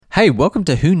Hey, welcome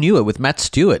to Who Knew It with Matt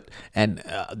Stewart. And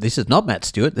this is not Matt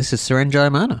Stewart, this is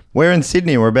Saranjay Mana. We're in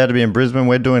Sydney. We're about to be in Brisbane.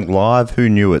 We're doing live Who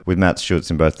Knew It with Matt Stewart's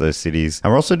in both those cities.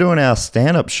 And we're also doing our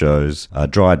stand-up shows,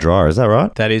 Dry, is that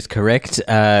right? That is correct.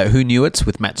 Who Knew It's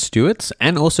with Matt Stewart's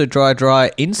and also Dry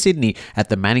in Sydney at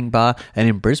the Manning Bar and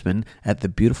in Brisbane at the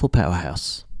beautiful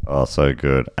Powerhouse. Oh, so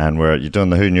good. And you're doing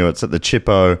the Who Knew It's at the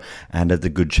Chippo and at the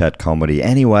Good Chat Comedy.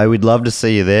 Anyway, we'd love to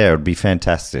see you there. It'd be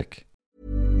fantastic.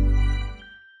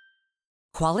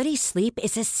 Quality sleep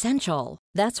is essential.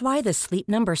 That's why the Sleep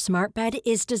Number Smart Bed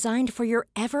is designed for your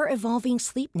ever-evolving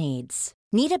sleep needs.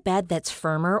 Need a bed that's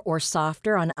firmer or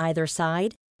softer on either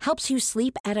side? Helps you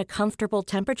sleep at a comfortable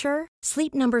temperature?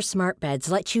 Sleep Number Smart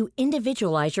Beds let you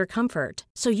individualize your comfort,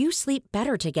 so you sleep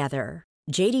better together.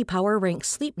 J.D. Power ranks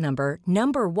Sleep Number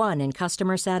number 1 in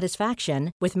customer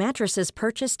satisfaction with mattresses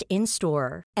purchased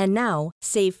in-store. And now,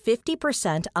 save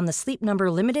 50% on the Sleep Number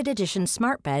Limited Edition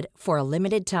Smart Bed for a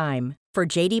limited time. For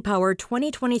J.D. Power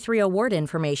 2023 award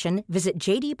information, visit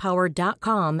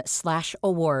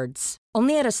jdpower.com/awards.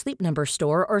 Only at a Sleep Number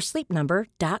store or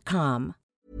sleepnumber.com.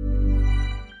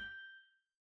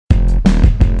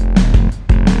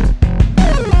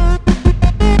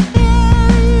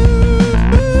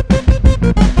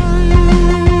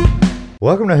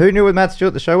 Welcome to Who Knew with Matt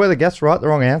Stewart, the show where the guests write the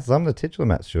wrong answers. I'm the titular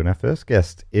Matt Stewart, and our first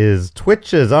guest is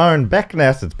Twitch's own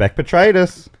Beckness. It's Beck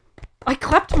Petraitis. I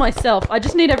clapped myself. I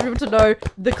just need everyone to know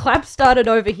the clap started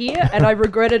over here and I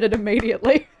regretted it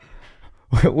immediately.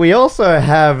 We also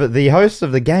have the host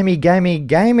of the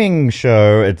Gaming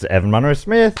Show. It's Evan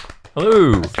Munro-Smith.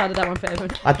 Hello. I started that one for Evan.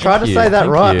 I tried to say that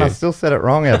right, and I still said it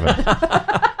wrong, Evan.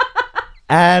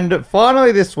 And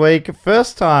finally this week,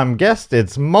 first time guest,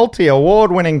 it's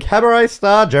multi-award winning cabaret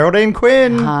star Geraldine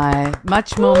Quinn. Hi,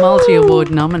 much more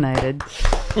multi-award nominated.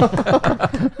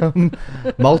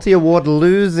 Multi-award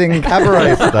losing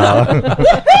cabaret star.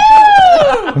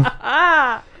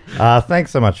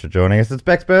 Thanks so much for joining us. It's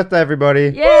Beck's birthday,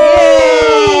 everybody.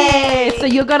 Yay! So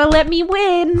you're gonna let me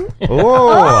win. Oh,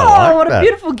 I like what that. a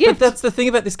beautiful gift. But that's the thing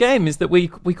about this game is that we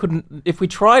couldn't, if we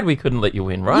tried, we couldn't let you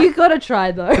win, right? You gotta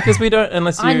try though. Because we don't,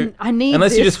 unless you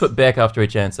this. just put Beck after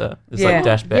each answer. It's like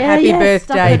dash Beck. Happy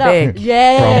birthday, Beck.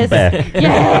 Yes. From Beck.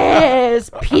 Yes.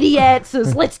 Pity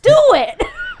answers. Let's do it.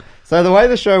 So the way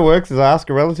the show works is I ask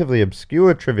a relatively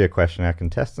obscure trivia question. Our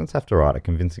contestants have to write a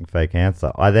convincing fake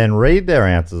answer. I then read their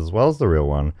answers as well as the real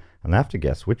one, and they have to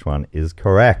guess which one is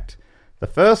correct. The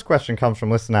first question comes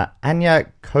from listener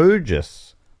Anya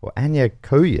Koyas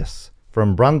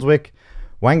from Brunswick,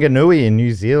 Wanganui in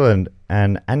New Zealand.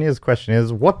 And Anya's question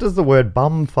is, what does the word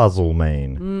bumfuzzle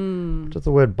mean? What does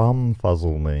the word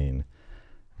bumfuzzle mean?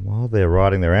 While they're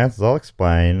writing their answers, I'll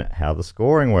explain how the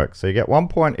scoring works. So you get 1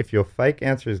 point if your fake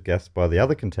answer is guessed by the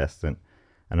other contestant,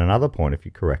 and another point if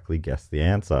you correctly guess the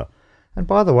answer. And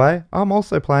by the way, I'm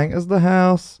also playing as the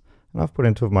house, and I've put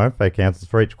in two of my own fake answers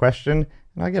for each question,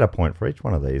 and I get a point for each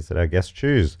one of these that our guests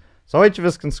choose. So each of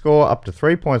us can score up to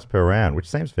 3 points per round, which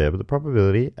seems fair, but the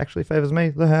probability actually favours me,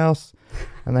 the house,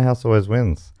 and the house always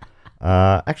wins.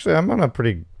 Actually, I'm on a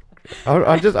pretty...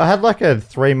 I had like a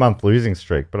 3-month losing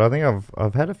streak, but I think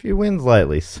I've had a few wins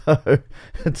lately, so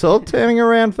it's all turning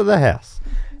around for the house.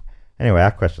 Anyway, our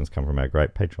questions come from our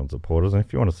great Patreon supporters, and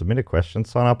if you want to submit a question,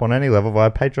 sign up on any level via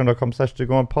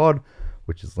patreon.com/2GoOnPod,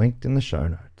 which is linked in the show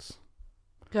notes.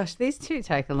 Gosh, these two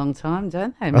take a long time,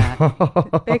 don't they, Matt?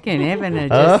 Beck and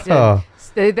Evan are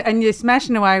just... and you're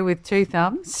smashing away with 2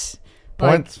 thumbs.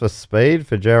 Points for speed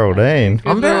for Geraldine.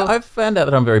 I've found out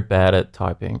that I'm very bad at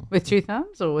typing. With 2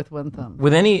 thumbs or with 1 thumb?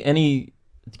 With any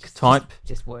type.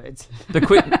 Just words.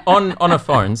 On a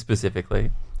phone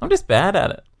specifically. I'm just bad at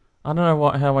it. I don't know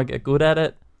how I get good at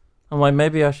it. I'm like,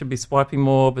 maybe I should be swiping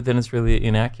more, but then it's really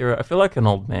inaccurate. I feel like an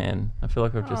old man. I feel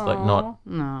like I've just not...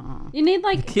 No. You need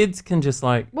like... Kids can just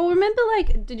like... Well, remember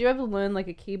did you ever learn like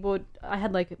a keyboard? I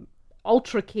had like...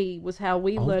 Ultra key was how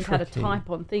we learned how to type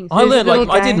on things. I learned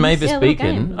I did Mavis Yeah,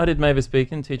 Beacon. I did Mavis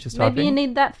Beacon, teachers typing. Maybe you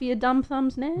need that for your dumb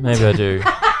thumbs now. Maybe I do.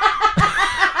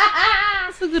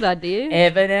 That's a good idea.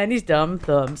 Evan and his dumb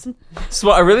thumbs.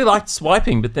 I really liked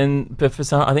swiping, but for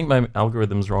some, I think my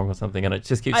algorithm's wrong or something, and it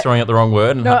just keeps throwing out the wrong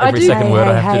word, and every second word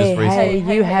I have to just reset.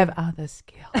 You have other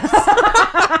skills.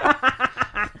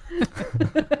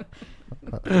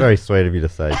 Very sweet of you to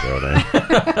say, Geraldine.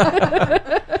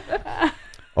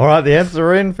 All right, the answers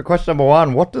are in for question number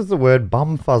 1. What does the word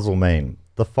bumfuzzle mean?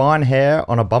 The fine hair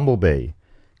on a bumblebee.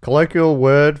 Colloquial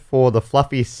word for the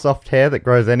fluffy, soft hair that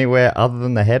grows anywhere other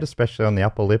than the head, especially on the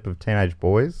upper lip of teenage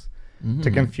boys.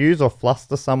 To confuse or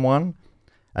fluster someone.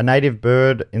 A native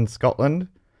bird in Scotland.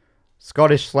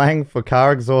 Scottish slang for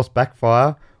car exhaust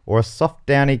backfire. Or a soft,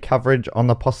 downy coverage on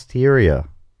the posterior.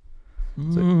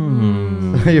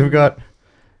 So you've got...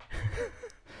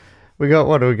 We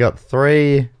got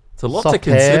 3 It's a lot soft to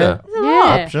consider. hair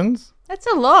Yeah. options. That's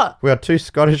a lot. We got 2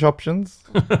 Scottish options.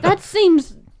 That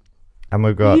seems. And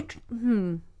we've got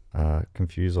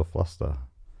confuse or fluster.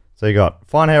 So you got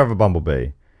fine hair of a bumblebee,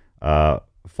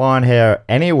 fine hair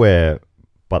anywhere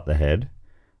but the head,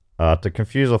 to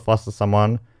confuse or fluster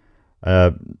someone,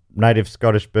 native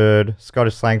Scottish bird,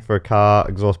 Scottish slang for a car,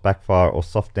 exhaust backfire, or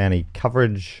soft downy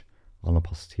coverage on the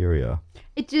posterior.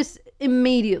 It just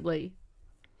immediately,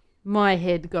 my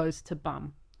head goes to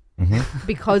bum.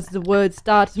 Because the word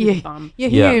starts with bum. You're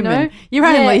Yeah. human. No? You're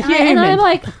only human. And I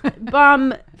like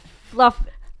bum fluff.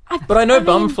 But I know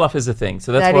bum fluff is a thing,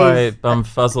 so that's That why is- bum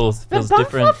fuzzle But feels bum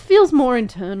different. fluff feels more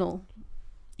internal.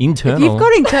 Internal. If you've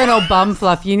got internal bum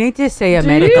fluff, you need to see a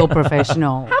medical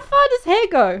professional. How far does hair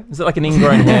go? Is it like an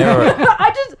ingrown hair? Or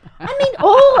I mean,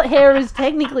 all hair is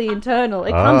technically internal.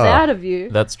 It comes out of you.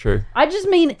 That's true. I just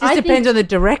mean, Just depends on the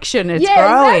direction it's yeah,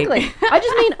 growing. exactly. I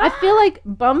just mean, I feel like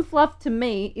bum fluff to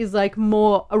me is like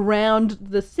more around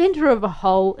the center of a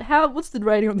hole. What's the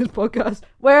rating on this podcast?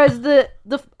 Whereas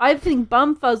I think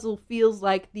bum fuzzle feels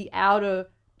like the outer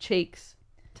cheeks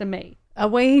to me. Are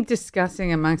we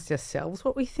discussing amongst ourselves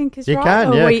what we think is You right? can,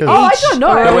 Or yeah, we 'cause- Oh, I don't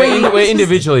know. or No, we- we're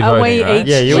individually are voting, we right? each-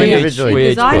 Yeah, you we individually. we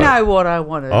Because each I vote. know what I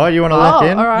wanted. Oh, you want to lock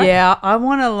in? all right. Yeah, I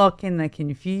want to lock in the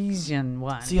confusion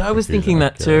one. See, I was thinking Confusion,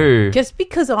 that too. Just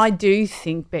because I do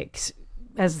think Bex,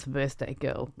 as the birthday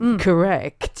girl,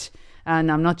 correct.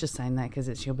 And I'm not just saying that because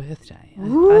it's your birthday.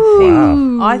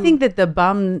 I think that the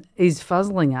bum is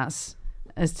fuzzling us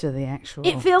as to the actual.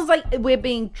 It feels like we're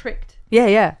being tricked.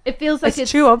 yeah. It feels like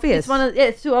It's too obvious.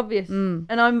 It's too obvious, and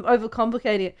I'm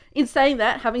overcomplicating it. In saying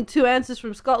that, having 2 answers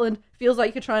from Scotland feels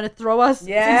like you're trying to throw us in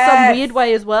some Yes. weird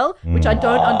way as well, which I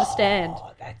don't understand.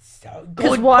 That's so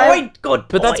Good point. Good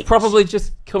But that's probably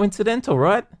just coincidental,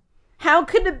 right? How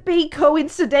could it be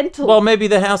coincidental? Well, maybe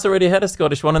the house already had a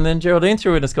Scottish one and then Geraldine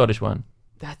threw in a Scottish one.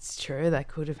 That's true. That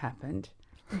could have happened.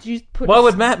 did you put? Why a-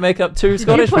 would Matt make up 2 did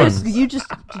Scottish you put ones? did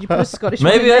you put a Scottish?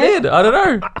 one Maybe in I there? did. I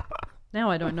don't know. Now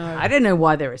I don't know. I don't know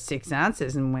why there are 6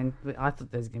 answers, and when I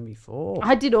thought there was going to be 4.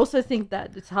 I did also think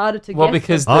that it's harder to Well, guess.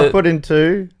 because I the, put in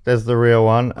 2. There's the real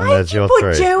one, and there's your 3.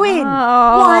 in?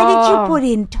 Oh. Why did you put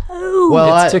in 2?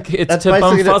 Well, it's that's to bum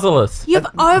basically the- fuzzle us. You've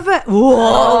over.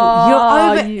 Whoa!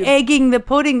 You're over egging the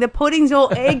pudding. The pudding's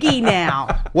all eggy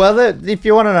now. Well, if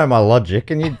you want to know my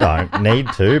logic, and you don't need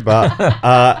to, but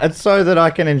it's so that I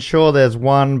can ensure there's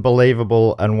one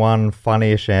believable and one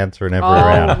funny-ish answer in every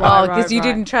round. right. Because you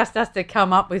didn't trust us to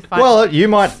come up with fun. Well, you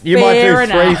might do Fair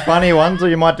 3 enough. funny ones, or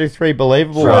you might do 3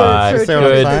 believable Right, ones. You see what I'm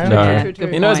good. saying? No. True, true,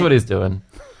 He knows point. what he's doing.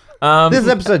 This is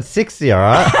episode 60, all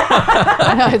right?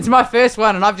 I know, it's my first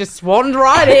one, and I've just swanned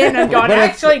right in and gone, But it's-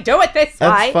 actually, do it this It's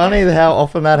way. funny how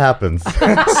often that happens.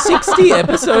 60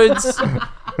 episodes.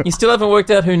 You still haven't worked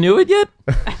out who knew it yet?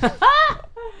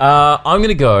 I'm going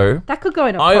to go. that could go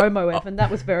in a I- promo, Evan.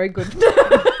 That was very good.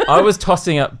 I was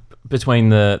tossing up between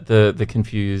the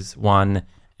Confuse one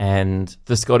and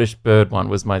the Scottish Bird one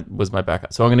was my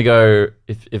backup. So I'm going to go,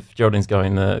 if Geraldine's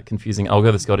going the confusing, I'll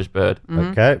go the Scottish Bird.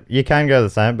 Okay, you can go the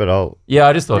same, but I'll... Yeah,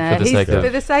 I just thought No, for the he's- sake of... for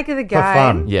the sake of the game. For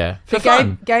fun. Yeah, for The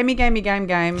fun.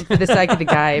 game. For the sake of the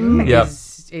game. Yep.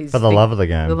 is For the love of the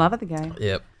game. The love of the game.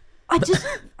 Yep.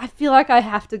 I feel like I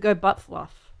have to go butt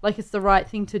fluff. Like it's the right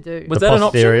thing to do. Was The that an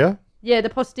option? posterior, Yeah, the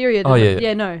posterior. Oh, yeah.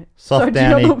 Yeah, no. soft So do you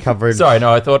know downy what- coverage. Sorry,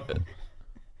 no, I thought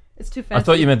It's too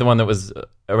fancy. you meant the one that was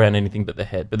around anything but the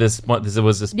head. But this was a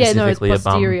Yeah, no, it's specifically a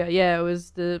posterior. bum. Yeah, it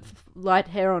was the light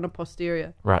hair on a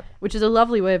posterior, Right. which is a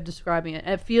lovely way of describing it.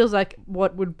 It feels like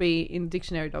what would be in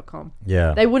dictionary.com.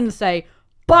 Yeah. They wouldn't say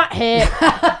butt hair.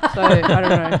 So I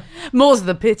don't know. More's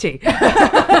the pity.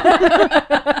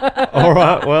 All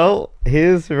right, well,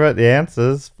 here's who wrote the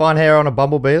answers. Fine hair on a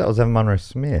bumblebee. That was Evan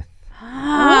Munro-Smith.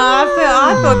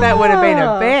 I thought that would have been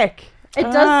a Beck. It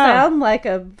does sound like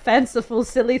a fanciful,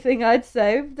 silly thing, I'd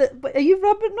say. But are you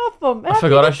rubbing off on? I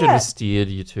forgot I should have steered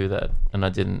you to that, and I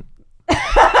didn't.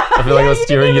 I feel like I was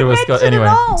steering you to a Scott. mention it Anyway,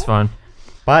 all. it's fine.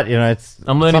 But, it's...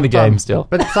 I'm learning the game still.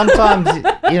 But sometimes,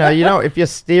 if you're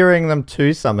steering them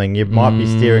to something, you might be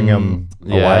steering them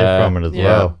away yeah, from it as yeah.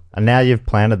 well. And now you've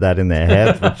planted that in their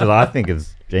heads, which I think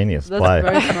is genius That's play.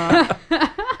 very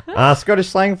smart. Scottish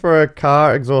slang for a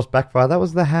car exhaust backfire. That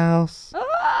was the house.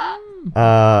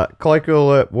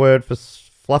 Colloquial word for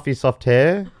fluffy soft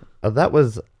hair. That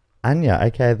was Anya,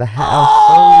 aka the house.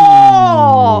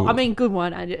 Oh, I mean, good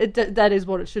one, Anya. That is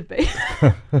what it should be.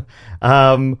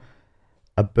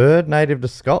 A bird native to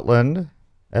Scotland.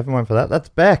 Evan went for that. That's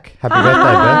Beck. Happy birthday,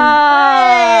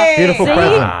 Beck. Beautiful See?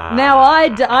 present. Now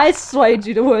I swayed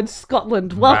you towards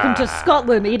Scotland. Welcome to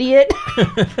Scotland, idiot.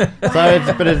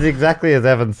 But it's exactly as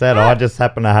Evan said. I just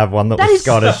happen to have one that That was is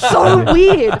Scottish. so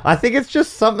weird. I think it's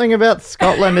just something about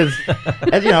Scotland is,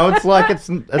 and, it's like it's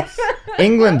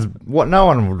England's. What no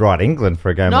one would write England for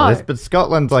a game No. like this, but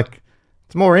Scotland's like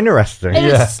it's more interesting. And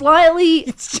it's slightly,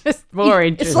 It's just more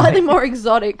it's interesting. slightly more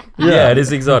exotic. Yeah, it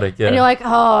is exotic. Yeah. And you're like,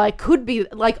 oh, I could be,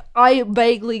 like, I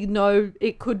vaguely know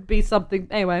it could be something.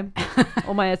 Anyway,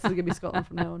 all my answers are going to be Scotland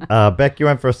from now on. Beck, you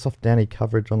went for a soft Downy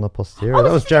coverage on the posterior.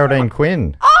 That was Geraldine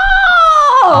Quinn.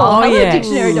 Oh, yes.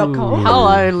 dictionary.com.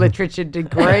 Hello, literature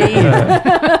degree.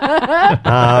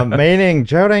 Meaning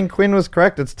Geraldine Quinn was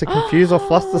correct. It's to confuse or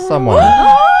fluster someone.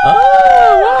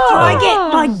 So I get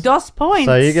like DOS points.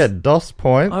 So you get DOS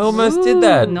points. I almost did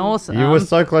that. Awesome. You were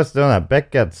so close to doing that.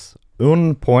 Beck gets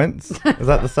points. Is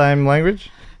that the same language?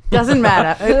 Doesn't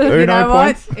matter. You Uno know what?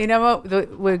 points? You know what?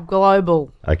 We're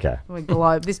global. Okay. We're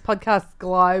global. This podcast's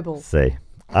global. See.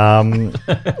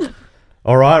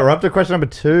 All right, we're up to question number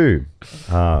 2.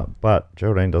 But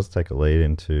Geraldine does take a lead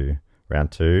into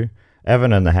round 2.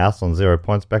 Evan in the house on 0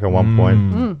 points, Beck on 1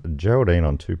 point, Geraldine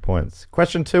on 2 points.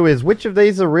 Question 2 is, which of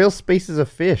these are real species of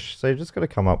fish? So you just got to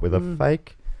come up with a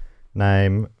fake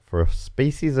name for a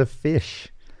species of fish.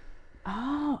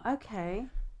 Oh, okay. And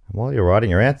while you're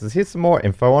writing your answers, here's some more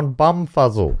info on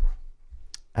bumfuzzle.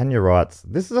 Anya writes,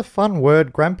 this is a fun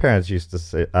word grandparents used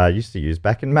to use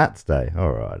back in Matt's day.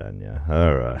 All right, Anya.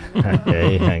 All right.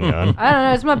 Okay, hang on. I don't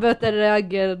know. It's my birthday today. I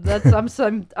get it.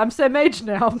 I'm same age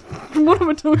now. What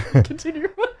am I doing? Continue.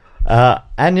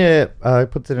 Anya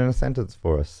puts it in a sentence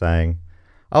for us, saying,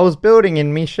 I was building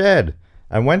in me shed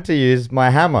and went to use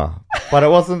my hammer, but it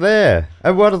wasn't there.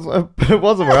 It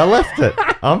wasn't where I left it.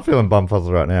 I'm feeling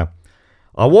bumfuzzled right now.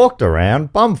 I walked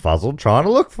around bumfuzzled trying to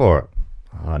look for it.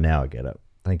 Oh, now I get it.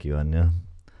 Thank you, Anya.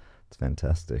 It's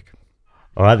fantastic.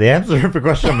 All right, the answer for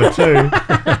question number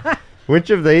 2.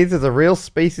 Which of these is a real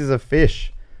species of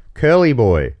fish? Curly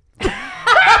boy.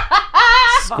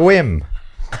 Squim.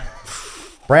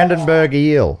 Brandenburg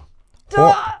eel.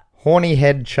 Horny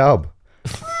head chub.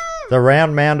 The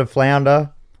round mound of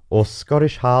flounder. Or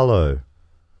Scottish harlow.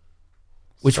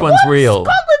 Which one's real?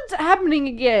 Scotland's happening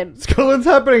again. Scotland's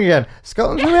happening again.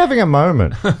 Scotland's really having a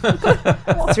moment.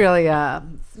 It's really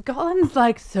Scotland's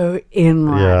like so in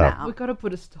right Yeah. now. We've got to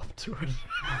put a stop to it.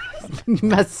 You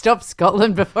must stop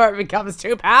Scotland before it becomes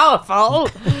too powerful.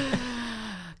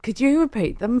 Could you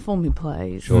repeat them for me,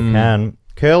 please? Sure can.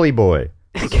 Curly boy.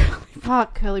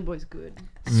 Fuck, Curly Boy's good.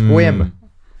 Squim.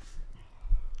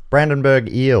 Brandenburg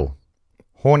eel.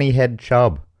 Horny head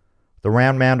chub. The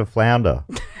round mound of flounder.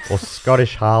 Or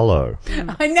Scottish harlow.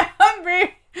 I know, I'm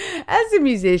very, as a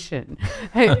musician,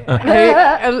 as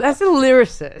a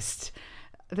lyricist,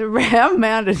 the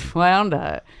round-mounded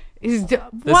flounder is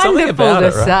something wonderful about to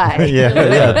it, right? say.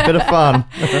 Yeah, bit of fun.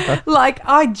 Like,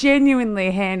 I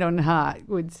genuinely, hand on heart,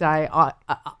 would say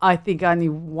I think only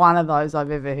one of those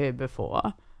I've ever heard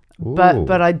before. Ooh.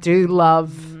 But I do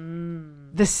love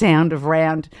the sound of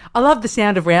round. I love the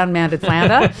sound of round-mounded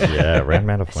flounder. Yeah, round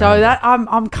mound of flounder. So that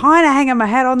I'm kind of hanging my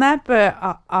hat on that, but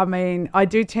I mean, I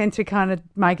do tend to kind of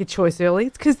make a choice early.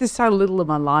 It's because there's so little of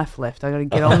my life left. I got to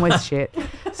get on with shit.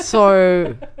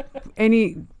 So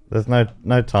there's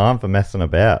no time for messing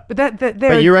about.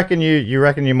 but You reckon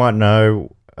you might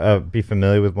know, be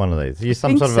familiar with one of these? Are you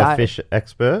some think sort of so. a fish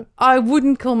expert? I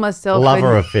wouldn't call myself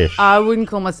Lover of fish. I wouldn't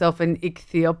call myself an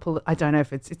ichthyopol. I don't know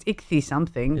if it's ichthy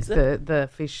something. Is it? The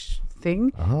fish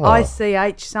thing. Oh.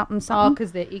 ICH something Oh, something.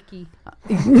 because they're icky.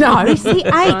 No, CH.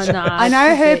 no, I know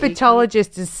 'cause they're icky.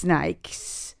 herpetologist is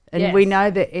snakes, and we Yes.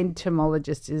 know that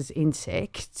entomologist is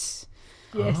insects.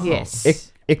 Yes.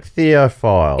 Yes.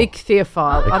 Ichthyophile.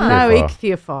 Ichthyophile. I'm no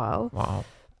ichthyophile, Wow.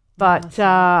 but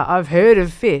I've heard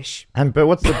of fish. But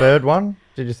what's the bird one?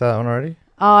 Did you say that one already?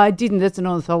 I didn't. That's an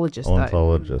ornithologist,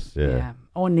 Ornithologist, though. yeah.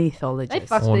 Ornithologist. They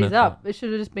fucked these up. It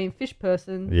should have just been fish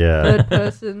person, Yeah. bird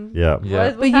person. Yeah.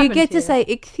 Yeah. But you get to say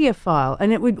ichthyophile,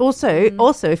 and it would also,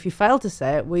 if you fail to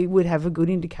say it, we would have a good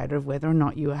indicator of whether or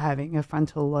not you were having a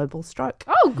frontal lobal stroke.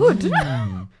 Oh, good.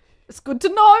 It's good to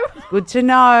know. Good to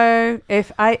know.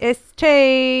 FAST.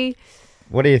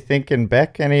 What are you thinking,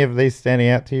 Beck? Any of these standing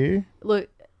out to you? Look,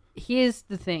 here's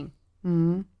the thing.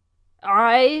 Mm.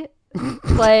 I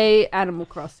play Animal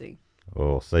Crossing.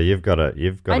 Oh, so you've got I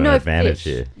an know advantage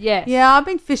fish. here. Yes. Yeah, I've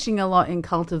been fishing a lot in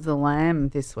Cult of the Lamb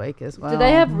this week as well. Do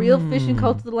they have real fish in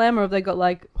Cult of the Lamb, or have they got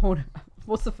like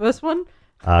what's the first one?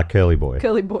 Curly boy.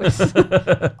 Curly boys.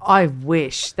 I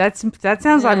wish. That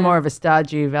sounds like more of a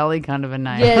Stardew Valley kind of a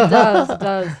name. Yeah, it does. It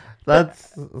does. That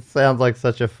sounds like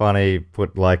such a funny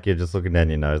put, like you're just looking down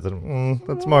your nose.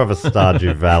 That's more of a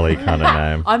Stardew Valley kind of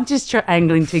name. I'm just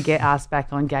angling to get us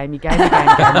back on game. Game.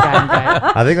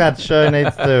 I think that show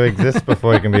needs to exist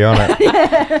before you can be on it.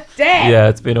 Damn. Yeah,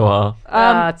 it's been a while.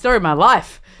 Story of my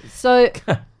life. So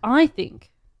I think.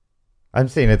 I'm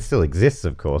seeing it still exists,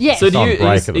 of course. Yes. So It's do on you?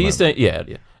 break at the Are you moment. saying? Yeah.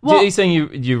 Well, are you saying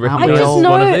you I recommend just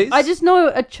one of these? I just know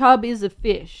a chub is a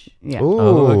fish. Yeah. Ooh.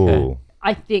 Oh, okay.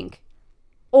 I think,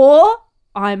 or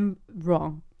I'm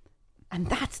wrong, and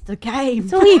that's the game.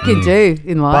 That's all you can do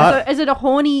in life. But- So is it a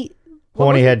horny? what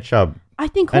Horny was it? head chub. I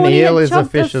think An horny eel head is a chub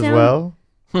fish does as sound- well.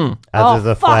 As Oh is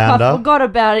a fuck! I flounder. forgot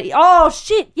about it. Oh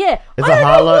shit! Yeah. There's I a don't know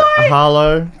harlow. why. A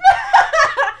harlow.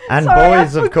 And Sorry, I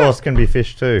boys, of forgot. course, can be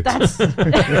fish too. That's you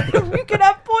can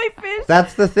have boy fish.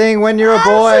 That's the thing. When you're a Ah, so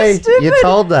boy, stupid. you're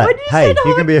told that. When you Hey, said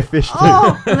you I can be a fish too.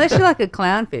 Oh, Unless you're like a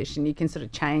clownfish and you can sort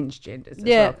of change genders as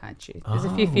Yeah. well, can't you? There's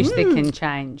a few fish that can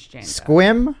change gender.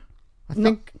 Squim. I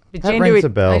think but that gender rings it- a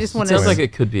bell. I just It wanna- sounds like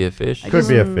it could be a fish. Could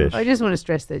be a fish. I just want to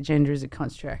stress that gender is a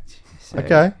construct. So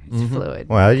Okay. It's fluid.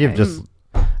 Well, you've just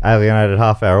alienated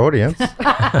half our audience.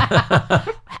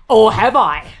 Or have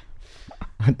I?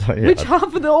 Yeah. which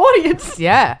half of the audience?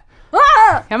 Yeah.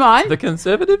 Ah! Come on. The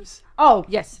Conservatives? Oh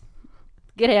yes,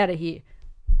 get out of here.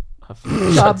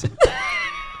 Chub.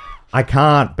 I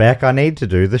can't, Beck. I need to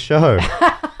do the show.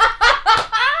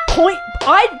 Point.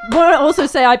 I want to also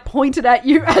say I pointed at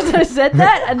you as I said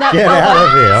that, and that Get felt out like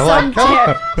of here. I'm like, come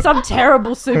on. some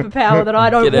terrible superpower that I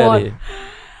don't Get out of want. here.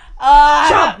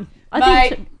 Chub. I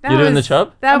think that You're doing the was-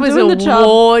 chub? That I'm was doing the chub.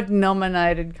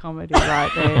 award-nominated comedy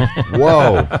right there.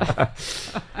 Whoa.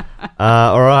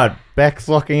 All right. Beck's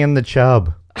locking in the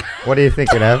chub. What are you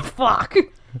thinking, Ev? fuck.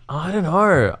 I don't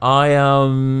know.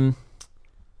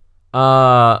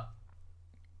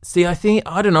 See, I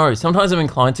don't know. Sometimes I'm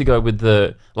inclined to go with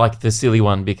the silly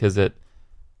one because it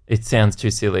sounds too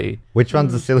silly. Which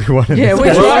one's the silly one? In Yeah, this which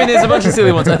case? Well, I mean, there's a bunch of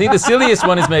silly ones. I think the silliest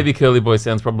one is maybe Curly Boy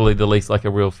sounds probably the least like a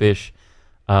real fish.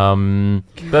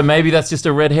 But maybe that's just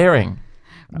a red herring.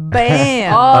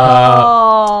 Bam.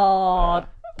 Oh,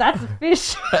 that's a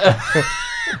fish.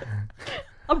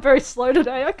 I'm very slow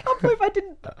today. I can't believe I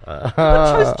didn't. I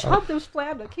chose chub. There was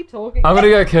flounder. Keep talking. I'm gonna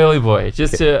go Curly Boy.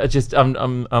 I'm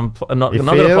not You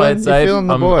gonna play feeling- it you safe. feeling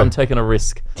the boy? I'm taking a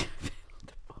risk.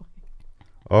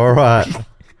 All right.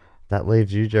 That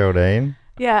leaves you, Geraldine.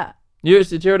 Yeah.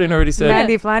 Geraldine already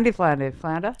said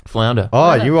Flounder. flounder.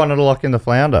 Oh, you wanted to lock in the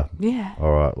flounder. Yeah.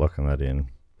 All right, locking that in.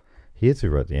 Here's who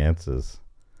wrote the answers.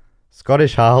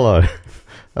 Scottish Harlow.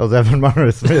 That was Evan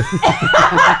Munro-Smith.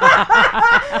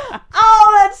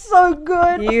 Oh, that's so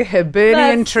good. You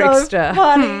Hibernian That's trickster. So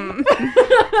funny.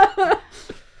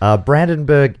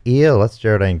 Brandenburg Eel. That's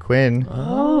Geraldine Quinn.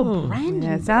 Oh, Brandon.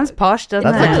 Yeah, it sounds posh, doesn't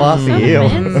That's a it? classy So eel.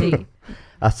 fancy.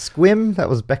 Squim. That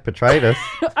was Beck Petraitis.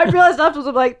 I realized afterwards,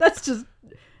 I'm like, that's just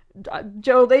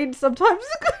Geraldine sometimes.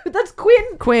 That's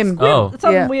Quinn. Quim. Oh.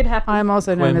 Something Yeah. weird happened. I'm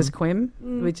also known Quim. as Quim,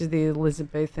 which is the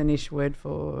Elizabethanish word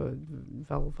for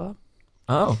vulva.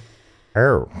 Oh.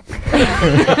 Oh.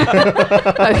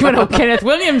 I went on Kenneth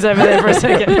Williams over there for a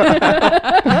second.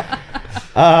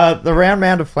 The round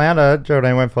mound of flounder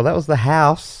Geraldine went for, that was the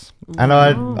house. And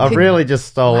I've really just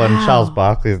stolen Charles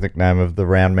Barkley's nickname of the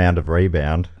round mound of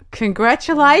rebound.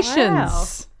 Congratulations. Wow.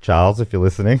 Charles, if you're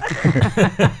listening.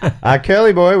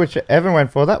 Curly Boy, which Evan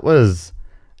went for, that was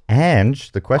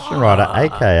Ange, the question writer,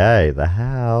 a.k.a. the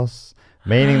house.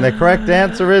 Meaning the correct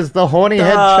answer is the horny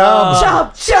head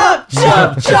chub. Chub.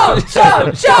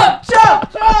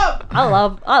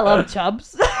 I love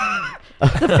chubs.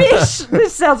 The fish.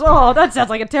 That sounds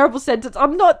like a terrible sentence.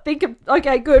 I'm not thinking.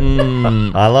 Okay, good.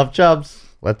 I love chubs.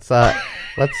 Let's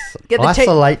Get the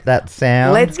isolate that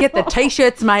sound. Let's get the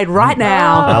t-shirts made right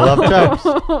now. I love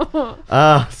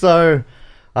chubs. So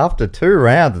after 2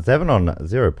 rounds, it's Evan on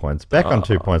 0 points, Beck on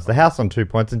 2 points, the house on 2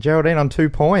 points, and Geraldine on 2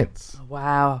 points.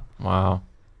 Wow. Wow.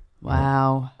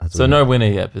 So no winner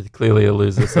yet, but clearly a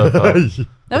loser so far.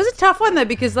 That was a tough one though,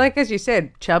 because like as you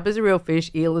said, chub is a real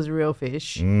fish, eel is a real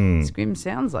fish. Squim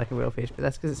sounds like a real fish, but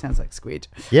that's because it sounds like squid.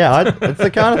 Yeah, it's the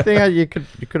kind of thing you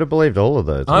could have believed all of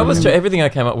those. Everything I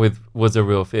came up with was a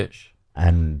real fish.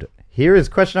 And here is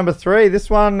question number 3. This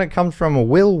one comes from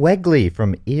Will Wegley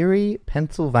from Erie,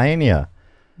 Pennsylvania.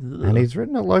 Ugh. And he's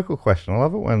written a local question. I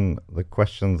love it when the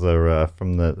questions are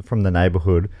from the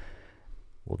neighborhood.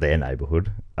 Well, their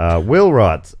neighborhood. Will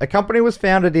writes, a company was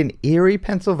founded in Erie,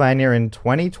 Pennsylvania in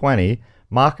 2020,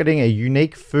 marketing a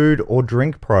unique food or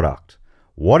drink product.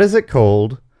 What is it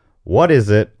called? What is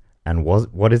it? And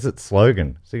what is its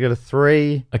slogan? So you got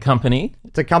a company?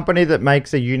 It's a company that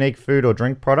makes a unique food or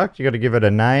drink product. You got to give it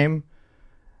a name,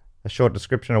 a short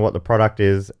description of what the product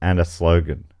is, and a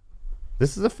slogan.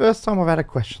 This is the first time I've had a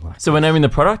question like So we're naming the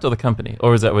product or the company?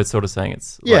 Or is that we're sort of saying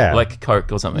it's Yeah. like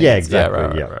Coke or something? Yeah, It's-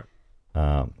 exactly, yeah.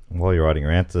 right. While you're writing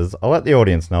your answers, I'll let the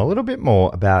audience know a little bit more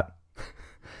about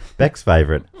Beck's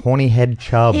favourite, horny head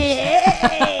chubs.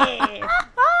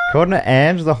 According to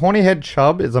Ange, the horny head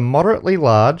chub is a moderately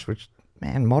large,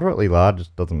 moderately large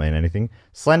just doesn't mean anything,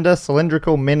 slender,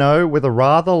 cylindrical minnow with a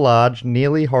rather large,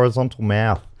 nearly horizontal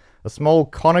mouth. A small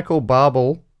conical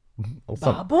barbel.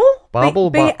 Barbel?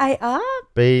 B-A-R?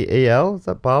 B-E-L? Is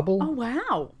that barbel? Oh,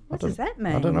 wow. What does that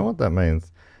mean? I don't know what that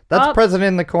means. That's present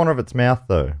in the corner of its mouth,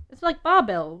 though. It's like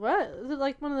barbell, right? Is it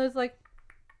like one of those like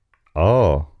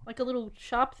Oh, a little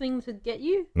sharp thing to get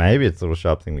you? maybe it's a little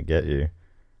sharp thing to get you.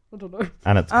 I don't know.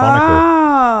 And it's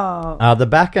conical. Oh. The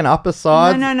back and upper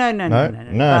sides. No. No,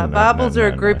 Barbels are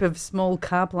a no. group of small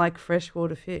carp-like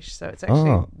freshwater fish, so it's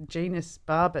actually genus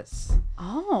Barbus.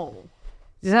 Oh.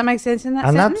 Does that make sense in that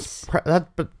And sentence?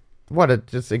 but what,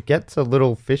 it gets a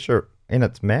little fisher in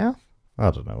its mouth?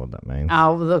 I don't know what that means.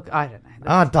 Oh, look, I don't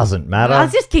know. It doesn't matter.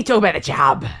 Let's just keep talking about the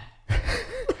chub.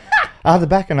 The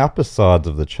back and upper sides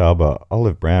of the chub are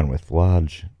olive brown with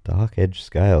large, dark edge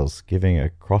scales, giving a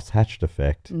cross-hatched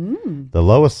effect. The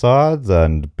lower sides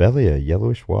and belly are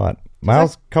yellowish white.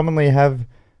 Males commonly have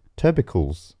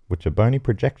tubercles, which are bony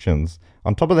projections,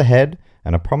 on top of the head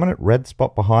and a prominent red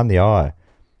spot behind the eye.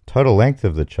 Total length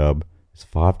of the chub is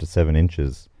 5 to 7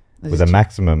 inches, with a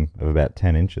maximum of about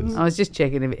 10 inches. I was just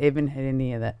checking if Evan had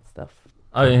any of that stuff.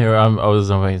 I didn't hear. I was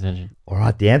not paying attention. All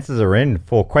right, the answers are in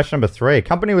for question number 3. A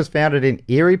company was founded in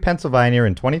Erie, Pennsylvania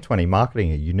in 2020,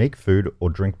 marketing a unique food or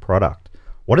drink product.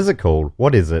 What is it called?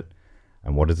 What is it?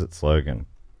 And what is its slogan?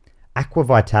 Aqua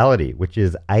Vitality, which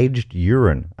is aged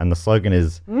urine, and the slogan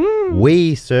is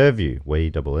 "We serve you." We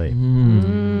double E.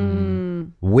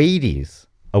 Wheaties,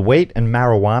 a wheat and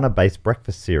marijuana-based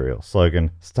breakfast cereal.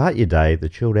 Slogan: Start your day the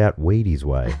chilled-out Wheaties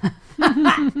way.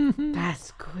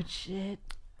 That's good shit.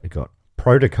 We got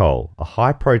Protocol, a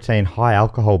high-protein,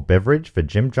 high-alcohol beverage for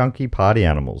gym junkie party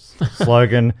animals.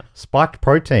 Slogan: Spiked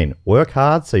protein. Work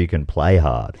hard so you can play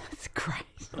hard. That's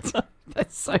great.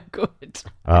 That's so good.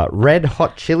 Red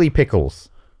hot chili pickles.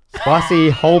 Spicy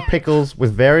whole pickles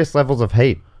with various levels of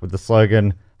heat. With the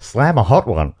slogan: Slam a hot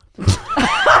one.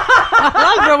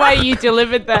 I love the way you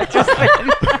delivered that just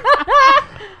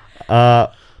then.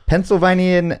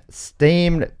 Pennsylvanian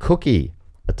steamed cookie.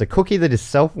 It's a cookie that is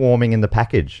self-warming in the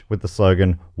package with the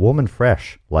slogan: Warm and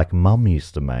fresh, like Mum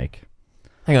used to make.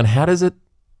 Hang on, how does it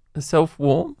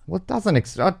self-warm? Well, it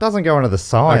doesn't go into the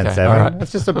science, Okay, Evan. all right.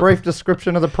 It's just a brief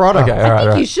description of the product. Okay, all I think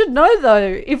right. you should know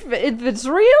though if it's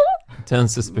real.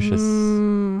 Turns suspicious.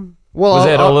 Well, Was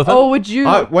that all of it? Or would you?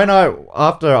 I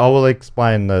will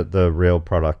explain the real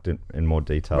product in more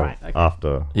detail Right, okay.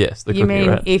 after. Yes, the You cookie, mean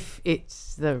right? if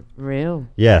it's the real?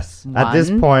 Yes. At this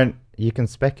One. point, you can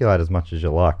speculate as much as you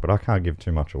like, but I can't give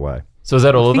too much away. So is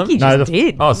that all I of think them? you No, just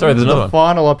did. Oh, sorry, there's another The one.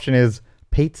 final option is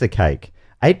pizza cake.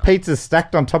 8 pizzas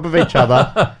stacked on top of each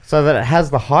other so that it has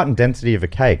the height and density of a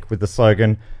cake with the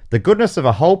slogan: The goodness of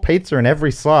a whole pizza in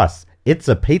every slice. It's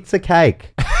a pizza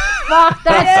cake. Fuck,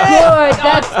 that's good.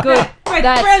 That's good.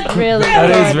 That's really That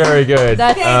good. is very good.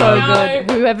 That's so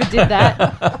good. Whoever did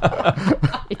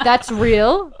that. If that's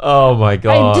real. Oh my Hey,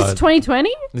 god. this is 2020?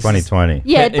 2020.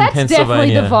 Yeah, In that's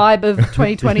definitely the Pennsylvania. vibe of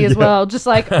 2020 as well. Just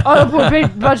like, oh, we'll a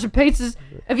bunch of pizzas.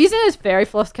 Have you seen those fairy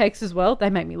floss cakes as well? They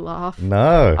make me laugh.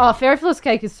 No. Oh, fairy floss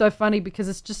cake is so funny because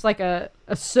it's just like a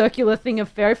circular thing of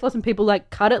fairy floss and people like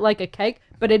cut it like a cake,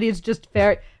 but it is just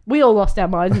fairy. We all lost our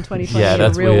minds in 2020 Yeah, in a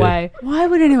that's real weird. way. Why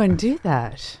would anyone do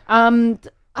that?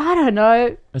 I don't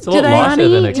know. It's a lot lighter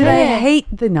than a Do they cake.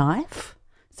 heat the knife?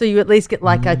 So you at least get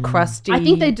like a crusty... I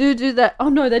think they do that. Oh,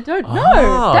 no, they don't. No,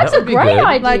 Oh, that's that a would be great good.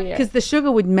 idea. Like, because the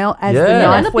sugar would melt as Yeah. the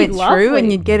That'd knife be went through lovely.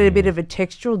 and you'd get a bit of a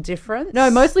textural difference. No,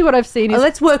 mostly what I've seen Oh, is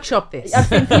let's workshop this. I've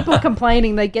seen people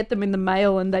complaining they get them in the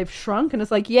mail and they've shrunk, and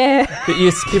it's like, yeah, But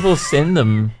yes, people send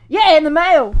them. yeah, in the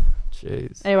mail.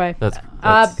 Jeez. Anyway, That's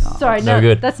sorry, no no,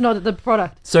 good. that's not the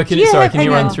product. So can Yeah, you hang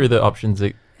run on. through the options?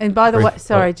 And by the way, Brief-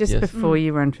 sorry, oh, just yes. before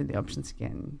you run through the options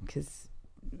again, because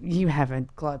you have a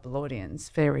global audience,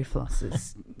 fairy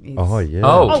flosses. Is Oh, yeah.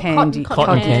 Oh, candy.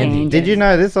 cotton candy. Did you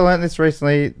know this? I learned this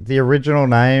recently. The original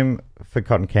name for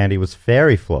cotton candy was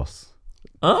fairy floss.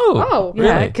 Oh, Oh,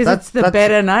 Yeah, really? because That's- it's the that's-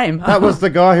 better name. That was the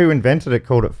guy who invented it,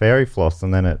 called it fairy floss,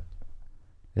 and then it...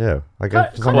 Yeah, I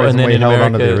guess for some Well, reason and then we in held on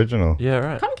to America- the original. Yeah,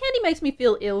 right. Cotton candy makes me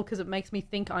feel ill because it makes me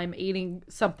think I'm eating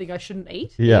something I shouldn't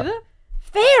eat. Yeah. Either.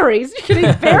 Fairies, you can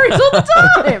eat fairies all the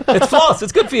time. It's floss.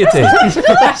 It's good for your teeth.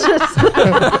 Delicious.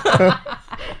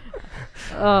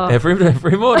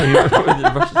 every morning.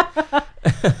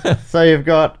 So you've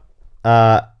got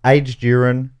aged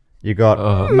urine, You got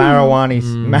marijuana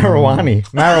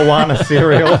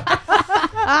cereal.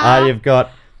 You've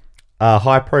got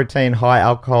high protein, high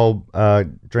alcohol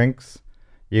drinks.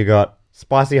 You got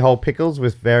spicy whole pickles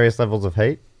with various levels of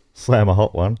heat. Slam a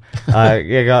hot one.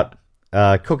 You got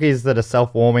cookies that are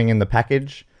self-warming in the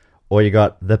package, or you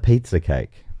got the pizza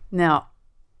cake. Now,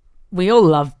 we all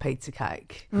love pizza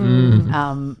cake,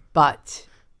 but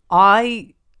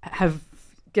I have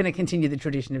going to continue the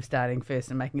tradition of starting first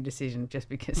and making a decision just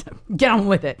because get on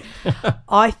with it.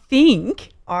 I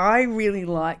think I really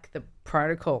like the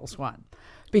protocols one.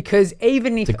 Because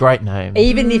even if It's a great name.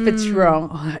 even if it's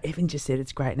wrong, Evan just said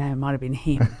it's a great name. It might have been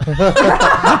him.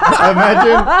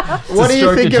 Imagine. What do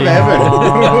you think of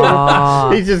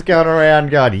Evan? He's just going around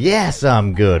going, yes,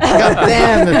 I'm good. God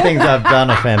damn, the things I've done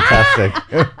are fantastic.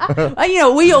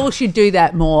 We all should do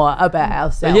that more about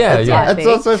ourselves. Yeah, I yeah. It's think.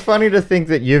 also funny to think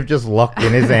that you've just locked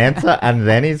in his answer and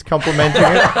then he's complimenting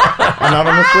it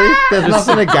anonymously. There's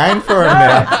nothing to gain for him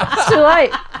now. It's too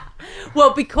late.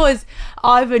 Well, because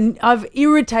I've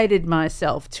irritated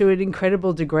myself to an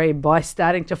incredible degree by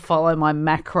starting to follow my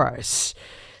macros.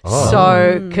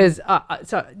 So, because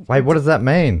Wait, what does that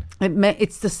mean?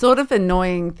 it's the sort of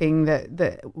annoying thing that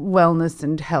wellness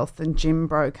and health and gym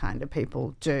bro kind of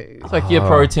people do. It's like your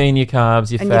protein, your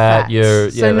carbs, your And fat, your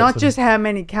fats. So that not sort of- just how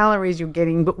many calories you're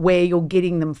getting, but where you're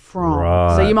getting them from.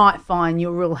 Right. So you might find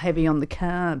you're real heavy on the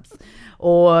carbs,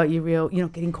 or you're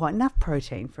not getting quite enough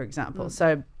protein, for example.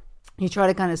 So you try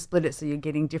to kind of split it so you're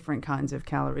getting different kinds of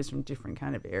calories from different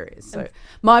kind of areas. So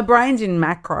my brain's in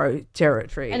macro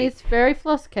territory. And it's fairy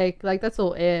floss cake. Like, that's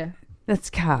all air. That's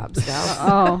carbs, Dal.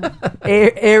 Oh.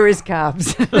 air is carbs.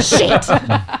 Shit.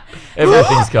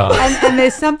 Everything's carbs. And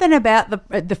there's something about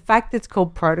the fact it's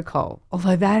called protocol,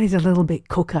 although that is a little bit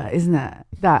cooker, isn't it?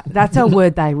 That's a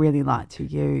word they really like to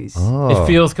use. It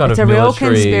feels kind It's of a real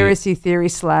military. conspiracy theory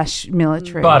 /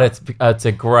 military. But it's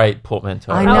a great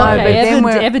portmanteau. I know, Okay, but then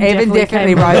Evan Evan definitely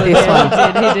definitely came wrote up with this it. one.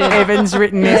 He did. Evan's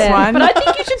written this one. But I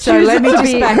think you should So choose let it me to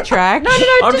just be... backtrack.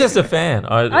 I'm just a fan.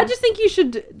 I just think you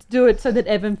should do it so that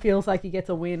Evan feels like he gets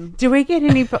a win. Do we get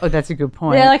any? Oh, that's a good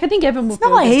point. Yeah, like I think Evan will. it's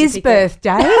not feel good his to pick it.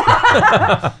 birthday.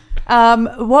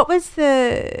 What was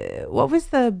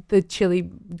the chili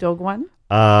dog one?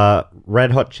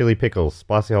 Red hot chili pickles,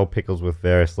 spicy whole pickles with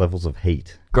various levels of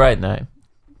heat. Great name.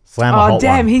 Slam a Oh hot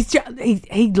damn! one. He acted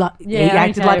okay.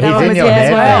 like that He's one in was your his head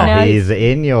as well. now. He's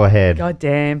in your head. God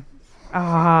damn!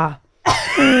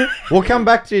 We'll come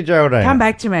back to you, Geraldine. Come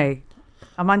back to me.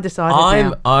 I'm undecided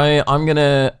now. I'm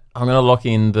gonna lock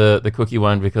in the cookie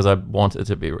one because I want it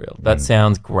to be real. That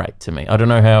sounds great to me. I don't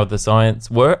know how the science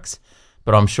works,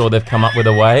 but I'm sure they've come up with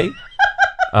a way.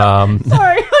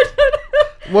 Sorry.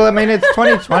 Well, I mean, it's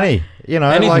 2020.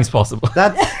 Anything's possible.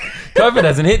 That's COVID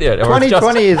hasn't hit yet. or it's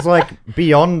 2020 is like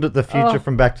beyond the future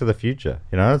from Back to the Future.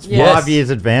 It's Yes. 5 years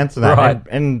advanced of that. Right.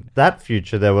 And that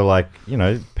future, there were like,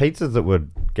 pizzas that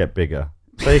would get bigger.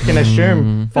 So you can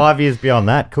assume 5 years beyond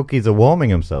that, cookies are warming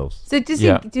themselves. So do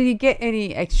you get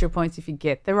any extra points if you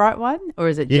get the right one, or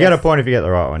is it? You get a point if you get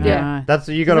the right one. Yeah.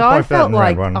 You got a point for that in the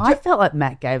red one. I felt like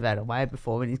Matt gave that away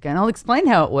before when he's going, I'll explain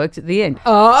how it works at the end.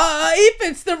 Oh, if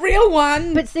it's the real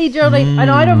one. But see, Geraldine, and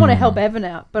I don't want to help Evan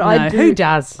out, but I do. Who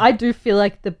does? I do feel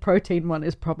like the protein one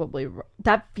is probably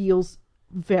that feels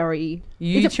very.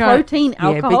 Is it try- protein Yeah,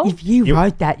 alcohol? but if you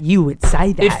wrote that, you would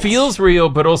say that. It feels real,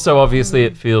 but also obviously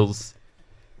it feels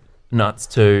nuts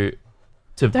to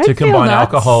Don't to feel combine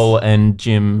nuts. alcohol and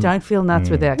gym. Don't feel nuts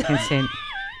without consent.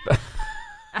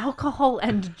 Alcohol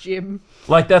and gym.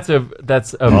 Like that's a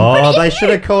Oh, they should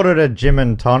have called it a gin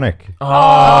and tonic.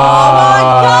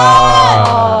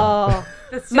 Oh,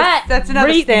 Matt, that's another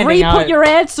re-put standing oath. your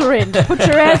answer in. Put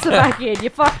your answer back in. You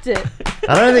fucked it.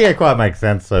 I don't think it quite makes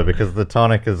sense though, because the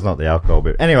tonic is not the alcohol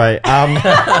bit. Anyway,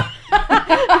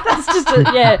 That's just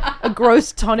a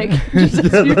gross tonic. Just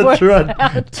as you that's work right.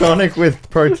 out. Tonic with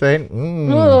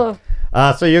protein. Ugh.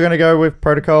 So you're going to go with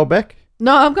protocol, Beck?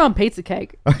 No, I'm going pizza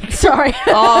cake. Sorry.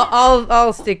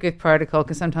 I'll stick with protocol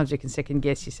because sometimes you can second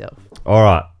guess yourself. All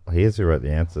right. Here's who wrote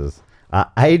the answers.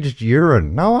 Aged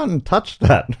urine. No one touched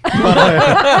that.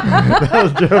 That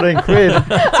was Geraldine Quinn.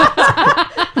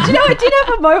 Do you know, I did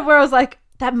have a moment where I was like,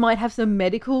 that might have some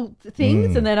medical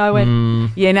things. And then I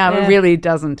went, Yeah, no, Yeah. it really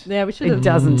doesn't. yeah, we should It have.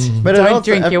 doesn't. But it Don't also-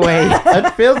 drink your weed.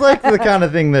 It feels like the kind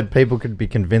of thing that people could be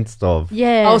convinced of.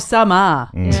 Yeah. Oh, some are.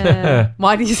 yeah.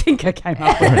 Why do you think I came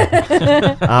up with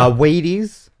it?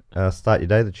 Wheaties. Start your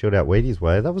day the chilled out Wheaties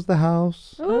way. That was the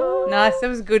house. Nice. That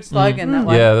was a good slogan, that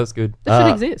one. yeah, that's good. That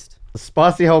should exist.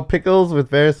 Spicy whole pickles with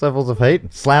various levels of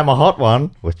heat. Slam a hot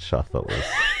one, which I thought was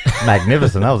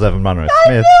magnificent. That was Evan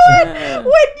Munro-Smith.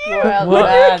 When you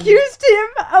done. accused him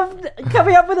of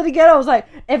coming up with it again, I was like,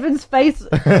 Evan's face.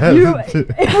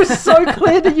 It was so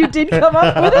clear that you did come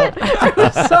up with it. It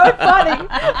was so funny.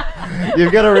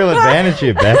 You've got a real advantage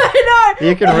here, Beth. I know.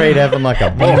 You can read Evan like a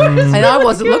book. And I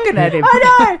wasn't looking at him.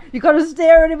 I know. You got to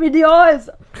stare at him in the eyes.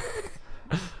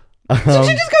 Did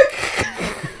you just go?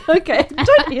 Okay,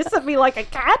 don't hiss at me like a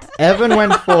cat. Evan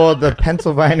went for the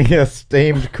Pennsylvania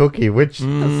steamed cookie, which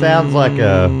sounds like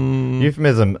a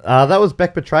euphemism. That was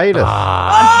Beck Petraitis.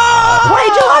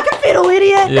 Played you like a fiddle,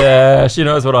 idiot. Yeah, she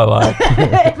knows what I like.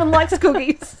 Evan likes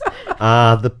cookies.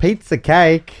 The pizza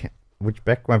cake, which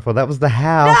Beck went for, that was the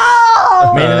house.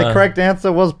 No! Meaning the correct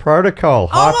answer was protocol.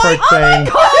 High protein,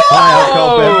 high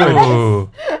alcohol beverage. Ooh.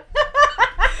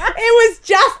 It was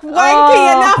just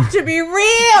wanky enough to be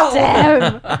real.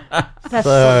 Damn. That's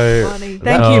so funny.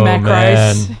 Thank you,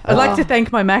 macros. I'd like to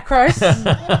thank my macros.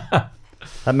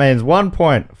 That means 1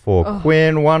 point for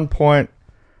Quinn, 1 point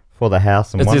for the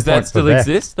house, and 1 point Does that for still Beck.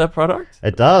 exist, that product?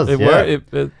 It does, It yeah.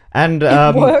 works. And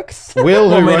It works. Will,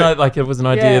 Well, I who mean, wrote, like it was an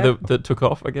idea that took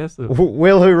off, I guess.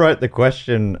 Will, who wrote the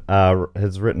question,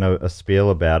 has written a spiel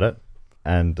about it,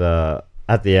 and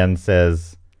at the end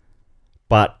says,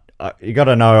 "But you got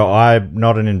to know, I'm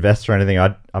not an investor or anything.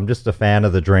 I'm just a fan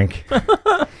of the drink."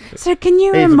 So can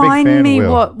you He's a big fan, remind me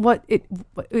Will. what it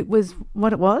was?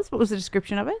 What it was? What was the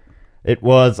description of it? It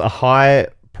was a high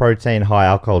protein, high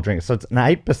alcohol drink. So it's an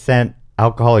 8%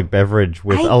 alcoholic beverage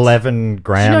with 11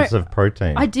 grams of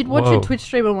protein. I did watch Whoa. a Twitch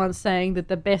streamer once saying that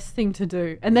the best thing to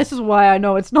do, and this is why I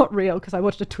know it's not real because I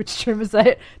watched a Twitch streamer say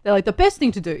it. They're like, the best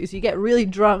thing to do is you get really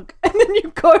drunk and then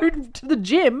you go to the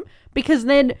gym because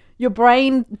then your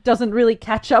brain doesn't really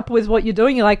catch up with what you're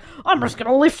doing. You're like, I'm just going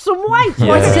to lift some weights. Yeah.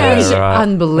 Like, Sounds right.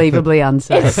 unbelievably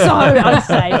unsafe. it's so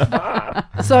unsafe.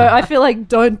 So I feel like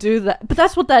don't do that. But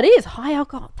that's what that is. High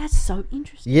alcohol. That's so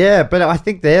interesting. Yeah, but I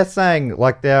think they're saying,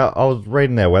 like, I was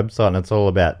reading their website and it's all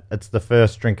about, it's the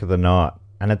first drink of the night.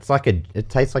 And it's like it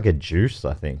tastes like a juice,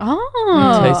 I think.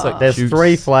 Oh. It tastes like There's juice.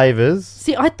 3 flavors.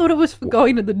 See, I thought it was for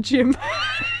going to the gym.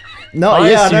 No, I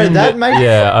yeah, I know assumed that makes.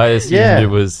 I assumed Yeah. it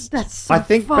was. That's so I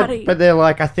think, funny. but they're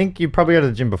like, I think you probably go to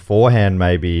the gym beforehand,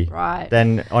 maybe. Right.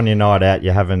 Then on your night out,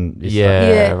 you haven't.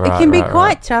 Yeah. It can be right, quite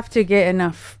right. tough to get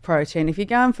enough protein. If you're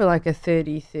going for like a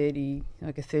 30,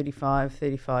 like a 35,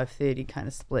 30 kind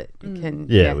of split, it can.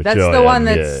 Yeah, which that's I the am, one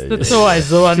that's. yeah, That's always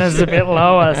the one that's a bit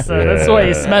lower, so that's why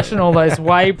you're smashing all those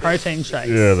whey protein shakes.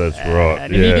 Yeah, that's right.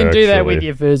 And if you can do that with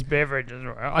your first beverage as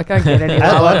well. I can't get any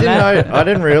I lower than that. didn't know. I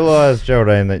didn't realize,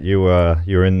 Geraldine, that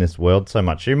you're in this world so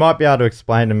much. You might be able to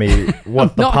explain to me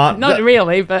what the part. Not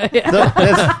really, but There's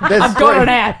I've got three- an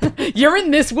app. You're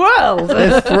in this world.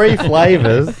 There's 3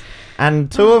 flavors,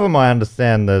 and 2 of them I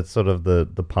understand the sort of the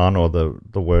pun or the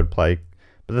wordplay,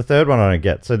 but the third one I don't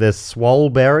get. So there's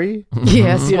Swoleberry,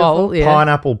 Yeah, swole. Yeah.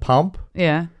 Pineapple Pump,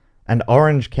 Yeah. and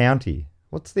Orange County.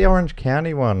 What's the Orange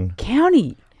County one?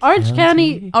 County. Orange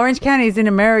County. Orange County is an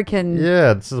American.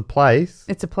 Yeah, this is a place,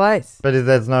 It's a place. but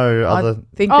there's no other.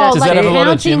 I think Oh, that's Does like that have a lot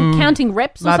of counting, gym- counting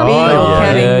reps or Might be. something? Or yeah.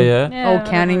 counting, Yeah. or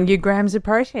counting your grams of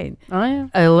protein. Oh, yeah.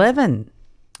 11.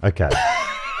 Okay.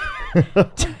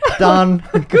 Done.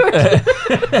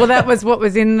 Well, that was what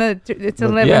was in the. It's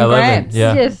 11 Yeah, 11. grams.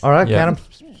 Yeah. Yes. All right, Yeah. count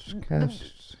 'em.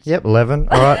 Yep, 11.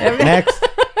 All right, next.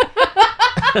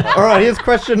 All right, here's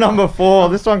question number 4.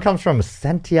 This one comes from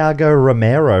Santiago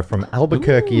Romero from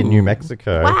Albuquerque in New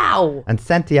Mexico. Wow. And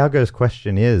Santiago's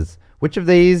question is, which of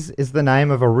these is the name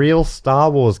of a real Star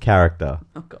Wars character?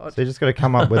 Oh, God. So you just got to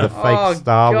come up with a fake Oh,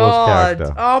 Star Wars God.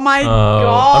 character. Oh, my Oh,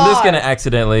 God. I'm just going to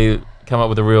accidentally come up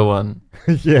with a real one.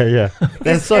 Yeah.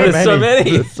 There's so There's many. so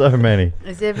many. There's so many.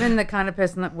 Is Evan the kind of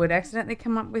person that would accidentally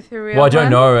come up with a real Well, I don't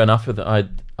one? know enough of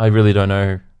them. I really don't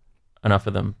know enough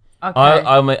of them. Okay.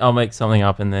 I'll make something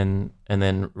up and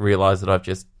then realize that I've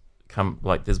just come,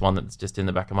 like, there's one that's just in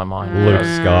the back of my mind. Luke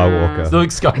Skywalker. It's Luke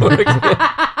Skywalker.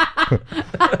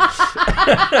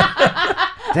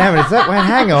 Damn it, is that one?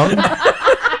 Hang on.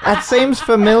 That seems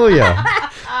familiar.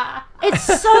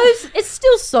 It's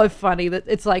still so funny that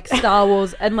it's like Star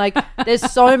Wars and like there's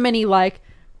so many like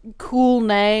cool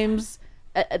names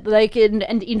like and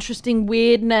interesting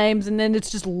weird names and then it's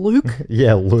just Luke.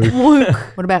 Yeah, Luke.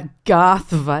 What about Darth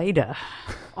Vader?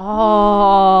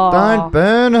 Oh, Don't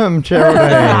burn him, Geraldine.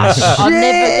 I'll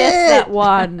never guess that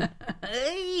one.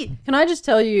 Can I just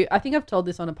tell you? I think I've told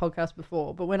this on a podcast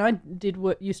before, but when I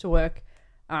used to work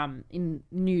in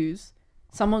news,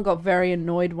 someone got very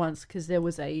annoyed once because there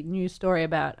was a news story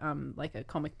about like a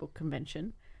comic book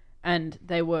convention, and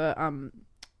they were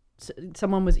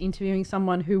someone was interviewing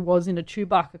someone who was in a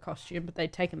Chewbacca costume, but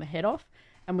they'd taken the head off,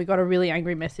 and we got a really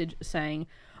angry message saying,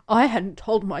 I hadn't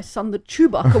told my son that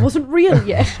Chewbacca wasn't real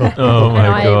yet. Oh my and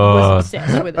I God. was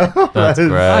obsessed with it. That's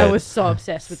great. I was so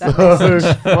obsessed with that So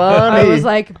message. funny. I was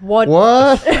like, what?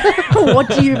 What? What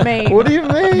do you mean? What do you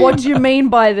mean? What do you mean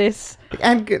by this?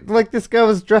 And like this girl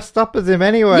was dressed up as him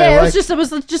anyway. Yeah, like, it was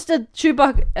just a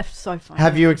Chewbacca. It's so funny.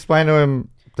 Have you explained to him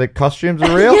that costumes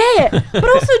are real? Yeah, but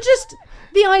also just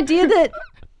the idea that,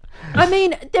 I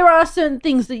mean, there are certain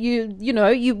things that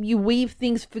you weave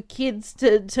things for kids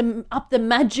to up the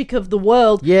magic of the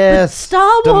world. Yes. But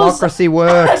Star Wars. Democracy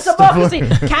works. Democracy.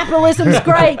 Capitalism's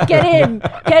great. Get in.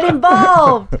 Get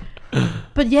involved.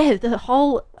 But yeah, the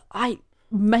whole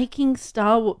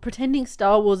pretending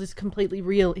Star Wars is completely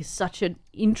real is such an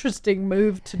interesting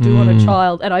move to do on a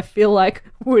child, and I feel like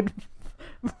would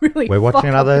really. We're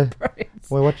watching fuck up another. the brains.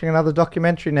 We're watching another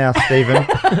documentary now, Stephen.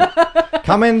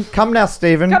 Come now,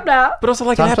 Stephen. Come now. But also,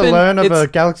 like, it Time to happened. learn of a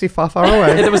galaxy far, far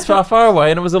away. It was far, far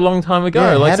away, and it was a long time ago.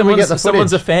 Yeah, like, how did we get the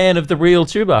someone's a footage? fan of the real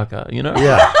Chewbacca, you know?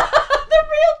 Yeah.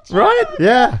 Right?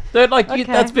 Yeah. They're like, Okay.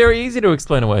 that's very easy to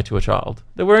explain away to a child.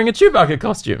 They're wearing a Chewbacca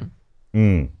costume.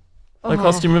 Mm. The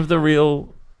costume of the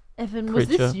real... Evan, was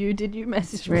this creature. you? Did you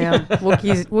message me? Real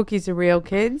Wookiees are real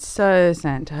kids. So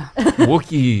Santa.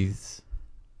 Wookiees.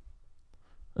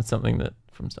 That's something that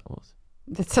from Star Wars.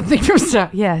 That's something from Star.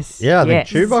 Yes. Yeah, I yes.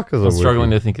 think Chewbacca's a I'm struggling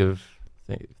Wookiee. to think of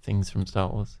things from Star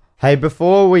Wars. Hey,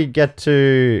 before we get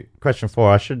to question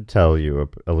 4, I should tell you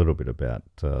a little bit about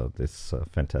this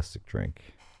fantastic drink.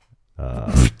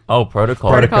 Oh,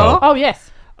 Protocol. Protocol. Oh,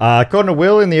 yes. According to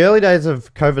Will, in the early days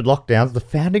of COVID lockdowns, the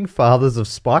founding fathers of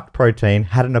spiked protein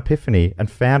had an epiphany and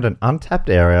found an untapped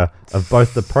area of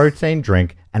both the protein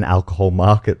drink and alcohol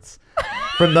markets.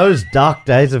 From those dark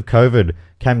days of COVID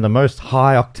came the most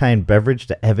high-octane beverage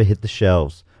to ever hit the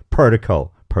shelves,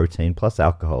 Protocol, protein plus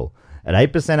alcohol. At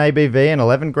 8% ABV and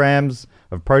 11 grams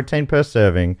of protein per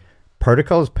serving,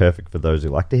 Protocol is perfect for those who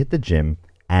like to hit the gym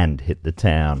and hit the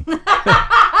town.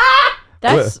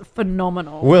 That's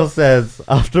phenomenal. Will says,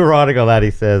 after writing all that,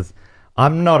 he says,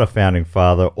 I'm not a founding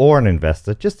father or an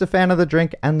investor, just a fan of the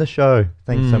drink and the show.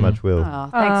 Thanks so much, Will. Oh,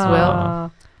 thanks,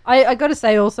 Will. I got to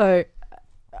say also,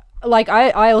 like,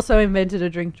 I also invented a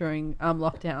drink during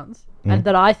lockdowns, and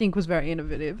that I think was very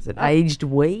innovative. Is it aged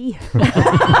wee?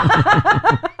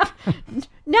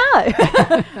 No.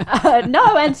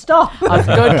 No, and stop. That's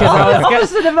good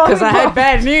Opposite of because I had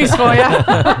bad news for you.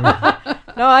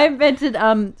 No, I invented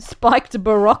spiked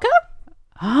Barocca.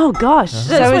 Oh gosh!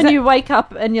 That's when you wake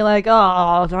up and you're like,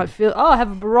 I don't feel. Oh, I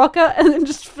have a Barocca, and then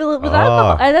just fill it with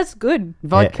alcohol, and that's good.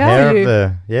 vodka. Hair for of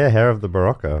the hair of the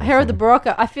Barocca. or Hair of the something.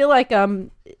 Barocca. I feel like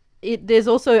there's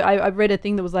also I read a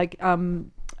thing that was like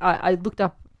I looked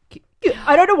up.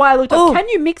 I don't know why I looked up. Can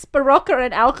you mix Barocca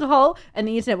and alcohol? And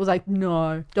the internet was like,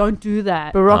 no, don't do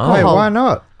that. Barocca. Wait, why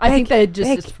not? I think they're just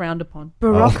Beck. it's frowned upon.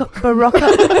 Barocca.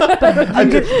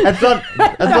 It's not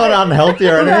unhealthy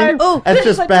or anything. Oh, it's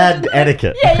just bad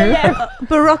etiquette. Yeah.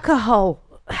 Barocca hole.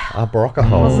 A Barocca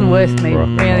hole. Wasn't worth me.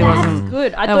 Barocca Really hole. wasn't.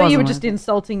 Good. I That thought you were wasn't just one.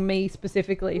 insulting me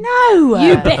specifically. No.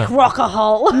 You Beck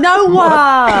Rockahole. No.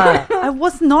 I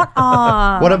was not.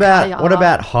 What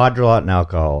about hydrolyte and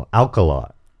alcohol?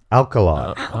 Alkalite.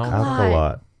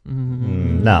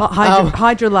 No.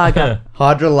 Hydrolager.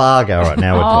 Hydrolager. Right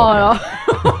now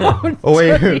we're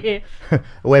talking.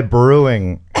 We're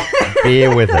brewing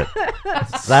beer with it.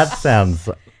 That sounds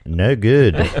no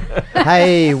good.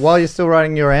 Hey, while you're still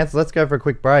writing your answer, let's go for a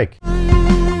quick break.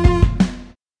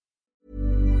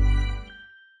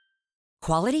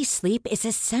 Quality sleep is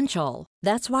essential.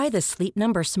 That's why the Sleep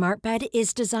Number Smart Bed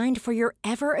is designed for your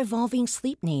ever-evolving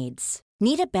sleep needs.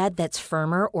 Need a bed that's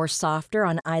firmer or softer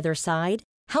on either side?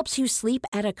 Helps you sleep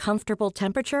at a comfortable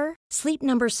temperature? Sleep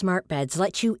Number Smart Beds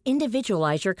let you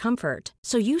individualize your comfort,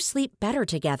 so you sleep better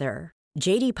together.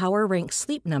 J.D. Power ranks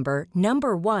Sleep Number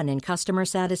number 1 in customer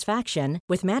satisfaction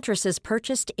with mattresses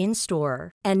purchased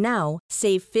in-store. And now,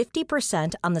 save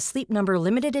 50% on the Sleep Number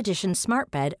Limited Edition Smart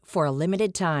Bed for a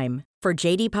limited time. For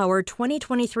J.D. Power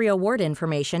 2023 award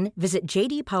information, visit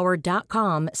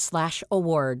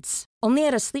jdpower.com/awards. Only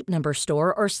at a Sleep Number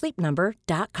store or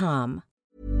sleepnumber.com.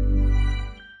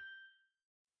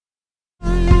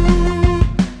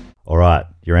 All right,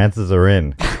 your answers are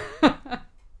in.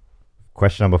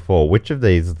 Question number 4. Which of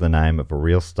these is the name of a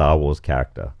real Star Wars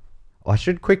character? I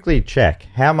should quickly check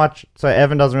how much. So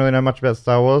Evan doesn't really know much about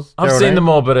Star Wars. I've Geraldine? seen them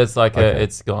all, but it's like Okay.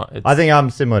 it's gone. It's, I think I'm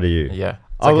similar to you. yeah,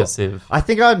 it's like will- a sieve. I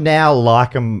think I now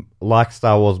like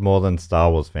Star Wars more than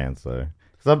Star Wars fans though,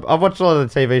 because I've watched a lot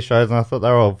of the TV shows and I thought they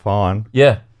were all fine.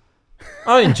 Yeah,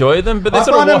 I enjoy them, but they I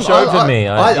sort of find wash them- over me.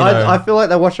 I feel like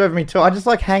they wash over me too. I just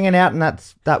like hanging out in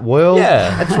that world.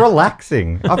 Yeah. It's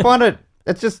relaxing. I find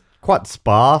it's just quite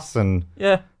sparse and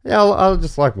yeah, Yeah, I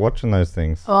just like watching those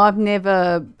things. Well, I've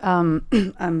never.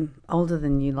 I'm older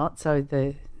than you lot, so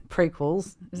the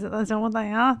prequels is that what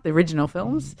they are? The original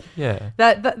films. Yeah.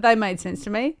 That they made sense to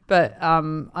me, but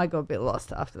I got a bit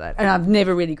lost after that, and I've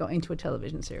never really got into a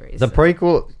television series. The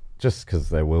prequel, just because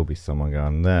there will be someone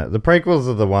going there. The prequels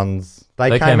are the ones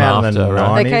they came out in the after,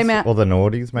 right? 90s They came out- or the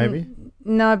noughties, maybe.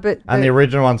 No, but And the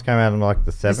original ones came out in like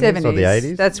the 70s or the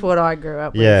 80s. That's what I grew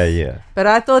up with. Yeah. But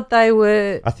I thought they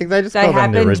were. I think they just They called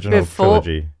them the happened original before-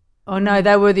 trilogy. Oh no,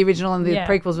 they were the original, and the Yeah.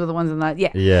 prequels were the ones in that. Yeah.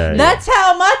 Yeah. That's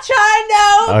how much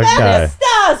I know Okay. about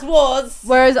Star Wars.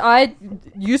 Whereas I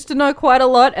used to know quite a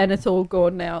lot, and it's all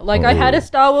gone now. Like I had a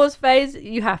Star Wars phase.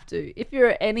 You have to, if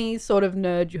you're any sort of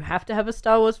nerd, you have to have a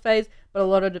Star Wars phase. But a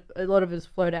lot of us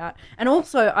float out. And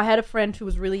also, I had a friend who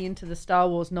was really into the Star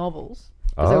Wars novels.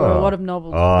 Because there were a lot of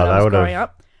novels when I was would growing have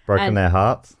up. broken And- their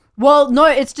hearts. Well, no,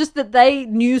 it's just that they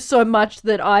knew so much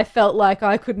that I felt like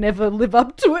I could never live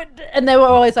up to it. And they were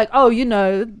always like, oh,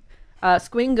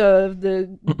 Squingo of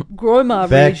the Groma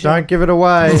Beck, region. don't give it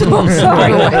away. I'm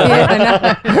sorry. Yeah, I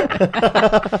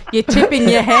know. You're tipping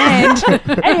your hand.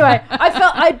 Anyway,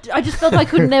 I just felt I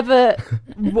could never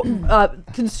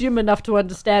consume enough to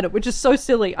understand it, which is so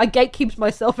silly. I gatekeeps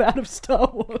myself out of Star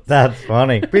Wars. That's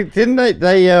funny. But didn't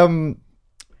they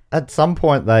at some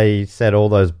point they said all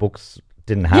those books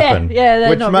didn't happen. Yeah, they're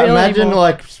Which not real imagine anymore.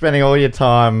 like spending all your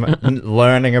time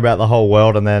learning about the whole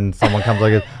world, and then someone comes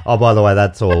like, "Oh, by the way,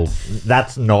 that's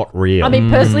not real." I mean,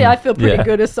 personally, I feel pretty Yeah.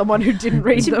 good as someone who didn't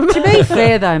read them. To be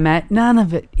fair, though, Matt, none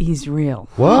of it is real.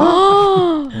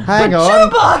 what? Hang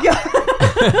on.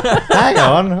 Hang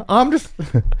on. I'm just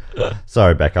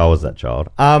sorry, Beck. I was that child.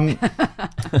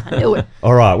 knew it.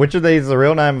 All right. Which of these is the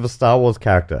real name of a Star Wars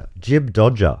character? Jib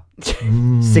Dodger,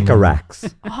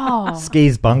 Sycorax,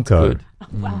 Skis Bunko, Good.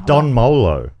 Don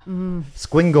Molo,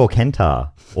 Squingor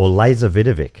Kentar, or Laser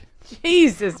Vidovic.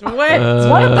 Jesus, what?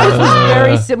 One of those was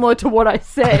very similar to what I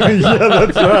said. Yeah,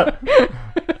 that's right.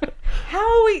 How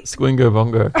are we Squingo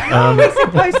Bongo.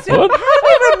 supposed to? What? How do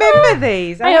we remember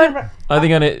these? I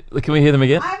think I need. Can we hear them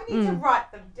again? I need to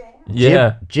write them down.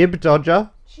 Yeah. Jib Dodger,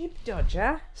 Jib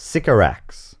Dodger,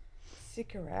 Sycorax,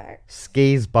 Sycorax.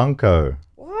 Skis Bunko,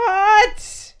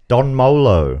 What? Don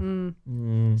Molo,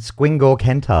 Squingor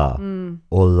Kentar,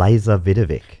 or Laser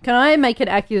Vidovic. Can I make an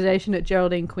accusation at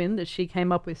Geraldine Quinn that she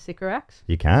came up with Sycorax?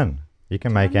 You can. You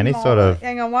can make any sort of.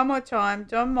 Hang on, one more time.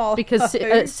 Don Molo. Because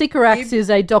Sycorax is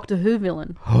a Doctor Who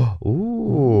villain.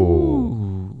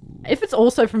 Ooh. If it's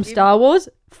also from Star Wars,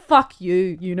 fuck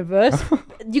you, universe.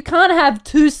 You can't have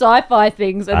two sci-fi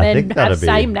things and I then think have that'd be-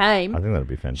 same name. I think that'd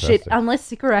be fantastic. Shit, unless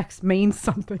Sycorax means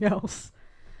something else.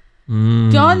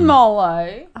 Don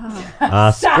Molo.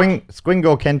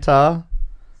 Squingor Kentar,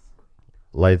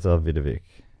 Laser Vidovic.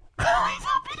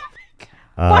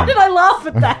 Why did I laugh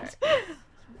at that?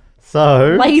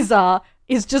 So, Laser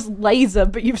is just laser,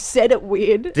 but you've said it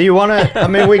weird. do you want to? I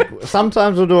mean, we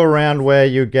sometimes we'll do a round where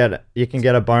you can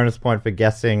get a bonus point for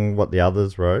guessing what the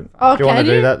others wrote. Oh, do you want to can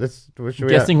do you? that? Should we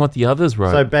Guessing what the others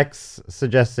wrote. So Beck's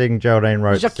suggesting Geraldine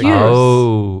wrote. Jacques. Sycorax.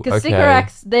 Oh, Because okay.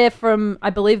 Sycorax, they're from, I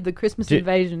believe, the Christmas Do-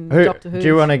 Invasion Who, Doctor Who. do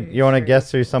you want to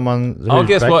guess who someone? I'll who's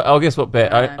guess Beck? what. I'll guess what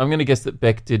Beck. I'm going to guess that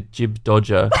Beck did Jib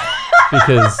Dodger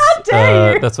because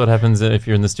that's what happens if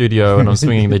you're in the studio and I'm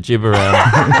swinging the jib around.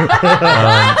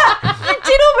 You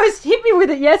did almost hit me with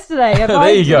it yesterday. and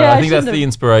There you go. yeah, I think that's shouldn't the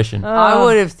inspiration. I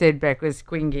would have said Beck was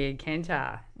Squingy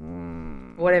Kentar.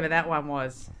 Whatever that one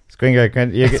was. Squingo.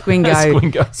 Squingo.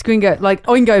 Squingo. Squingo. Like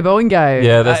Oingo Boingo.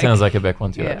 Yeah, that sounds like a Beck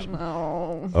one too. Yeah. Actually.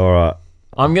 All right.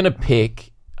 I'm going to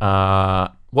pick.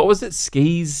 What was it?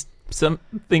 Skis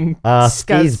something.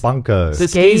 Skis Bunko. The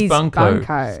Skis Bunko.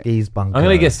 Skis Bunko. I'm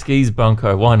going to guess Skis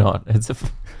Bunko. Why not? It's a.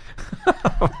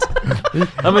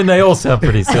 I mean, they all sound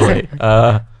pretty silly.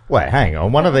 Wait, hang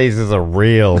on. One of these is a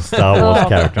real Star Wars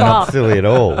character, not fuck. silly at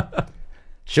all.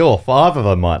 Sure, 5 of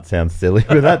them might sound silly,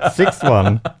 but that 6th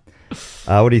one.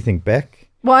 What do you think, Beck?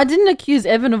 Well, I didn't accuse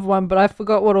Evan of one, but I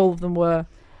forgot what all of them were.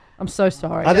 I'm so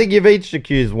sorry. I think you've each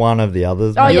accused one of the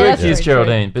others. Oh, maybe. yeah, You that's accused very true.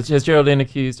 Geraldine, but has Geraldine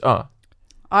accused? Oh,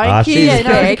 I she's accused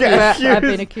Beck, but I've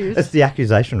been accused. It's the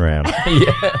accusation round.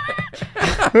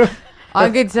 yeah. I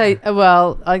could say,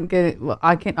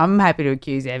 I'm happy to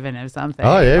accuse Evan of something.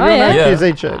 Oh, yeah. Oh,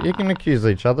 yeah. You can accuse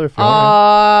each other if you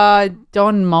want.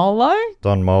 Don Molo?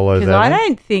 Don Molo's Because I Evan.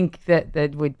 don't think that there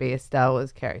would be a Star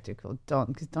Wars character called Don,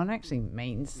 because Don actually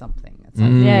means something. It's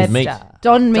like Yeah, meat.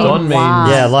 Don means. Don means.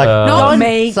 Yeah, like Not Don-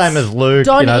 meat. same as Luke.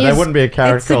 Don there is- wouldn't be a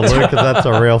character called it's a Luke because that's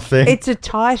a real thing. It's a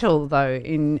title, though,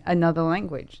 in another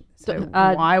language. So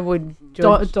why would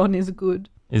Don, George... Don is good.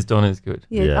 Don is good.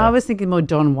 Yeah, Yeah. I was thinking more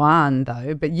Don Juan,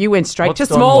 though, but you went straight What's to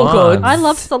Don small Juan? goods. I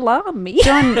love salami.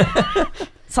 Don...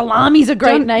 Salami's a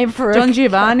great name for Don a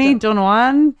Giovanni, Don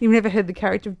Juan. You've never heard the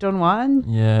character of Don Juan?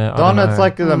 Yeah. I Don, don't it's know.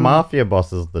 like the mafia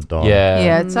boss is the Don.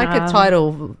 Yeah, it's like a Nah.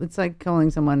 title. It's like calling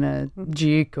someone a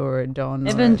duke or a Don.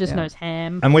 Evan or just knows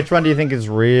ham. And which one do you think is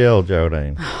real,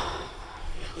 Geraldine?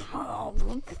 Oh,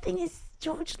 well, the thing is,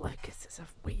 George Lucas is a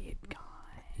weird guy.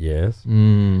 Yes.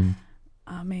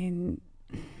 I mean,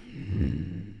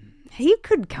 he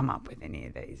could come up with any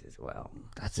of these as well.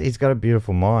 He's got a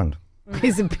beautiful mind.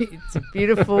 It's a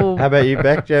beautiful. How about you,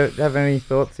 Beck? Do you have any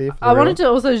thoughts here? I wanted to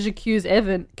also accuse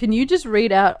Evan. Can you just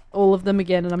read out all of them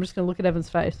again? And I'm just going to look at Evan's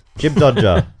face. Jib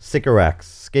Dodger, Sycorax,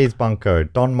 Skis Bunko,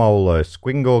 Don Molo,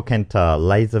 Squingor Kentar,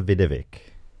 Laser Vidovic.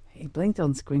 He blinked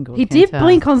on Squingle. He did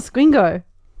blink on Squingo.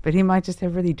 but he might just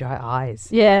have really dry eyes.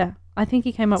 Yeah, I think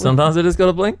he came up Sometimes it has got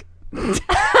to blink. with...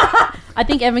 I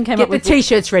think Evan came Get up the with...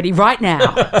 t-shirts ready right now.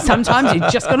 Sometimes you're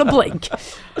just gonna blink.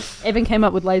 Evan came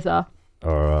up with laser.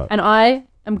 All right. And I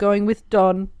am going with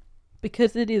Don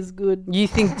because it is good. You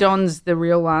think Don's the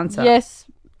real answer? Yes,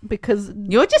 because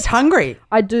You're just hungry.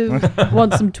 I do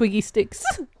want some Twiggy sticks.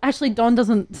 Actually, Don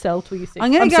doesn't sell Twiggy sticks.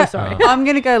 I'm so go. sorry. I'm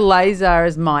gonna go laser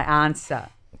as my answer.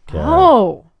 Okay.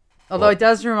 Oh, Although it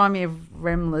does remind me of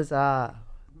Rem Lazar,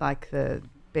 like the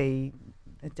bee.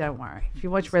 Don't worry. If you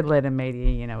watch Red Letter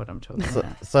Media, you know what I'm talking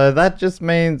about. So that just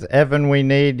means, Evan, we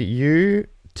need you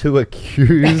to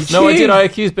accuse. No, I did. I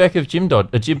accused Beck of jib dodger.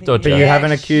 But you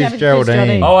haven't accused Geraldine.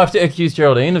 Geraldine. Oh, I have to accuse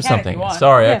Geraldine of Can if something. you want.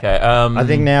 Sorry. Yeah. Okay. I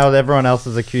think now everyone else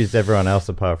has accused everyone else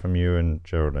apart from you and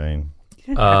Geraldine.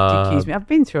 You don't have to accuse me. I've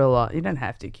been through a lot. You don't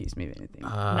have to accuse me of anything.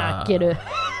 nah, get her.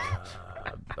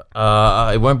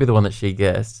 It won't be the one that she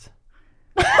guessed.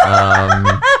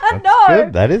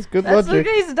 Good. That is good That's logic.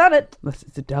 he's done it. Unless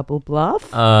it's a double bluff.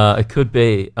 It could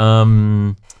be.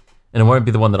 And it won't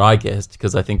be the one that I guessed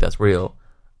because I think that's real.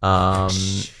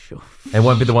 Sure. It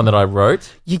won't be the one that I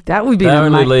wrote. That would be That only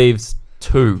amazing. leaves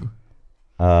two.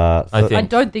 So I think. I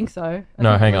don't think so. I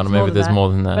No, think hang on. it's Maybe there's more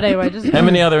than that. But anyway, just How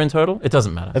many are there in total? It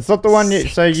doesn't matter. it's not the one you.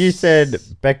 So you said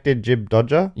Beck did Jib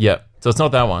Dodger. Yep. So it's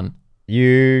not that one.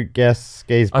 You guess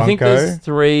Skis Bunko. I think there's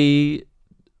three.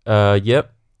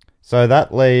 Yep. So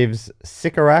that leaves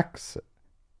Sycorax,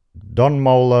 Don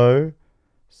Molo,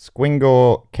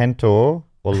 Squingor Kentor,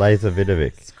 or Laser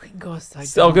Vidovic.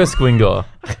 So I'll go Squingor.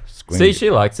 See, she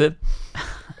likes it.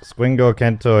 Squingor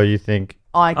Kentor, you think?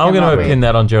 I I'm going to pin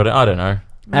that on Geraldine. I don't know.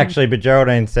 Actually, but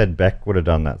Geraldine said Beck would have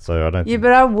done that, so I don't Yeah, think...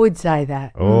 but I would say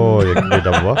that. Oh, you can do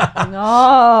double bluff.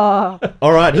 oh,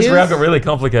 All right, This here's- round got really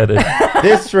complicated.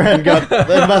 this round got...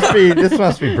 This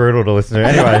must be brutal to listen to.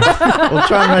 Anyway, we'll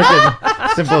try and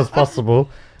make it simple as possible.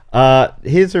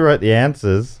 Here's who wrote the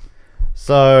answers.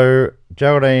 So,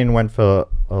 Geraldine went for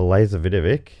a Laser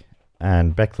Vidovic,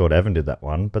 and Beck thought Evan did that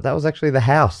one, but that was actually The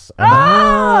House. And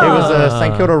it was a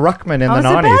St Kilda Ruckman in the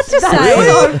 90s.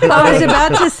 I was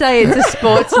about to say it's a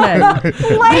sportsman.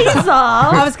 laser.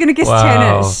 I was going to guess Wow.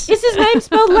 tennis. Is his name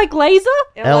spelled like laser?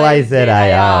 Lazar.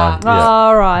 Yeah.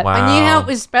 All right. Wow. I knew how it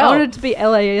was I spelled. wanted it to be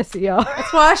Laser.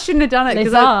 That's why I shouldn't have done it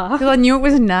because Lazar. I knew it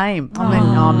was a name.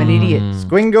 I'm an idiot.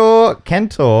 Squingor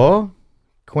Kentor.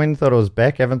 Quinn thought it was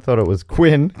Beck. Evan thought it was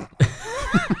Quinn.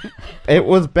 It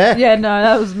was Beck. Yeah, no,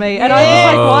 that was me. And I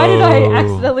was like, why did I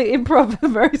accidentally improv a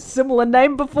very similar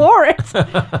name before it?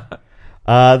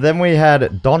 Then we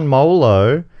had Don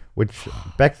Molo, which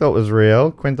Beck thought was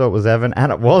real. Quinn thought was Evan,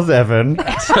 and it was Evan.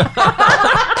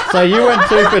 So you went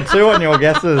 2 for 2 on your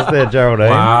guesses there, Geraldine.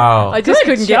 Wow. I just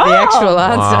couldn't get the actual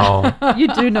answer. Wow. You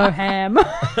do know ham.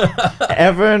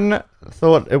 Evan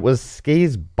thought it was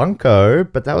Skis Bunko,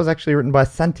 but that was actually written by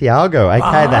Santiago,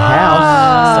 aka The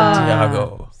House.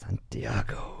 Santiago.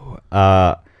 Santiago.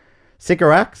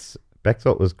 Sycorax, Beck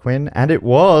thought was Quinn, and it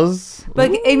was...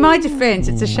 But in my defense,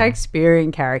 it's a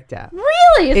Shakespearean character.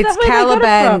 Really? Is It's that where they got it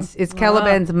Caliban's. from? It's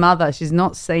Caliban's mother. She's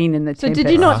not seen in the So Tempest.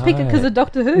 did you not pick it because of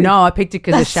Doctor Who? No, I picked it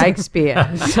because of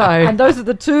Shakespeare. So And those are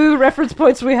the two reference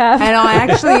points we have. And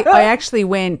I actually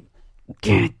went,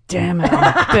 God damn it!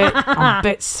 I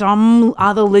bet some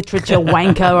other literature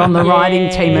wanker on the writing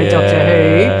team at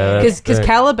Doctor Who, because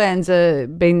Caliban's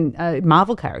been a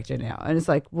Marvel character now, and it's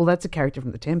like, well, that's a character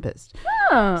from the Tempest.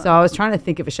 Oh. So I was trying to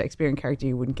think of a Shakespearean character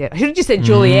you wouldn't get. I should have just said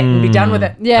Juliet and be done with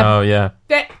it. Yeah. Oh, yeah.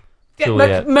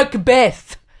 Juliet.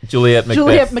 Macbeth. Juliet Macbeth.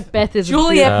 Juliet Macbeth is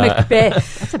Juliet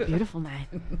Macbeth. That's a beautiful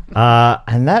name.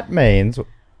 And that means...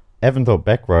 Evan thought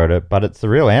Beck wrote it, but it's the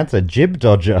real answer, Jib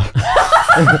Dodger.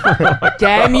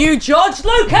 Damn you, George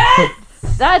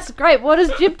Lucas! That's great. What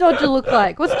does Jib Dodger look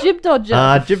like? What's Jib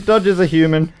Dodger? Jib Dodger's a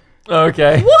human.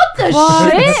 Okay. What the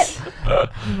shit? Well,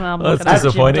 I'm That's looking at Jib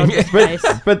disappointing. Dodger's face.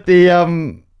 But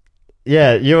the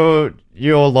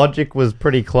your logic was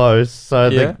pretty close. So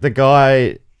Yeah. the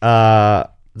guy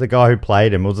the guy who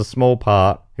played him. It was a small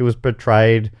part. He was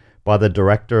portrayed by the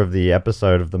director of the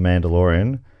episode of The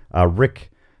Mandalorian,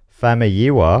 Rick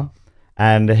Famuyiwa,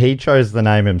 and he chose the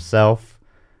name himself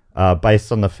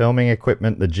based on the filming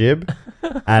equipment, the jib,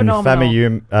 and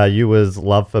Famuyiwa's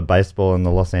love for baseball and the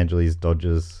Los Angeles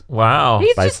Dodgers Wow.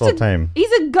 baseball team.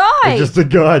 He's a guy. He's just a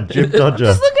guy, Jib Dodger.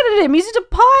 Just looking at him. He's just a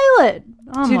pilot.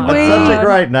 Oh Did my we- It's such a God.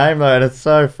 great name though, and it's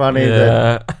so funny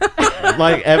that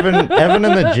like Evan and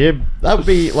the jib. That would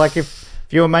be like if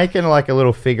you were making like a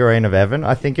little figurine of Evan,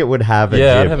 I think it would have a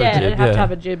Yeah, I'd jib. have a Yeah, jib, it'd have yeah. to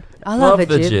have a jib. I love the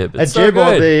a jib. jib. A It's so jib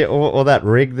good. or that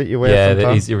rig that you wear. Yeah, the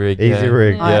sometimes. easy rig. Easy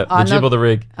rig. Yeah, I'm the jib not- or the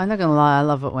rig. I'm not gonna lie, I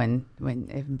love it when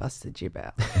Evan busts the jib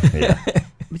out. Yeah.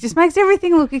 It just makes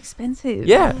everything look expensive.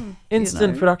 Yeah,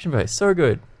 instant know. production base. So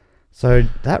good. So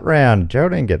that round,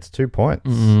 Geraldine gets 2 points.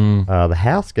 Mm. The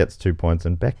house gets 2 points,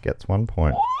 and Beck gets 1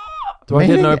 point. Do I get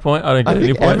Meaning- no point? I don't I get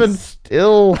any think Evan points.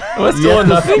 still. We're still on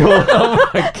nothing. Oh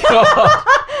my god.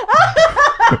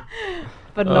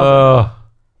 But no.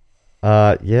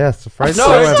 Yes, afraid No,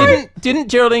 so, Evan. didn't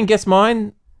Geraldine guess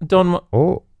mine?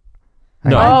 Oh.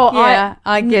 No. Oh, Yeah,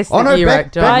 I guess Oh that no, you Beck,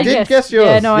 wrote Beck I did guessed- guess yours.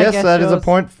 yeah, no, I yes, guessed that is a yours.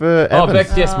 point for Oh, Evan.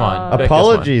 Beck guessed mine. Beck guessed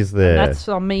Apologies there. That's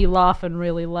on me laughing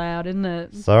really loud, isn't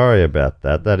it? Sorry about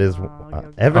that. That is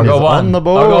Evan mine. is on the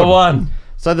board. I got one.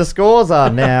 So the scores are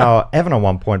now Evan on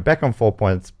 1 point, Beck on 4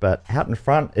 points, but out in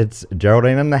front it's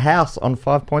Geraldine and the house on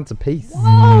 5 points apiece.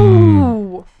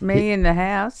 Oh. me in the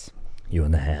house. You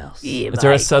in the house. Is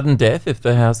there a sudden death if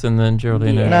the house and then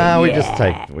Geraldine? Yeah. No, we just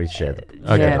share the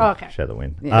Okay. share the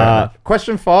win. Yeah.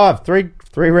 Question 5, three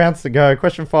rounds to go.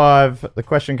 Question 5. The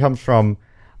question comes from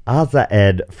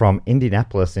Azaed from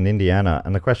Indianapolis in Indiana,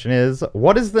 and the question is: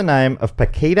 what is the name of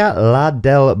Paquita La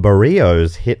del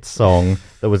Barrio's hit song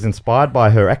that was inspired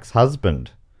by her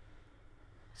ex-husband?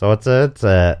 So Is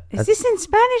this in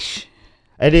Spanish?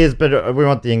 it is, but we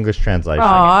want the English translation.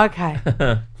 Oh, okay.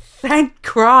 Thank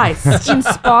Christ. It's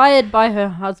inspired by her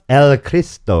husband. El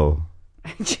Cristo.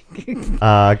 Grazie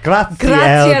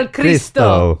Grazie al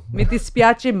Cristo. Mi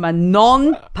dispiace, ma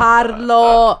non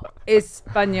parlo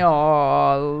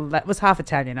español. That was half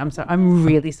Italian. I'm sorry. I'm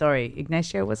really sorry.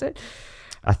 Ignacio, was it?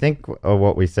 I think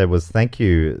what we said was thank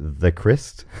you, the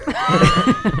Christ.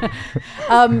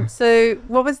 So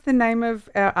what was the name of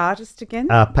our artist again?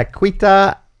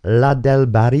 Paquita La del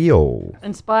Barrio.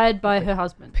 Inspired by her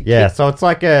husband. Yeah, so it's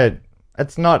like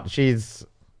it's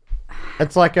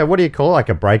like a, what do you call it? Like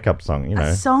a breakup song, you know?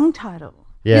 A song title.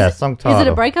 Yeah, Is it- song title. Is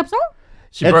it a breakup song?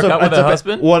 She broke up with her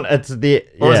husband? Well, it's the,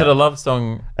 Or is yeah, it a love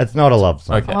song? it's not a love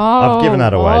song. Okay. I've given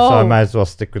that away, so I Oh. may as well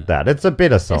stick with that. It's a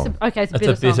bitter song. It's a It's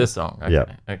a bitter song. Okay. Yeah.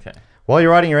 Okay. While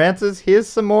you're writing your answers, here's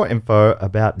some more info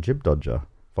about Jib Dodger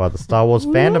via the Star Wars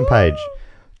fandom page.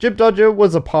 Jib Dodger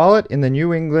was a pilot in the New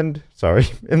Republic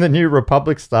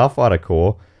Starfighter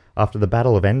Corps after the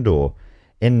Battle of Endor.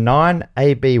 In 9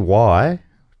 ABY,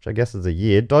 which I guess is a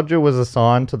year, Dodger was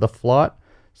assigned to the flight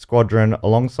squadron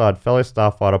alongside fellow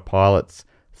Starfighter pilots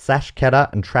Sash Kedar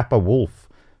and Trapper Wolf,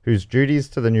 whose duties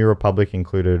to the New Republic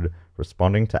included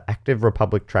responding to active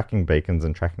Republic tracking beacons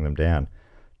and tracking them down.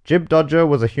 Jib Dodger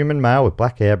was a human male with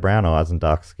black hair, brown eyes, and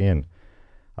dark skin.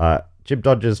 Jib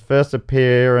Dodger's first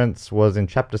appearance was in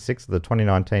Chapter 6 of the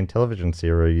 2019 television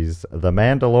series The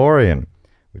Mandalorian,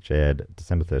 which aired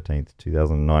December 13th,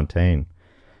 2019.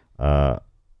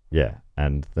 Yeah,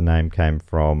 and the name came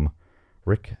from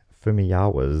Rick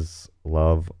Fumiyawa's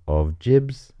love of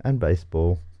jibs and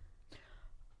baseball.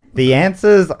 The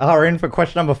answers are in for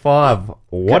question number 5.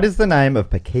 What is the name of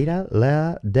Paquita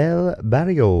La del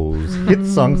Barrio's hit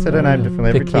song? Said her name differently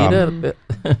every time.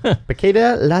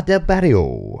 Paquita La del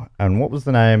Barrio. And what was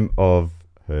the name of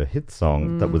her hit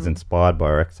song that was inspired by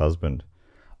her ex-husband?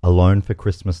 Alone for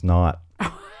Christmas Night.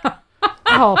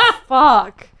 Oh,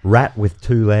 fuck. Rat with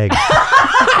 2 legs.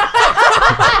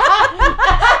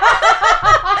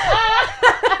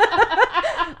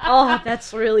 Oh,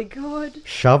 that's really good.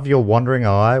 Shove your wandering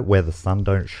eye where the sun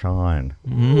don't shine.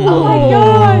 Oh my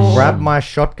gosh. Grab my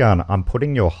shotgun. I'm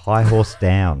putting your high horse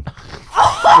down.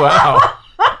 Wow.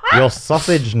 Your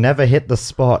sausage never hit the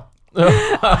spot.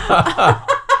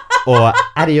 Or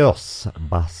adios,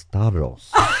 bastardos.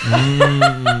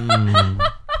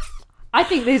 I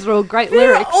think these are all great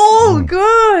lyrics. Oh,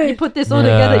 good. You put this all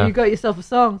Yeah. together, you got yourself a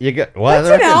song. You get, well,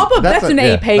 That's an album. That's an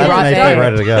EP that's right an EP there.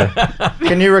 ready to go.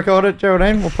 Can you record it,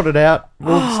 Geraldine? We'll put it out.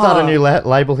 We'll start a new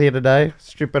label here today.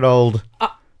 Stupid old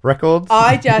records?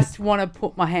 I just want to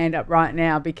put my hand up right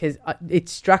now because it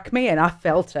struck me and I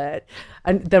felt it.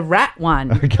 And the rat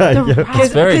one. Okay, yeah.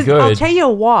 It's very good. I'll tell you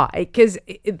why. Because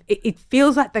it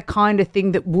feels like the kind of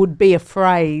thing that would be a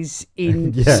phrase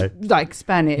in like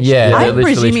Spanish. Yeah, I'm literally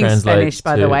presuming translates Spanish,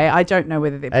 by the to- way. I don't know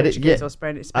whether they're Portuguese or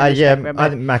Spanish. Spanish yeah, background, I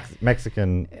but- think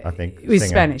Mexican, I think. with singer.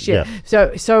 Spanish, yeah.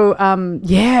 So,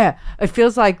 it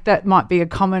feels like that might be a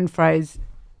common phrase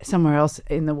somewhere else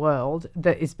in the world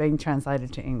that is being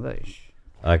translated to English.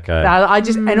 Okay. I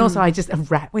just a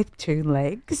rat with two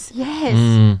legs.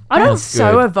 Yes. I don't That's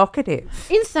so good. evocative.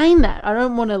 In saying that, I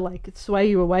don't want to like sway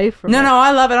you away from it. No,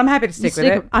 I love it. I'm happy to stick with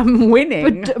it. I'm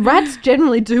winning. But rats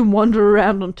generally do wander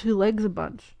around on two legs a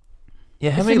bunch. Yeah,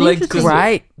 how It's many an legs interesting-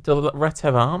 Great. do rats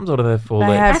have arms or do they have 4 They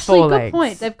legs? have Actually, 4 good legs.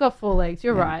 point. They've got 4 legs.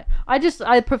 You're right.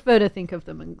 I prefer to think of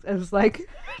them as like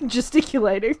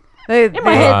gesticulating. In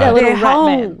my head, they're little rat whole,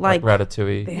 men. Like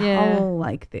Ratatouille. Their Yeah. whole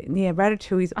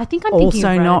Ratatouille's I think I'm thinking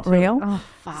also of not Ratatouille. real. Oh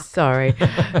fuck! Sorry,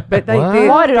 but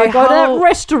Why did I go to that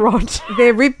restaurant?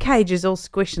 Their rib cage is all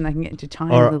squished and they can get into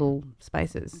tiny All right. little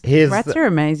spaces. Here's Rats are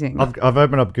amazing. I've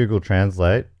opened up Google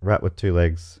Translate. Rat with 2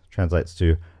 legs translates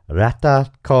to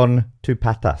rata con 2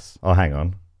 patas. Oh, hang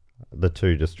on. The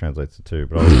 2 just translates to 2.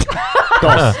 But I was,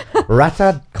 dos.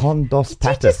 Rata con dos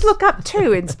patas. Did you just look up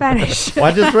two in Spanish? Well,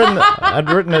 I'd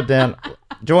written it down.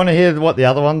 Do you want to hear what the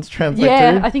other ones translate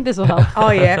Yeah, to? I think this will help.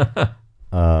 Oh yeah.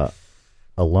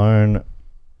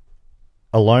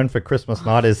 Alone for Christmas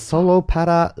night is solo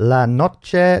para la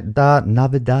noche de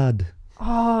Navidad.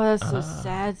 Oh, that's so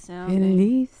sad sounding.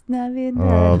 Feliz Navidad.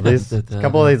 Oh, a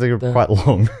couple of these are quite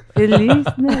long. Feliz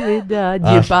Navidad,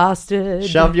 you bastard.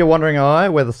 Shove your wandering eye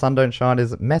where the sun don't shine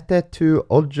is mete tu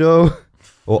ojo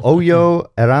or hoyo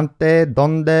errante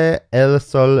donde el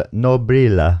sol no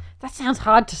brilla. That sounds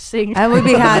hard to sing. That would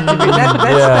be hard to do.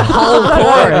 That's the whole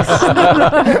chorus.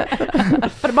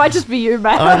 But it might just be you,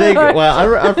 Matt. I think,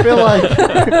 I feel like,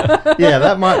 yeah,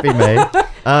 that might be me.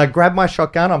 Grab my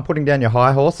shotgun. I'm putting down your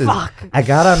high horse. Fuck.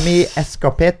 Agarra mi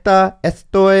escopeta.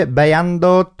 Estoy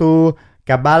veando tu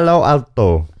caballo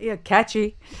alto. Yeah,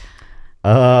 catchy.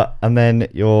 And then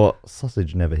your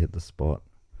sausage never hit the spot.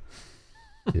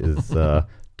 Is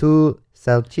tu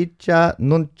salchicha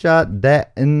nunca de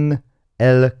en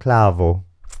el clavo.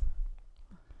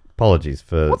 Apologies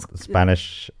for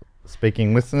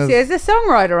Spanish-speaking listeners. See, as a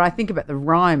songwriter, I think about the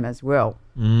rhyme as well.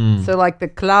 So, like the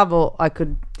clavo, I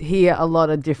could hear a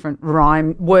lot of different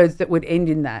rhyme words that would end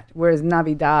in that. Whereas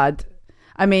Navidad,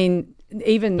 I mean,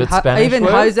 even But Spanish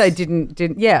words? Jose didn't.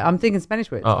 Yeah, I'm thinking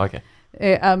Spanish words. Oh, okay.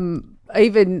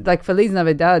 Even like Feliz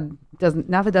Navidad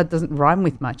doesn't rhyme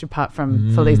with much apart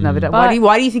from Feliz Navidad.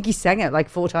 Why do you think he sang it like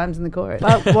 4 times in the chorus?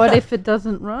 But what if it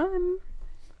doesn't rhyme?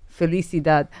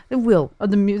 Felicidad. It will. Oh,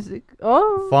 the music.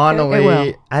 Oh. Finally, it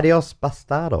will. adios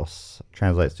bastardos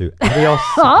translates to adios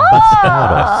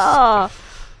bastardos.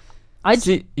 I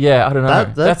See, yeah, I don't know.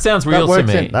 That sounds real to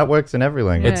me. That works in every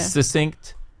language. It's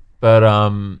succinct, but I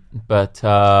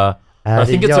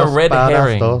think it's a Adios red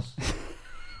herring. bastardos.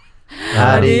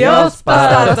 Adios,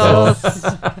 bastardos.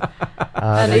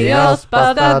 Adios,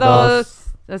 bastardos.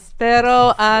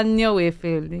 Espero año y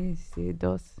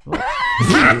felicidos.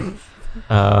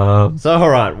 So, all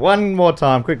right, one more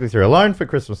time, quickly through. Alone for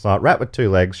Christmas night, rat with 2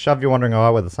 legs, shove your wandering eye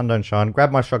where the sun don't shine,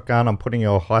 grab my shotgun, I'm putting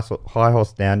your high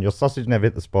horse down, your sausage never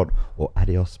hit the spot, or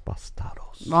adios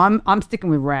bastardos. I'm sticking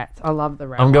with rats. I love the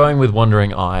rat. I'm going with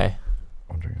Wandering Eye.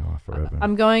 Wandering eye forever.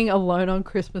 I'm going Alone on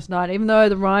Christmas night, even though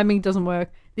the rhyming doesn't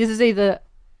work. This is either.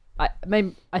 I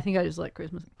think I just like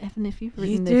Christmas. Evan, if you've You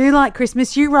written do this, like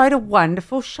Christmas. You wrote a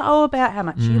wonderful show about how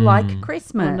much you like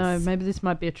Christmas. oh no, maybe this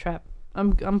might be a trap.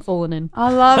 I'm falling in.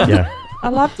 I love Yeah. I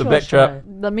love a your back trap. show.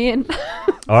 Let me in.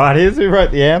 All right, here's who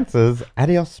wrote the answers.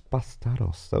 Adios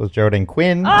bastardos. That was Geraldine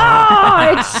Quinn.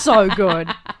 Oh, it's so good.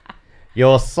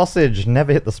 Your sausage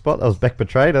never hit the spot. That was Beck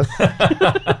Petraitis.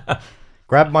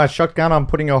 Grab my shotgun, I'm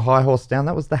putting your high horse down.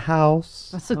 That was the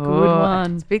house. That's a good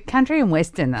one. It's a bit country and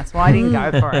western. That's why I didn't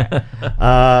go for it.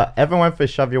 Everyone went for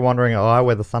Shove Your Wandering Eye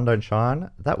Where the Sun Don't Shine.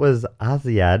 That was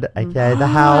Aziad, aka the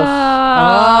house.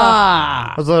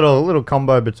 Ah. It was a little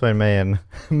combo between me and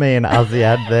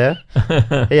Aziad there.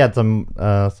 He had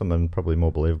something probably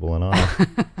more believable than I.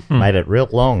 Made it real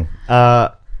long.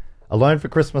 Alone for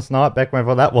Christmas night. Beck went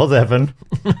for that was Evan.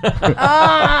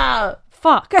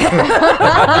 Fuck. Did you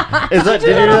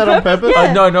do that on purpose?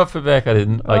 No, not for Beck. I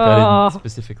didn't. I didn't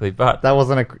specifically, but That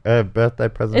wasn't a birthday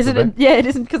present. Isn't for it? Beck? Yeah, it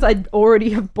isn't because I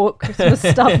already have bought Christmas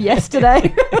stuff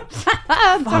yesterday.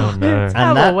 oh no! And that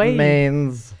Halloween.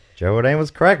 means Geraldine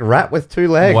was correct. Rat with 2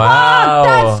 legs. Wow,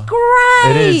 That's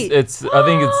great. It is. It's. I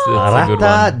think it's a good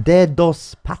Rata one. de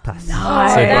dos patas. It's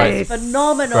a great, That's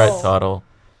phenomenal. great title.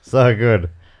 So good.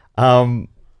 And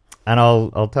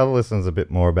I'll tell the listeners a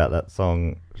bit more about that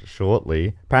song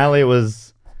shortly. Apparently it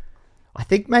was, I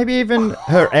think maybe even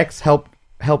her ex helped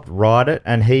write it,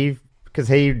 and because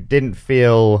he didn't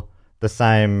feel the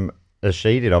same as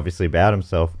she did, obviously, about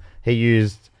himself, he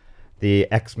used the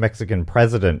ex-Mexican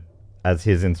president as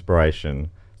his inspiration.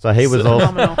 So he was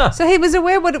also... So he was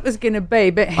aware what it was going to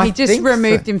be, but I he just think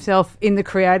removed so. himself in the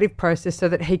creative process so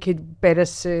that he could better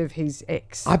serve his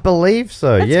ex. I believe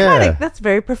so, That's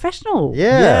very professional.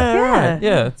 Yeah. Right.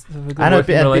 Yeah. It's a good And it working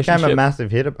became a relationship. massive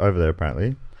hit over there,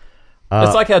 apparently.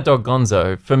 It's like our dog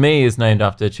Gonzo. For me, is named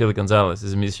after Chili Gonzalez,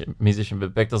 who's a musician,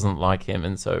 but Beck doesn't like him,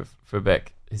 and so for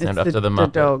Beck, he's named after the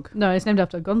Muppet. dog. No, it's named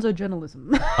after Gonzo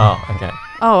journalism. Oh, okay.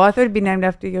 Oh, I thought it'd be named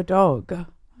after your dog.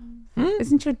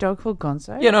 Isn't your dog called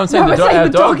Gonzo? Yeah, no, I'm saying No, our the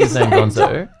dog dog is is named named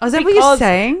Gonzo. Oh, is that what you're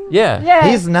saying? Yeah. Yeah.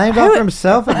 He's named after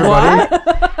himself, everybody.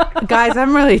 Guys,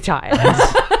 I'm really tired.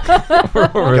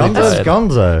 We're really Gonzo's tired.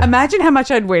 Gonzo. Imagine how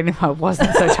much I'd win if I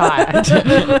wasn't so tired.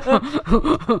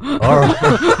 All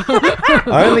right.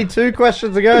 Only 2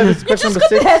 questions ago. This is question number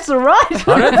 6. That's all right.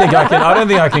 I don't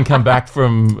think I can come back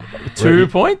from 2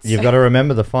 points. You've got to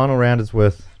remember the final round is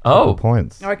worth Oh.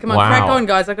 points. All right, come on, Wow. crack on,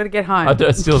 guys. I've got to get home.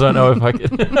 I still don't know if I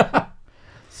can.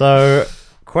 So,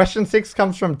 question 6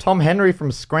 comes from Tom Henry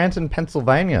from Scranton,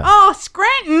 Pennsylvania. Oh,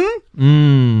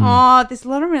 Scranton. Oh, there's a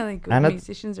lot of really good And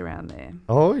musicians around there.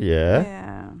 Oh, yeah.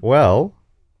 Yeah. Well,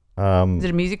 Is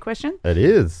it a music question? it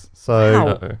is. So, Wow.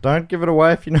 Uh-oh. don't give it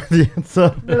away if you know the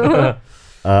answer.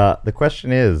 The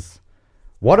question is,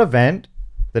 what event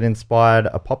that inspired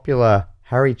a popular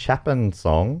Harry Chapin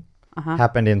song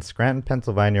happened in Scranton,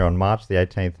 Pennsylvania on March the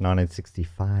 18th,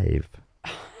 1965?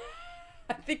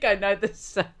 I think I know this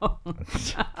song.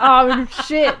 Oh,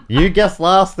 shit. You guess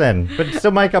last then, but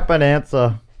still make up an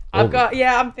answer. I'm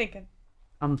thinking.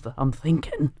 I'm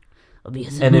thinking.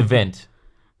 An event.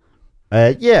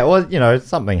 Yeah, well,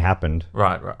 something happened.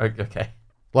 Right. Okay.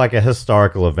 Like a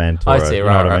historical event. Or I see. you know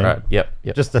Right. what I mean? Right.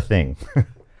 Yep. Just a thing.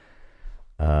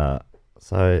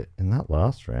 So in that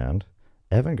last round,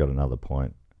 Evan got another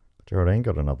point. Geraldine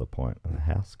got another point. And the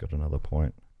house got another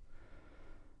point.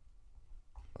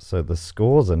 So the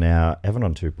scores are now Evan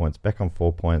on 2 points, Beck on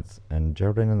 4 points, and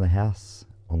Geraldine in the house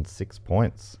on 6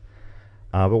 points.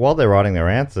 But while they're writing their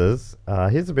answers,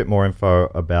 here's a bit more info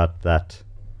about that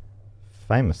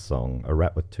famous song, A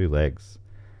Rat with Two Legs.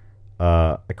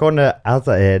 According to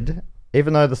Azaed,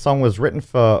 even though the song was written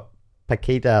for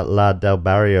Paquita La Del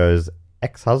Barrio's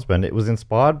ex-husband, it was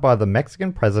inspired by the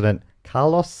Mexican president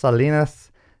Carlos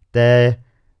Salinas de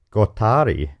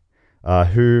Gortari,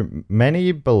 who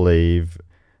many believe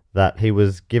that he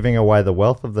was giving away the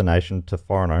wealth of the nation to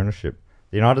foreign ownership.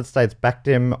 The United States backed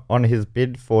him on his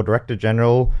bid for Director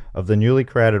General of the newly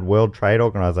created World Trade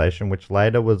Organization, which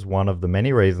later was one of the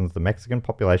many reasons the Mexican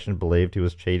population believed he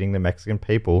was cheating the Mexican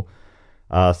people,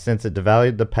 since it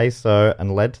devalued the peso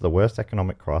and led to the worst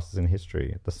economic crisis in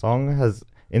history. The song has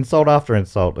insult after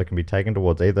insult that can be taken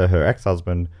towards either her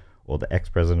ex-husband or the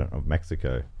ex-president of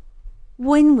Mexico.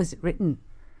 When was it written?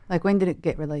 Like, when did it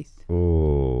get released?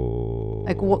 Ooh.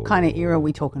 Like, what kind of era are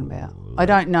we talking about? I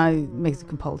don't know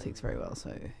Mexican politics very well,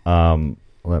 so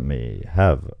Let me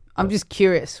have... I'm just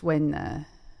curious when...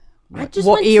 just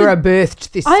what went era to-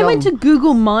 birthed this I song? went to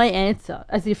Google my answer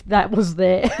as if that was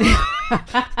there.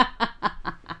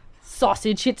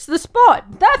 Sausage hits the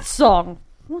spot. That song.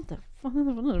 What the fuck?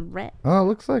 What a rat. Oh, it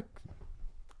looks like...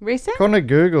 Recent? According to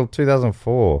Google,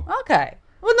 2004. Okay.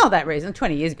 Well, not that recent.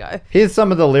 20 years ago. Here's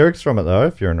some of the lyrics from it, though,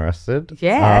 if you're interested.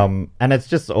 Yeah. And it's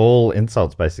just all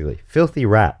insults, basically. Filthy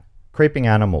rat, creeping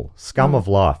animal, scum of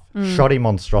life, shoddy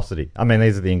monstrosity. I mean,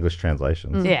 these are the English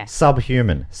translations. Yeah.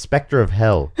 Subhuman, spectre of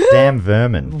hell, damn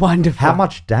vermin. Wonderful. How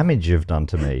much damage you've done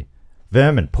to me.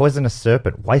 Vermin, poisonous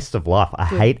serpent, waste of life. I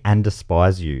hate and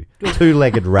despise you.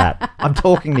 Two-legged rat. I'm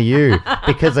talking to you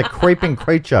because a creeping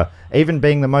creature, even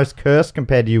being the most cursed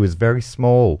compared to you, is very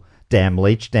small. Damn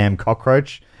leech, damn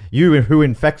cockroach. You who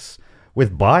infects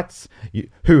with bites,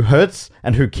 who hurts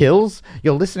and who kills,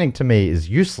 your listening to me is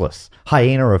useless.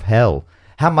 Hyena of hell.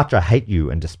 How much I hate you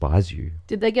and despise you.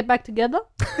 Did they get back together?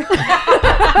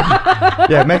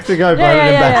 Yeah, Mexico voted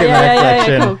him back in the next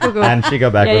election. Cool. And she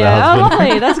got back with her Oh, husband.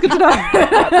 lovely. That's good to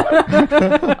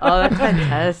know. Oh, that's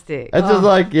fantastic. It's just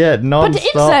like, non-stop. But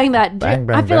in saying that, bang,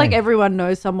 bang, I feel like bang. everyone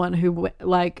knows someone who,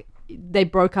 like, they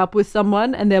broke up with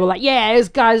someone and they were like, yeah, this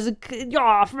guy's a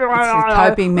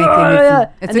coping mechanism.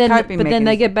 It's a coping But then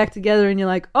they mechanism. get back together and you're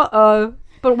like, uh-oh.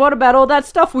 But what about all that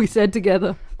stuff we said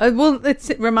together? Well, it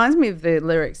reminds me of the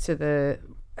lyrics to the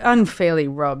unfairly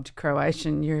robbed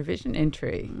Croatian Eurovision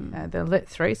entry, the Let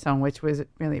 3 song, which was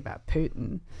really about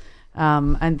Putin.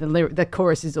 And the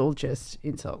chorus is all just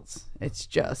insults. It's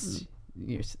just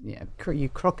you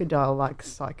crocodile like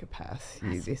psychopath.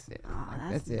 You this it.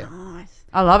 That's it. Nice.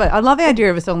 I love it. I love the idea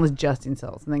of a song that's just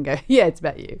insults and then go, yeah, it's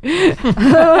about you.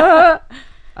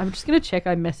 I'm just going to check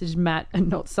I messaged Matt and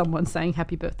not someone saying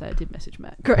happy birthday. I did message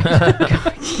Matt. Great.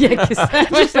 Yeah, because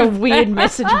Just a weird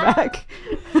message back.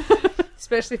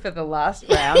 especially for the last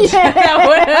round. Yeah.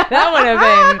 that would have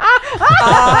been.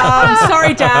 I'm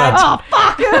sorry, Dad. Oh,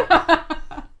 fuck.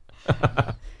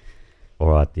 All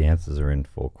right, the answers are in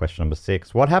for question number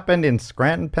 6. What happened in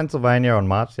Scranton, Pennsylvania on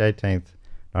March the 18th,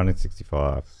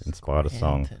 1965? Inspired a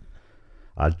song.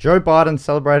 Joe Biden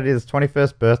celebrated his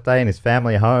 21st birthday in his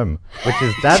family home, which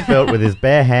his dad built with his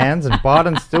bare hands, and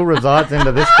Biden still resides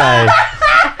into this day.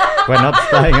 We're not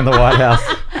staying in the White House.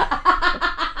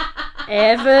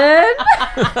 Evan.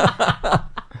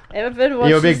 Evan watches...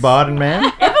 You a big Biden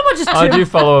man? Evan watches I do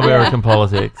follow American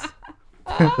politics.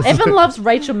 Evan loves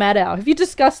Rachel Maddow. Have you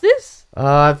discussed this?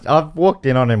 I've walked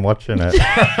in on him watching it.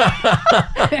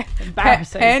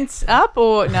 Embarrassing. Pants up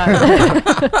or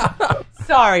no?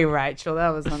 Sorry, Rachel. That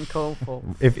was uncalled for.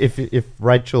 If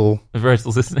Rachel... If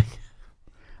Rachel's listening.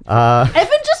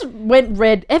 Evan just went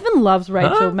red. Evan loves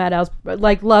Rachel Maddow's,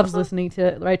 like loves listening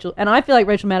to Rachel, and I feel like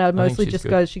Rachel Maddow mostly she's just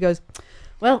good. she goes,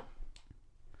 well,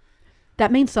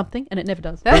 that means something, and it never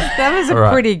does. That was a All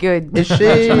right. pretty good. Is she...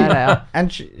 Rachel Maddow.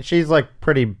 And she's like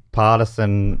pretty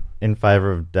partisan in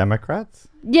favor of Democrats?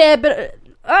 Yeah, but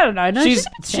I don't know. No, she's a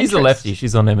centrist. lefty.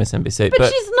 She's on MSNBC,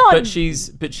 But she's not-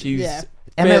 But she's Yeah.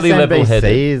 fairly level-headed.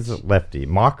 MSNBC is lefty.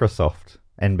 Microsoft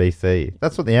NBC.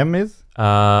 That's what the M is?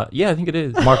 Yeah, I think it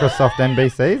is. Microsoft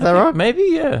NBC, is that right? Maybe,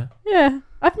 yeah. Yeah,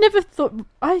 I've never thought.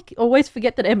 I always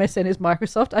forget that MSN is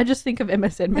Microsoft. I just think of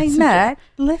MSN. Hey, Messenger. Matt,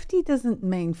 lefty doesn't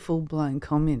mean full-blown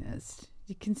communist.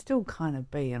 You can still kind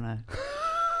of be in a...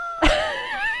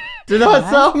 Did I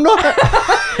say I'm not?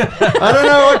 I don't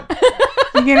know what...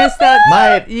 You're going to start...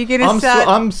 Mate, You're going to start...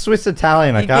 I'm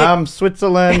Swiss-Italian, okay? I'm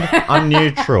Switzerland. I'm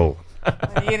neutral.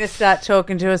 You're going to start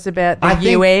talking to us about the I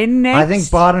think- UN next? I think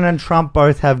Biden and Trump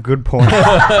both have good points.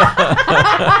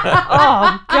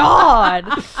 Oh God!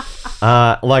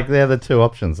 Like they're the two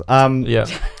options. Yeah.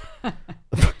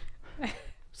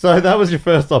 So that was your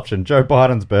first option, Joe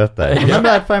Biden's birthday. Remember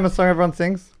that famous song everyone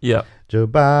sings? Yeah. Joe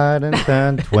Biden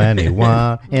turned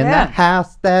 21 in Yeah. the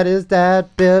house that his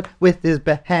dad built with his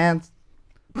bare hands.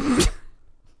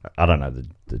 I don't know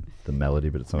the melody,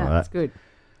 but it's something No, like that's that.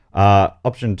 good.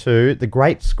 Option 2, the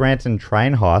Great Scranton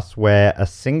Train Heist, where a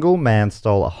single man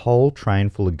stole a whole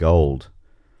train full of gold.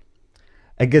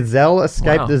 A gazelle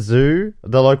escaped Wow. the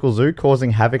local zoo, causing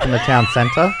havoc in the town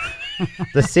centre.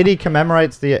 The city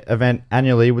commemorates the event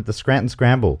annually with the Scranton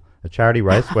Scramble, a charity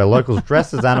race where locals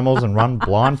dress as animals and run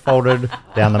blindfolded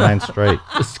down the main street.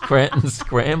 The Scranton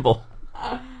Scramble.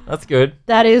 That's good.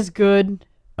 That is good.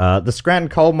 The Scranton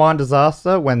coal mine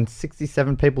disaster, when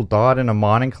 67 people died in a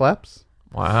mining collapse.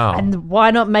 Wow. And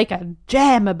why not make a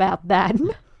jam about that?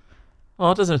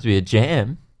 Well, it doesn't have to be a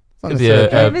jam. It Not could be a,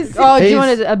 necessarily Oh, do you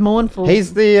He's- want a mournful?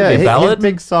 He's the Could be a his ballad?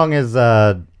 big song is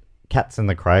Cats in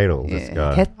the Cradle. This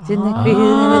guy. Cats in the Oh,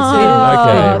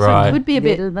 Okay, so right. it could be a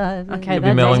bit. Okay, Okay, Could be that does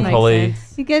make melancholy.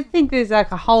 sense. You can think there's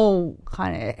like a whole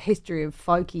kind of history of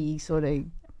folky sort of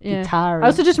Yeah. guitar. I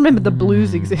also just remember the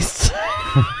blues exists.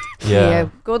 yeah.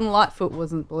 Gordon Lightfoot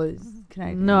wasn't blues.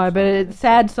 Canadian. No, but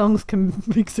sad songs can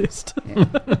exist.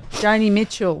 Joni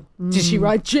Mitchell. Did she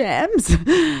write jams?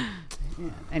 Yeah,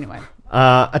 anyway.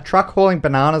 A truck hauling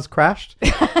bananas crashed,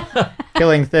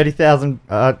 killing 30,000.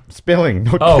 Spilling,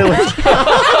 not Oh. killing.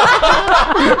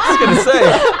 I was going to say.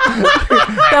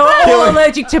 They were all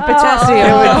allergic to potassium.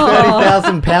 Killing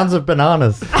 30,000 pounds of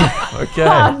bananas. Okay.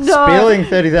 No. Spilling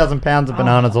 30,000 pounds of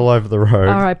bananas all over the road.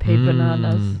 R.I.P.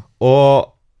 bananas.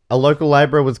 Or a local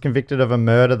labourer was convicted of a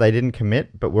murder they didn't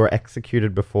commit, but were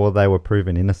executed before they were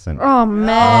proven innocent. Oh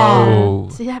man! Oh.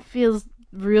 See, that feels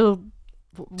real.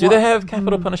 Do they have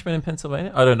capital punishment in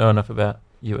Pennsylvania? I don't know enough about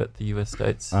the US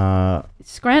states.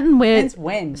 Scranton? Where? Depends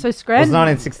when. So It was Scranton.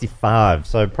 1965,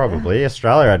 so probably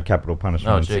Australia had capital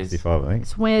punishment Oh, in jeez. 65. I think.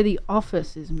 It's where the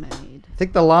office is made. I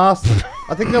think the last man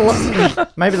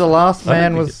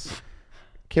think was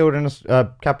killed in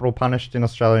capital punished in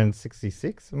Australia in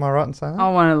 66. Am I right in saying that? I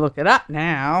want to look it up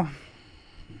now.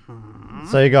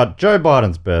 So you got Joe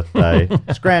Biden's birthday,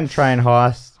 Scranton train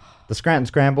heist, the Scranton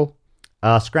Scramble,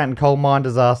 Scranton coal mine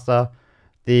disaster,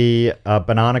 the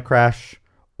banana crash,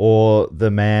 or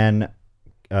the man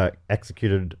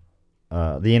executed,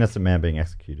 the innocent man being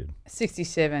executed.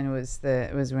 67 was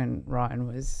when Ryan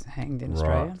was hanged in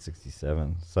Australia. Right,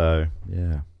 67. So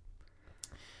yeah,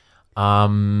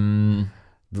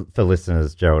 For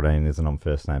listeners, Geraldine isn't on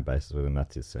first name basis with him.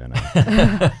 That's his surname.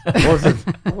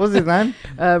 What was his name?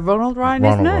 Ronald Ryan,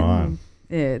 Ronald isn't it? Ryan.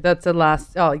 Yeah, that's the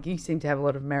last. Oh, you seem to have a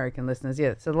lot of American listeners.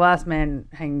 Yeah, so the last man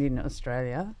hanged in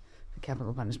Australia for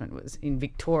capital punishment was in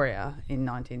Victoria in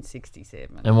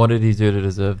 1967. And what did he do to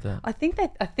deserve that? I think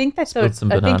that's. Spilled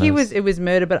some I think bananas. it was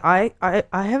murder, but I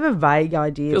have a vague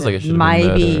idea Feels like that it should have been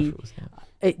murder if it was,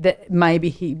 that maybe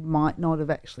he might not have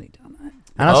actually done it.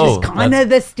 And I Oh, think- Kind of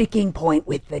the sticking point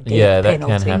with the death Yeah, that can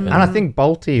penalty. happen. and I think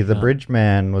Balti, the bridge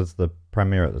man, was the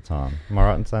premier at the time. Am I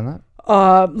right in saying that?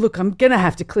 Look, I'm gonna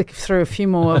have to click through a few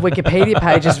more Wikipedia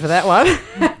pages for that one.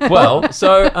 Well,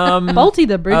 so Balti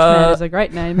the Bridge Man is a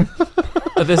great name.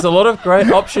 there's a lot of great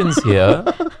options here.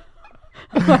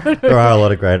 There are a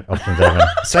lot of great options, Evan.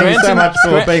 Thank you so much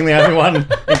for being the only one,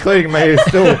 including me, who's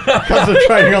still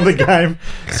concentrating on the game.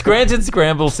 Scranton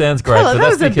Scramble sounds great, Oh, but that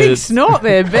that's was a big because snort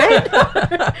there, Ben.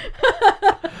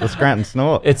 The Scranton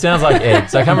snort. it sounds like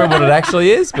eggs. I can't remember what it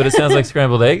actually is, but it sounds like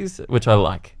scrambled eggs, which I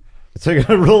like. So you're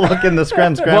going to look in the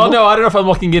Scranton Scramble? Well, no, I don't know if I'm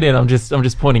locking it in. I'm just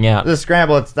pointing out. The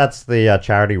Scramble, that's the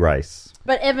charity race.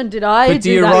 But Evan, did I But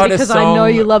do that because I know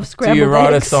you love scrambled Do you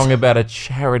write eggs? a song about a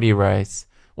charity race?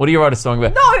 What do you write a song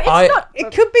about? No, it's not.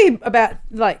 It could be about Just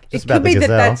it about could the be that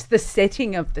gazelle. that's the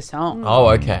setting of the song. Oh,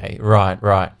 okay, right.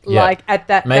 Yeah. Like at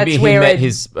that. Maybe that's he where met it-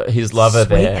 his lover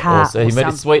there. Sweetheart Also, he or met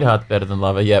his something. sweetheart better than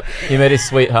lover. Yep, he met his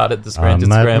sweetheart at the I Scranton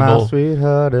met Scramble. my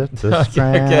sweetheart at the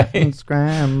Scranton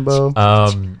Scramble.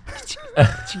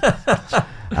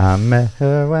 I met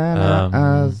her when her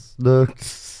eyes looked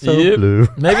so Yep. blue.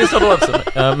 Maybe it's not a love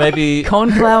song. Maybe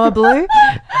Cornflower blue.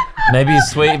 Maybe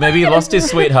he lost his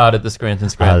sweetheart at the Scranton I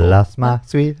Scramble. lost my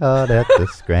sweetheart at the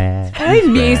Scranton Very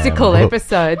musical Scramble.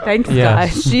 episode. Thanks, Yeah.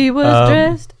 guys. She was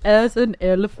dressed as an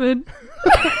elephant.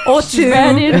 Or She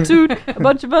ran into a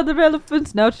bunch of other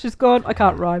elephants. Now she's gone. I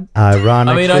can't rhyme.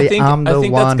 Ironically, I think- I'm I the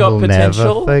think that's one got who'll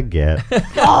potential. never forget.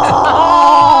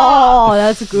 Oh,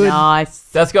 that's good. Nice.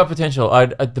 That's got potential.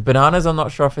 The bananas. I'm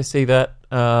not sure if I see that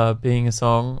being a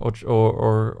song or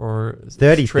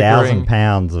 30,000 triggering.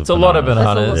 pounds of It's a lot of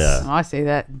bananas. bananas. Yeah. I see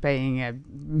that being a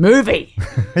movie.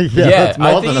 That's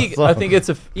more than a song. I think it's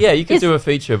a yeah. You could do a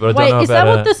feature, but I don't Wait, know is about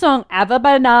that what the song "Have a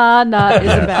Banana"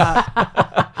 is about?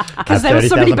 Because there were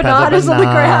so many 30,000 pounds bananas of on the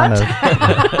ground.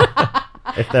 bananas.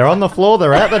 If they're on the floor,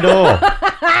 they're out the door.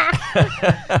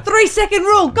 3-second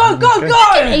rule. Go, go,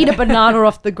 go. Eat a banana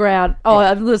off the ground.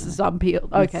 Oh, this is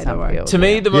unpeeled. Okay, don't worry. To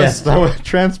me, the Yes, most so we're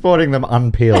transporting them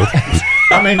unpeeled.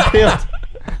 I mean, peeled.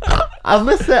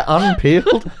 Unless they're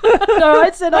unpeeled, No,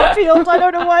 I said unpeeled. I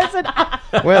don't know why I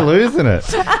said. we're losing it.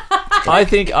 I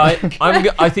think I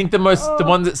think the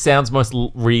one that sounds most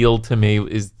real to me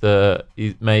is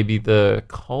maybe the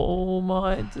coal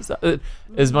mines. Is that,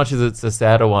 as much as it's a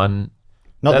sadder one.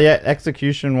 Not the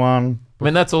execution one. I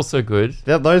mean, that's also good.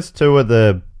 Those two are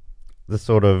the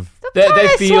sort of They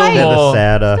feel sway. they're the more.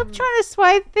 sadder. Stop trying to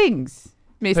sway things,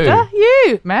 mister. Who?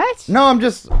 You, Matt. No, I'm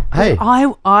just hey.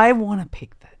 I want to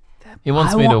pick that. He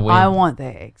wants me to win. I want the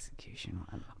execution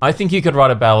one. I think you could write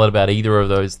a ballad about either of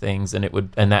those things, and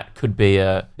that could be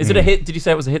a. Is it a hit? Did you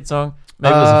say it was a hit song?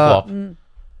 Maybe it was a flop.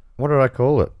 What did I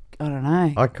call it? I don't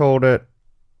know. I called it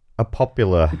a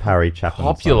popular Harry Chapman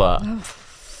Popular. song.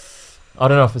 I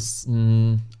don't know if it's.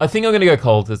 I think I'm going to go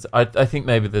cold. I think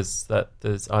maybe there's. I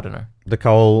don't know. The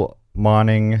coal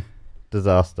mining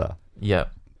disaster. Yeah.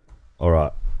 All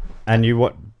right. And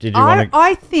what did you want to?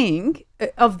 I think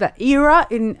of the era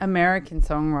in American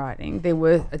songwriting, there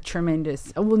were a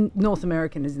tremendous. Well, North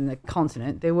American is in the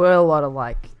continent. There were a lot of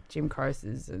like Jim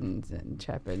Croce's and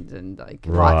Chapman's and like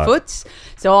Right. Lightfoot's.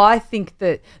 So I think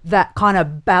that kind of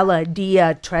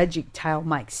balladeer tragic tale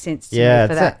makes sense to Yeah, me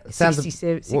for that sounds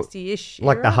 60-ish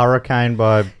Like era. the Hurricane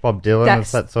by Bob Dylan,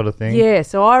 That's- that sort of thing. Yeah,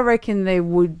 so I reckon there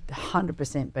would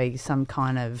 100% be some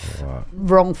kind of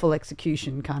wrongful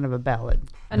execution kind of a ballad.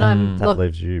 And I'm That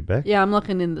leaves you, Beck. yeah, I'm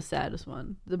looking in the saddest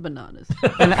one, the bananas.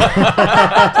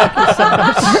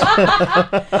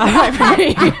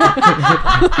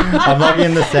 I'm logging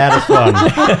in the saddest one.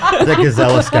 The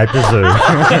gazelle escaped the zoo.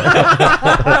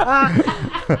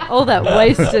 All that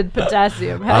wasted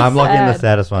potassium. How I'm logging in the sad.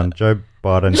 saddest one. Joe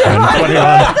Biden turned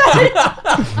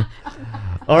 21.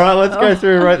 All right, let's go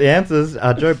through and write the answers.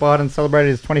 Joe Biden celebrated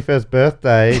his 21st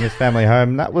birthday in his family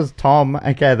home. That was Tom,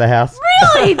 aka the house.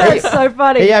 Really? That's so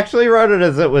funny. He actually wrote it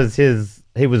as it was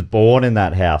he was born in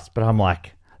that house. But I'm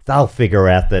like, they'll figure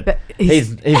out that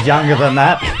he's younger than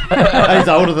that. He's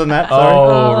older than that, sorry.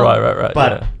 Oh, right.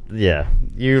 But yeah,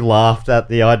 you laughed at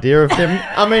the idea of him.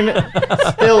 I mean,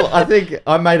 still, I think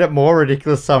I made it more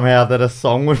ridiculous somehow that a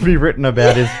song would be written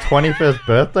about his 21st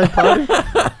birthday party.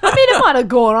 I mean, it might have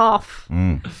gone off.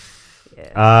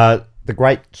 the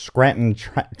Great Scranton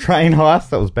Train Heist,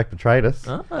 that was Beck Petraitis,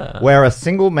 Ah. where a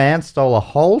single man stole a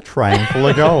whole train full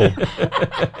of gold.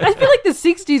 I feel like the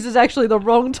 60s is actually the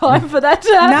wrong time for that to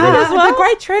happen No, as well. the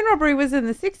Great Train Robbery was in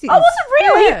the 60s. Oh, was it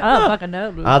really? Yeah. Oh, fucking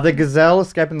no. The gazelle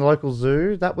escaping the local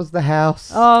zoo, that was the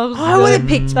house. Oh, I would have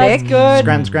picked that's Beck. good.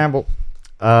 Scranton Scramble.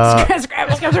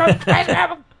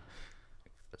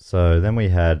 So then we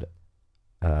had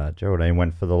Geraldine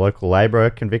went for the local labourer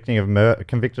convicted of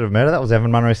murder. That was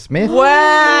Evan Munro-Smith.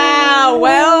 Wow.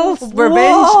 Well,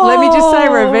 revenge. Let me just say,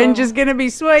 revenge is going to be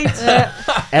sweet.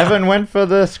 Evan went for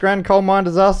the Scranton coal mine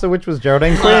disaster, which was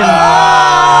Geraldine Quinn. we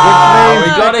Which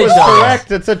means got Beck each was other.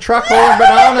 correct. It's a truck hauling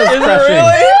bananas Is it crashing.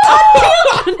 really?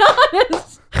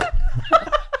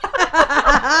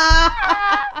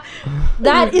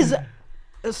 That is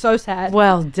so sad.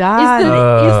 Well Is done.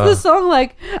 the song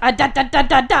like da da da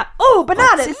da da? Oh,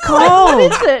 bananas! What's it called?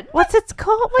 What is it? What's it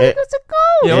called? It- What's it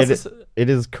called? Yeah, what's this? It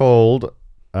is called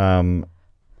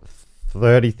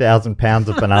 30,000 pounds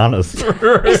of bananas. Is it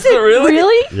really?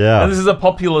 Really? Yeah. And this is a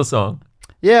popular song.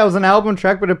 Yeah, it was an album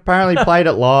track, but apparently played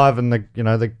it live and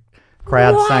the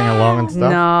crowd sang along and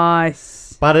stuff.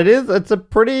 Nice. But it's a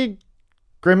pretty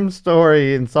grim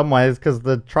story in some ways because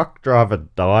the truck driver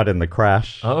died in the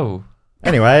crash. Oh.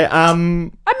 Anyway, I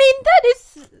mean, that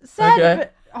is sad. Okay.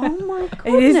 But, oh my It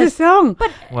goodness! is a song.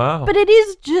 Wow. But it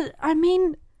is just. I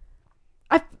mean,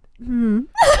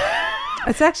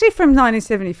 It's actually from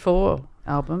 1974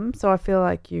 album, so I feel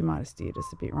like you might have steered us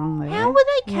a bit wrong there. how were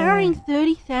they carrying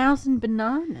 30,000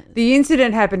 bananas? The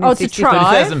incident happened Oh, in it's a truck.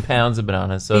 65. 30,000 pounds of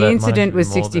bananas. So The that might incident be was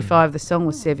more than- 65. The song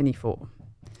was 74.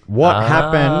 what Ah.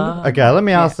 happened? Okay, let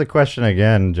me ask the question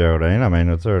again, Geraldine. I mean,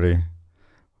 it's already...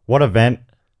 What event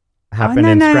happened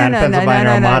in Scranton,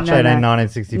 Pennsylvania on March 18,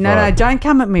 1965? No, don't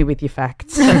come at me with your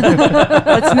facts.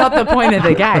 That's not the point of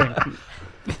the game.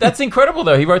 That's incredible,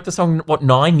 though. He wrote the song,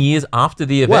 9 years after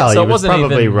the event? Well, so he it was wasn't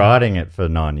probably even... writing it for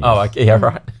 9 years. Oh, okay. Yeah,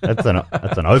 right. That's an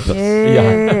opus.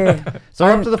 Yeah. So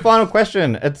we're up to the final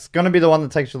question. It's going to be the one that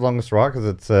takes you the longest, right? Because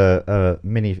it's a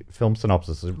mini film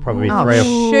synopsis. It'll probably be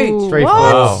Oh, three,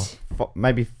 shoot.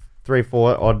 maybe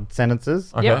 3-4 odd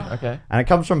sentences. Okay, Yep. okay. And it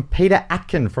comes from Peter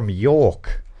Atkin from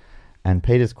York. And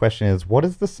Peter's question is, what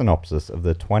is the synopsis of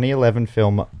the 2011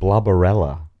 film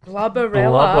Blubberella?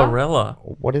 Blubberella.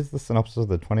 What is the synopsis of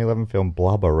the 2011 film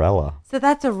Blubberella? So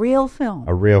that's a real film.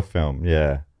 A real film,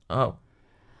 yeah. Oh.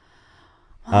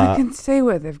 I can see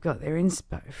where they've got their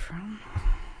inspo from.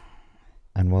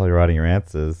 And while you're writing your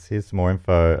answers, here's some more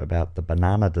info about the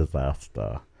banana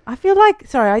disaster. I feel like,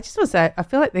 sorry, I just want to say, I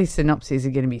feel like these synopses are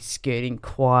going to be skirting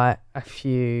quite a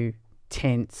few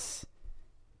tense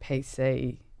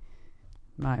PC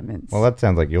moments. Well, that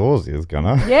sounds like yours is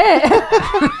gonna. Yeah.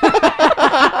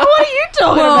 What are you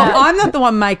talking Well, about? I'm not the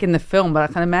one making the film, but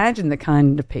I can imagine the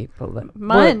kind of people that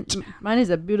Mine is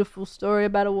a beautiful story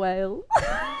about a whale.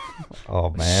 Oh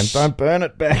man, don't burn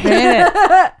it back.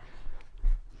 Yeah.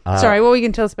 Sorry, what were you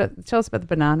going to tell us about the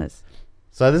bananas?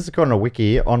 So this is according to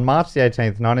Wiki. On March the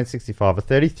 18th, 1965, a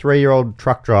 33-year-old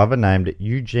truck driver named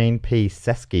Eugene P.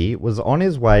 Seski was on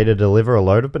his way to deliver a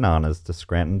load of bananas to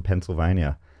Scranton,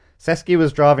 Pennsylvania. Seski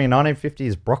was driving a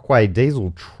 1950s Brockway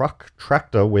diesel truck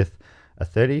tractor with a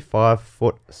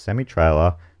 35-foot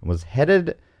semi-trailer and was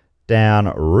headed down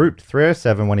Route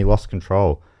 307 when he lost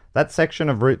control. That section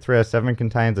of Route 307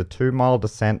 contains a 2-mile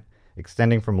descent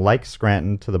extending from Lake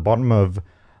Scranton to the bottom of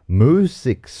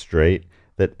Moosic Street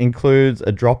that includes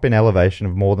a drop in elevation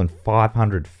of more than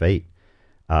 500 feet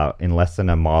in less than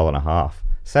a mile and a half.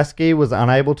 Seski was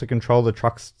unable to control the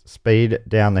truck's speed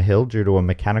down the hill due to a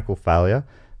mechanical failure,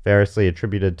 variously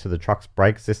attributed to the truck's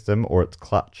brake system or its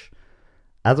clutch.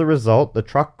 As a result, the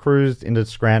truck cruised into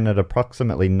Scranton at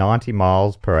approximately 90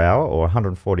 miles per hour or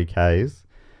 140 k's,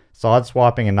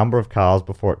 sideswiping a number of cars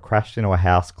before it crashed into a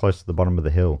house close to the bottom of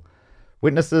the hill.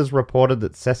 Witnesses reported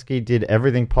that Seski did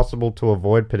everything possible to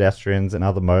avoid pedestrians and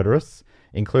other motorists,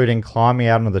 including climbing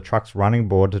out onto the truck's running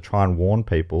board to try and warn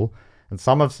people, and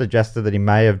some have suggested that he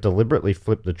may have deliberately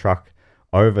flipped the truck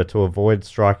over to avoid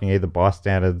striking either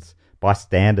bystanders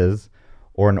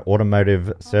or an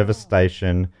automotive service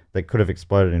station that could have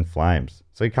exploded in flames.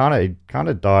 So he kind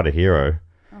of died a hero.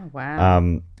 Oh,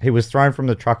 wow. He was thrown from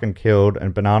the truck and killed,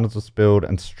 and bananas were spilled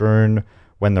and strewn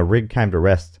when the rig came to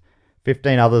rest.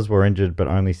 15 others were injured, but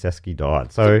only Seski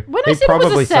died. So When he I said it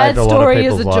probably was a sad saved a lot of story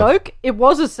people's as a lives. joke, it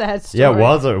was a sad story. Yeah, it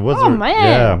was. It was. Oh, man.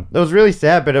 Yeah, it was really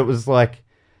sad, but it was like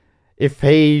if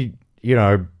he,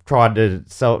 tried to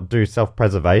do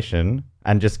self-preservation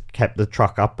and just kept the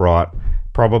truck upright,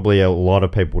 probably a lot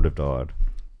of people would have died.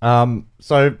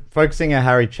 So folk singer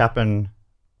Harry Chapin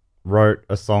wrote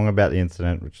a song about the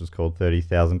incident, which was called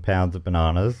 30,000 Pounds of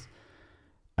Bananas.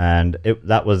 And it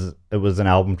was an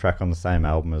album track on the same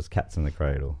album as Cats in the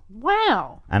Cradle.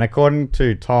 Wow. And according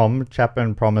to Tom,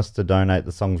 Chapman promised to donate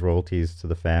the song's royalties to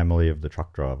the family of the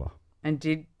truck driver. And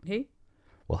did he?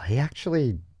 Well, he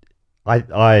actually,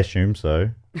 I assume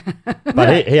so,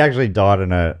 but he actually died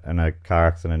in a car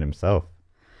accident himself.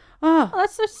 Oh,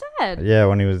 that's so sad. Yeah,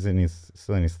 when he was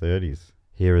still in his 30s.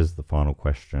 Here is the final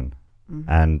question.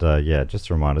 And just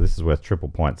a reminder, this is worth triple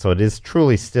points. So it is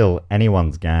truly still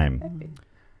anyone's game.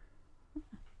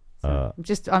 I'm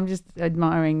just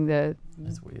admiring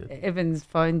That's weird. Evan's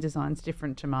phone design's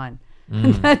different to mine.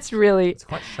 That's really, It's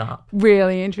quite sharp.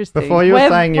 really interesting. Before you were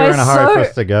saying you were in a hurry for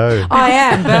us to go. I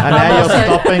am, but And now you're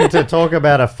stopping to talk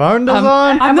about a phone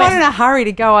design? I'm not in a hurry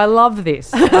to go. I love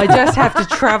this. I just have to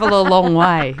travel a long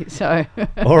way. So,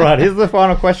 All right, here's the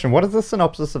final question. What is the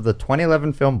synopsis of the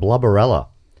 2011 film Blubberella?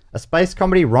 A space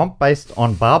comedy romp based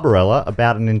on Barbarella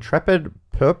about an intrepid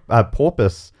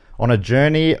porpoise on a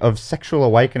journey of sexual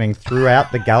awakening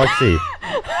throughout the galaxy.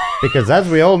 Because as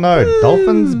we all know,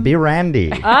 dolphins be randy.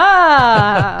 Did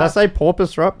I say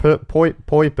porpoise right?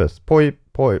 Porpoise.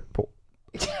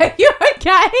 you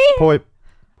okay? Porpoise.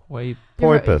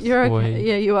 You're okay.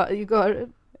 Yeah, you are. You got it.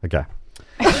 Okay.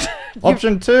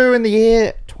 Option 2, in the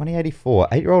year 2084,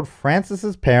 8-year-old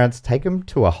Francis's parents take him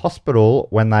to a hospital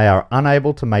when they are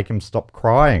unable to make him stop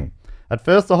crying. At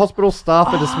first, the hospital staff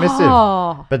are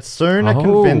dismissive, but soon are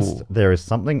convinced there is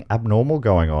something abnormal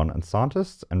going on, and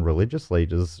scientists and religious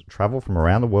leaders travel from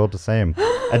around the world to see him.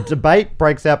 A debate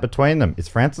breaks out between them. Is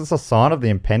Francis a sign of the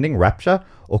impending rapture,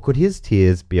 or could his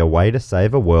tears be a way to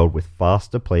save a world with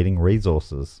fast depleting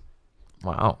resources?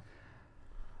 Wow.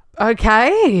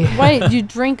 Okay. Wait, you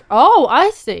drink? Oh,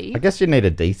 I see. I guess you need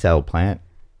a D-cell plant.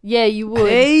 Yeah, you would.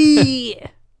 Hey.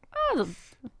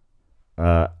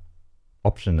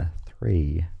 Option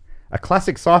 3. A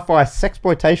classic sci-fi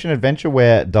sexploitation adventure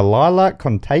where Delilah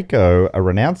Conteco, a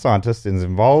renowned scientist, is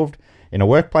involved in a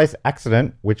workplace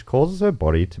accident which causes her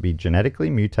body to be genetically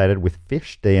mutated with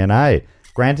fish DNA,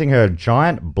 granting her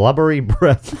giant blubbery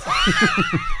breasts.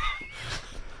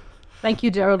 Thank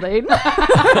you, Geraldine.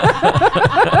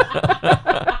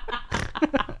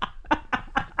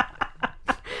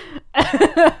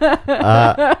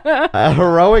 A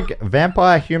heroic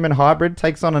vampire-human hybrid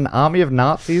takes on an army of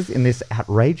Nazis in this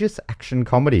outrageous action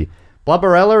comedy.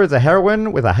 Blubberella is a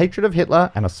heroine with a hatred of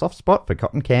Hitler and a soft spot for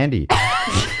cotton candy.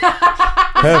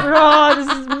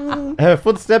 Her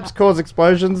footsteps cause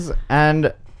explosions,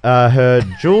 and her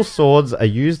dual swords are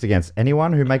used against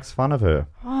anyone who makes fun of her.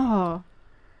 Oh.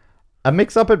 A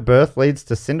mix-up at birth leads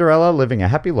to Cinderella living a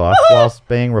happy life whilst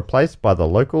being replaced by the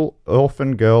local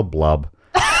orphan girl Blub.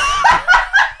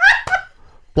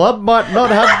 Blub might not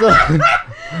have the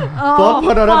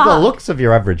looks of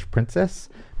your average princess,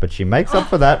 but she makes up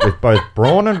for that with both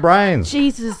brawn and brains.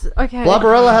 Jesus. Okay.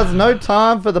 Blubberella has no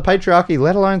time for the patriarchy,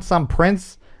 let alone some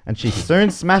prince, and she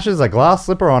soon smashes a glass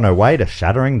slipper on her way to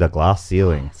shattering the glass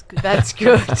ceiling. That's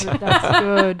good. That's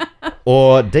good.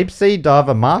 Or deep-sea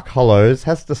diver Mark Hollows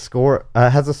has a score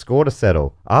to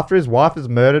settle. After his wife is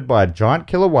murdered by a giant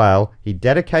killer whale, he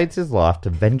dedicates his life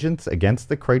to vengeance against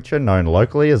the creature known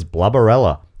locally as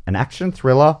Blubberella, an action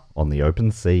thriller on the open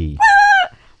sea.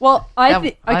 Well, I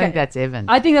think that's Evan.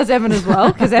 I think that's Evan as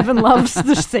well, because Evan loves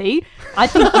the sea. I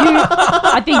think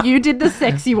you did the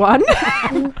sexy one,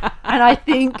 and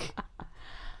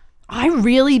I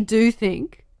really do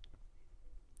think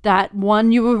that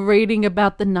one you were reading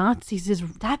about the Nazis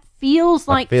feels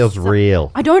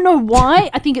real. I don't know why.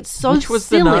 I think it's so Which was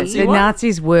silly. the Nazi The one?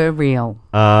 Nazis were real.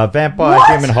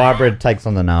 Vampire-human hybrid takes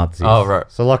on the Nazis. Oh, right.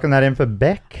 So locking that in for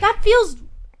Beck? That feels,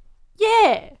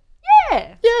 yeah.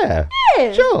 Yeah.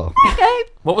 Sure. Okay.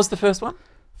 What was the first one?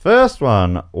 First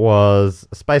one was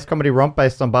a space comedy romp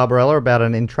based on Barbarella about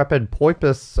an intrepid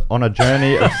porpoise on a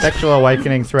journey of sexual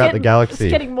awakening throughout the galaxy.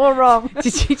 It's getting more wrong.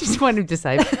 Did you just want him to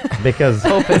say Because,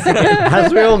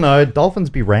 as we all know, dolphins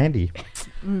be randy.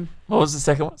 What was the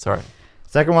second one? Sorry.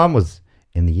 Second one was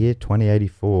in the year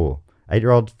 2084.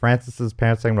 8-year-old Francis's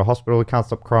parents take him to hospital. He can't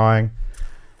stop crying.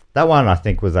 That one, I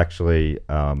think, was actually...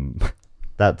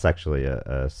 that's actually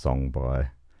a song by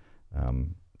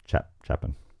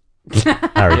Chapman.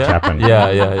 Harry Chapman.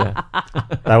 Yeah.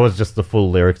 That was just the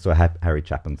full lyrics to a Harry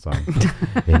Chapman song.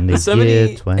 In the So year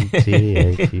many-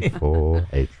 2084,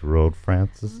 8-year-old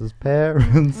Francis's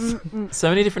parents. So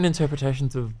many different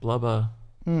interpretations of blubber.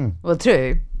 Well,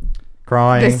 two.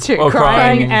 Crying. There's two. Oh,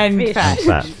 crying crying. and Fish. fat.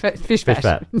 Fat. Fish Fish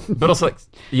fat. fat. But also,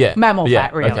 yeah. Mammal yeah,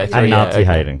 fat, really. Okay, And three, Nazi okay.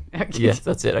 hating. Yes,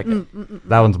 that's it. Okay.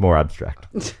 That one's more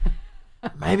abstract.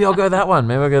 Maybe I'll go that one.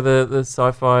 Maybe I'll go the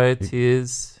sci-fi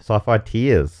tears. Sci-fi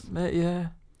tears. Yeah.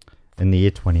 In the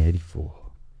year 2084.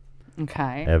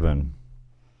 Okay. Evan.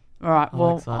 All right.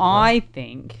 Well, sci-fi. I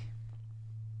think.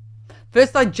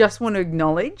 First, I just want to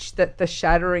acknowledge that the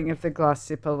shattering of the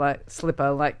glass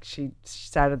slipper, like she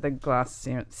shattered the glass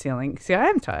ceiling. See, I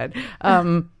am tired.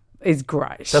 Is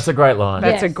great. That's a great line.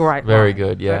 That's a great Very line.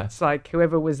 good, yeah. It's like,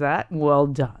 whoever was that, well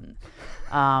done.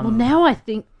 Well, now I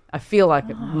think I feel like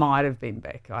it might have been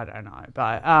Beck. I don't know.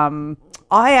 But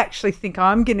I actually think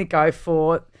I'm going to go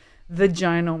for the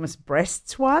ginormous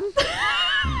breasts one.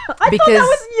 I thought that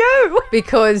was you.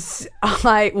 Because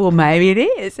maybe it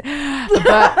is.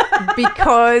 But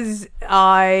because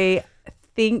I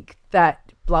think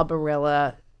that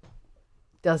Blubberella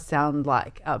does sound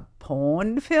like a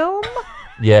porn film.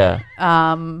 Yeah.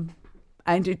 And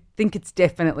I think it's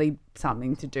definitely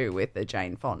something to do with the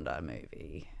Jane Fonda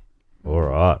movie. All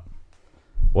right.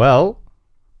 Well,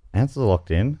 answers are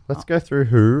locked in. Let's go through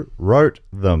who wrote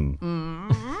them.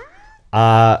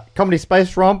 Comedy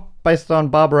space romp based on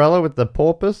Barbarella with the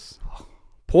porpoise.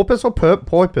 Porpoise or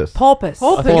porpoise? Porpoise.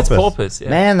 I think it's porpoise, yeah.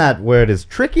 Man, that word is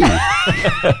tricky.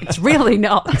 It's really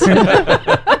not.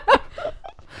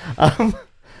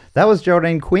 That was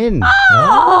Geraldine Quinn.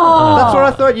 Oh! That's what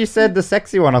I thought you said, the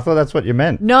sexy one. I thought that's what you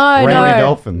meant. No, Randy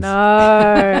Dolphins.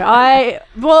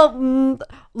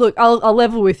 Look, I'll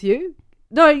level with you.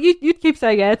 No, you keep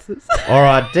saying answers. All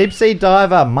right, deep sea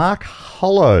diver Mark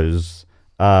Hollows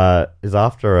is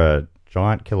after a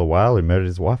giant killer whale who murdered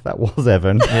his wife. That was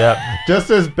Evan. Yeah. Just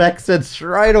as Beck said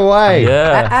straight away.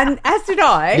 Yeah. And as did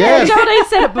I. Yeah. Geraldine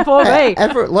said it before me.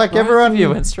 Everyone. You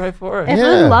went straight for it.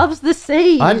 Evan loves the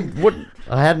sea.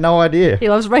 I had no idea. He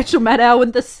loves Rachel Maddow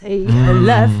and the sea. I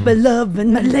love my love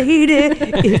and my lady.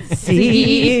 It's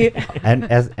sea. And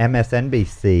as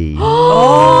MSNBC.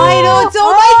 I know, it's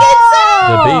all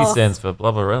The B stands for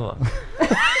Blubberella.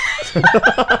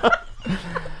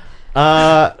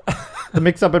 The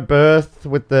mix-up at birth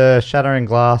with the shattering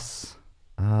glass.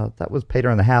 That was Peter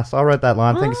in the house. I wrote that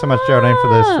line. Thank you so much, Geraldine, for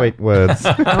those sweet words.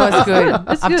 That was good.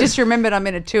 I've good. just remembered I'm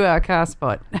in a 2-hour car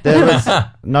spot. There was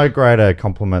no greater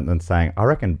compliment than saying, I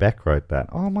reckon Beck wrote that.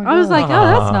 Oh, my God. I was like, oh,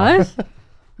 that's nice.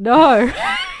 No.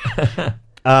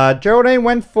 Geraldine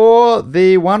went for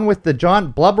the one with the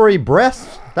giant blubbery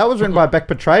breast. That was written by Beck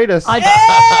Petraitis.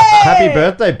 Happy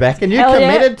birthday, Beck. And you Hell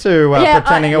yeah. committed to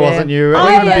pretending it wasn't you.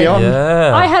 I- Even beyond.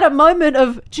 Yeah. I had a moment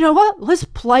of, do you know what? Let's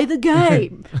play the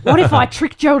game. What if I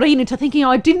tricked Geraldine into thinking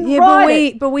I didn't write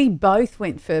it? but we both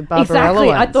went for Barbarella. Exactly.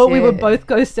 I once, thought we yeah. would both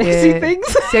go sexy Yeah. things.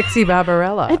 Sexy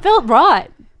Barbarella. It felt right.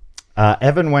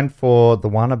 Evan went for the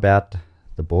one about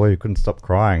the boy who couldn't stop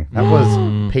crying. That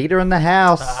was Peter in the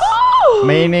house.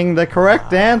 Meaning the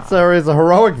correct answer is a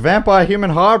heroic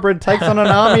vampire-human hybrid takes on an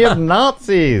army of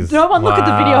Nazis. No one look at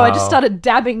the video. I just Wow. started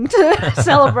dabbing to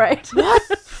celebrate.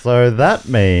 So that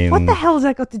means... What the hell has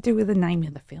that got to do with the name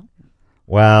of the film?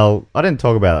 Well, I didn't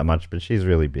talk about that much, but she's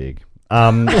really big.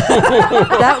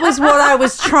 That was what I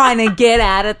was trying to get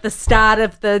at the start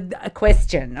of the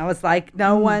question. I was like,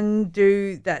 no one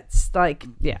do that's like,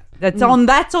 yeah, that's on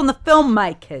the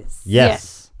filmmakers.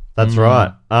 Yes, that's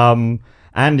right.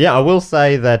 And yeah, I will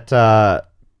say that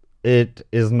it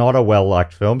is not a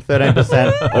well-liked film.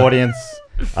 13% audience.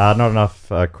 Not enough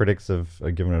critics have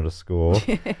given it a score.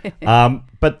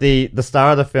 But the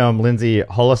star of the film, Lindsay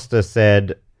Hollister,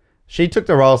 said she took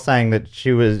the role saying that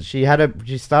she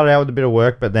started out with a bit of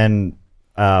work, but then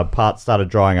parts started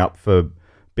drying up for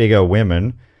bigger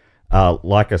women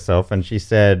like herself. And she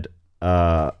said,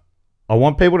 I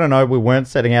want people to know we weren't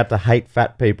setting out to hate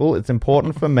fat people. It's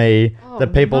important for me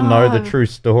that people know the true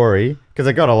story, because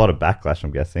it got a lot of backlash,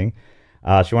 I'm guessing.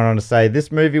 She went on to say,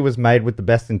 this movie was made with the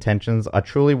best intentions. I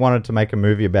truly wanted to make a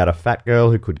movie about a fat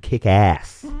girl who could kick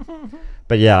ass.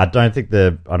 But yeah, I don't think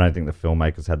the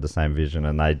filmmakers had the same vision,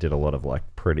 and they did a lot of like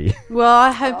pretty Well,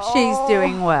 I hope she's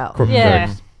doing well. crook Yeah.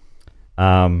 jokes.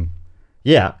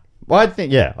 Yeah. Well,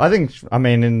 I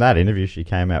mean, in that interview, she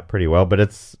came out pretty well, but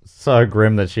it's so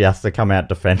grim that she has to come out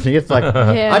defending. It's like,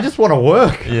 Yeah. I just want to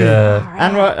work. Yeah.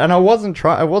 And I wasn't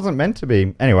it wasn't meant to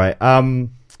be. Anyway,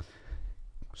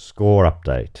 score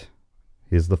update.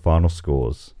 Here's the final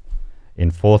scores.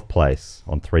 In 4th place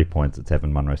on 3 points, it's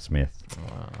Evan Munro-Smith.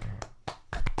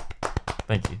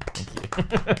 Thank you.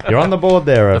 You're on the board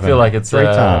there, I Evan. feel like it's 3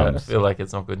 I times. feel like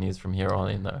it's not good news from here on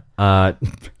in though.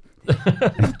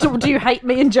 Do you hate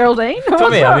me and Geraldine? For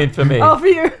me. Oh, for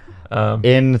you.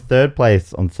 In 3rd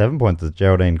place on 7 points is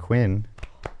Geraldine Quinn.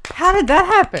 How did that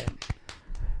happen?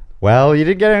 Well, you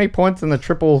didn't get any points in the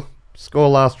triple score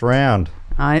last round.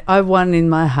 I won in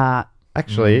my heart.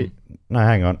 Actually, no,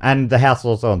 hang on. And the house is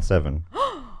also on 7.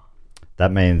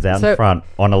 That means out in So- front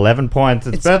on 11 points.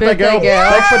 It's birthday birthday girl. girl.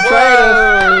 Beck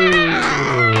Petraitis.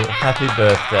 Happy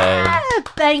birthday.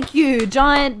 Thank you,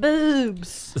 giant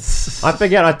boobs. I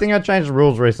forget. I think I changed the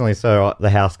rules recently, so the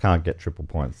house can't get triple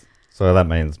points. So that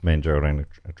means me and Geraldine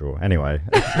a draw. Anyway,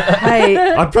 Hey,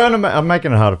 I'm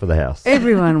making it harder for the house.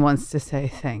 everyone wants to say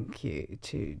thank you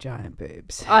to giant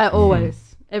boobs. I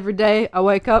always, every day, I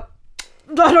wake up.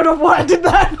 I don't know why I did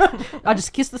that. I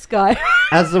just kiss the sky.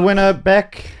 As the winner,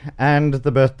 Beck, and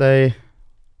the birthday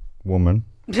woman.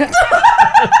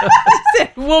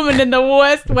 Said woman in the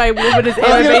worst way woman has I was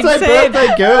ever going been to say said.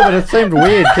 birthday girl, but it seemed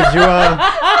weird because you're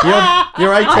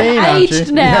 18, I'm aren't you?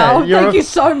 aged now. Yeah, Thank you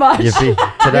so much.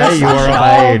 Today you are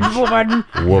of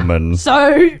age. Woman.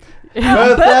 So,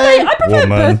 Birthday I prefer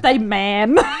woman. birthday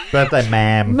ma'am. Birthday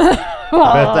ma'am. Aw.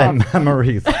 Birthday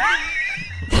memories.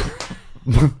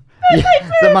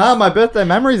 So, Ma, my birthday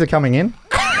memories are coming in.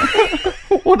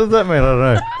 What does that mean?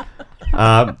 I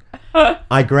don't know.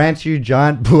 I grant you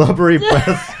giant blubbery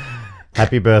breasts.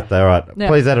 Happy birthday. All right. Yeah.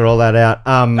 Please edit all that out.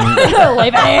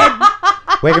 Leave it in.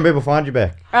 Where can people find you,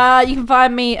 Beck? You can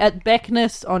find me at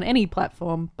Beckness on any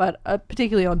platform, but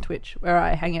particularly on Twitch, where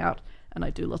I hang out and I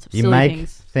do lots of You silly make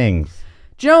things. things.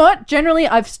 Do you know what? Generally,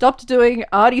 I've stopped doing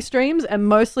arty streams, and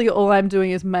mostly all I'm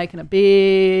doing is making a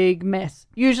big mess.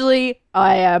 Usually,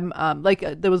 I am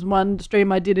there was one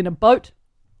stream I did in a boat.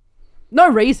 No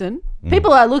reason.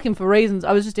 People are looking for reasons.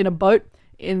 I was just in a boat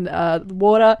in the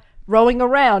water, rowing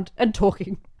around and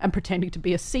talking and pretending to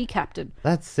be a sea captain.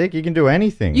 That's sick. You can do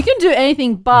anything. You can do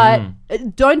anything, but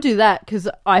don't do that because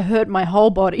I hurt my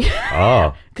whole body.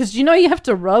 Oh. Because you have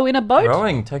to row in a boat.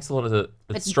 Rowing takes a lot of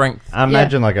it's strength. I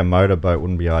imagine like a motorboat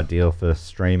wouldn't be ideal for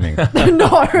streaming. No.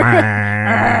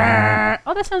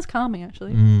 Oh, that sounds calming,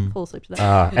 actually. Fall asleep to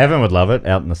that. Evan would love it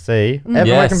out in the sea. Evan, where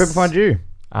Yes. can people find you?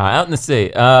 Out in the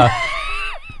sea.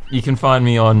 You can find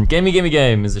me on Gamey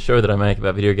Game is a show that I make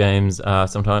about video games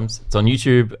sometimes. It's on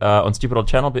YouTube, on Stupid Old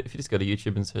Channel, but if you just go to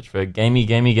YouTube and search for Gamey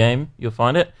Game, you'll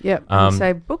find it. Yep. And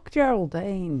say, book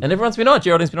Geraldine. And everyone's been on.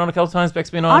 Geraldine's been on a couple times. Beck's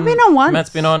been on. I've been on once. Matt's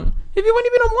been on. When have you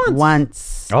been on once?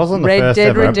 Once. I was on the Red first Dead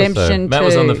ever Redemption episode. 2. Matt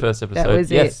was on the first episode. That was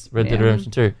yes, it. Red Dead Yeah.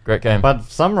 Redemption 2. Great game. But for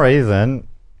some reason,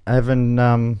 Evan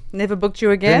Never booked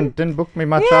you again? didn't book me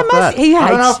much Yeah, after that. he I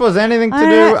don't know hates- if it was anything to I do.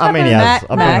 know, I mean, he has. I've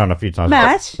been Matt, on a few times.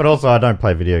 Matt. But also, I don't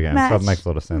play video games, so Matt. it makes a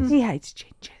lot of sense. He hates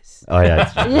gingers. Oh,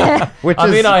 yeah. Yeah. Which I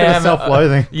is mean, I a bit of am,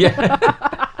 self-loathing. yeah.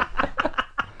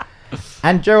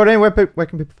 And Geraldine, where can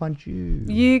people find you?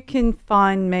 You can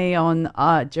find me on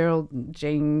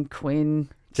Geraldine Quinn.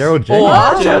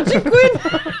 Geraldine. Geraldine Quinn.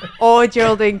 Or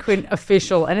Geraldine Quinn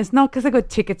official. And it's not because I got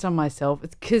tickets on myself.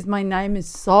 It's because my name is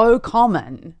so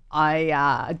common.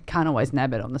 I can't always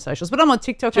nab it on the socials. But I'm on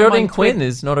TikTok. I'm Geraldine on Quinn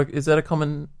Twitter. is that a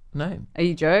common name? Are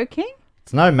you joking?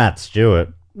 It's no Matt Stewart.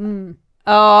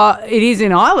 It is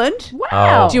in Ireland.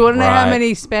 Wow. Do you want to know how right.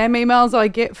 many spam emails I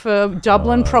get for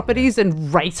Dublin properties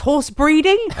and racehorse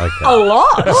breeding? Okay. A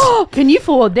lot. Can you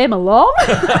forward them along?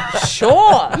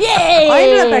 Sure. Yay! I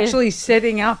ended up actually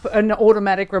setting up an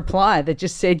automatic reply that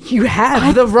just said, you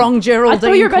have the wrong Geraldine I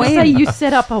thought you were going to Quinn. say you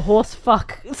set up a horse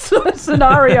fuck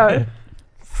scenario.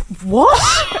 What?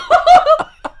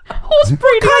 Horse What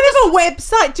breeding. kind of a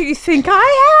website do you think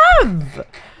I have?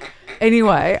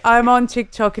 Anyway, I'm on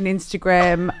TikTok and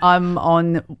Instagram. I'm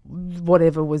on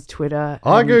whatever was Twitter.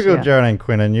 I and, googled yeah. Geraldine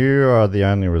Quinn, and you are the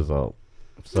only result.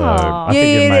 So Aw. I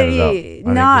think you made it up. Yeah. I think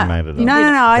No. you made it up. No,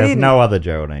 I There's didn't. no other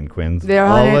Geraldine Quinns. There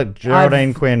I'll aren't. let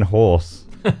Geraldine Quinn horse.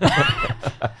 You're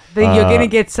going to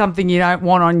get something you don't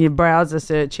want on your browser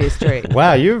search history.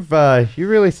 Wow, you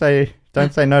really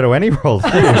don't say no to any roles,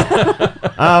 do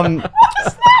you?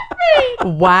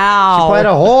 Wow. Played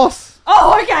a horse.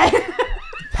 Oh, okay.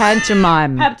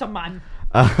 Pantomime. Pantomime.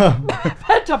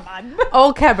 Pantomime.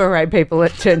 All cabaret people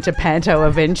turn to panto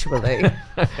eventually.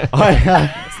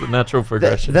 It's the natural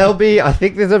progression. There'll be. I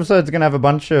think this episode's going to have a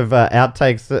bunch of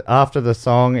outtakes after the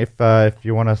song. If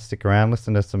you want to stick around,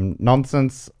 listen to some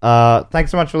nonsense.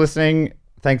 Thanks so much for listening.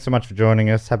 Thanks so much for joining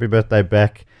us. Happy birthday,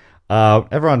 Beck.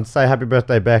 Everyone say happy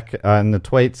birthday, Beck, in the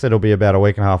tweets. It'll be about a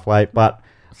week and a half late, but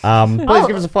please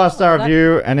give us a 5-star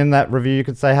review, and in that review you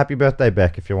could say happy birthday,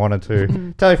 Beck, if you wanted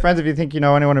to. Tell your friends if you think you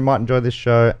know anyone who might enjoy this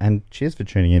show, and cheers for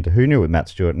tuning in to Who Knew with Matt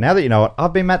Stewart. Now that you know it,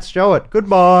 I've been Matt Stewart.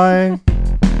 Goodbye.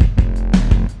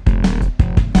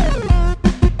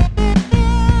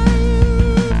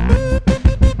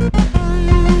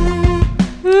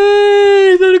 Hey,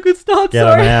 is that a good start? Get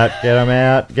them Sorry. out, get them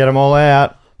out, get them all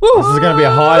out. This is going to be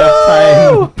a high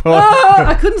octane. Oh,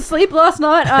 I couldn't sleep last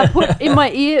night. I put in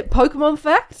my ear Pokemon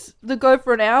facts that go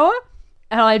for an hour,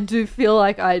 and I do feel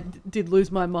like I did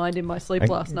lose my mind in my sleep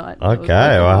last night. Okay,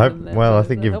 well, I hope. Well, I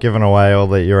think you've given away all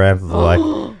that your answers are like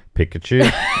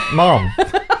Pikachu's mom.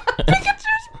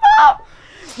 Pikachu's mom.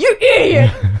 You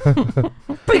idiot.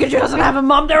 Pikachu doesn't have a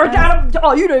mum. They're a dad.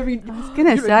 Oh, you don't even. I was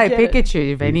going to say,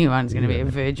 Pikachu, if anyone's going to be a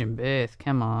virgin birth,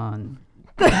 come on.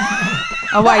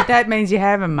 Oh, wait, that means you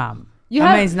have a mum.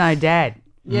 That means no dad.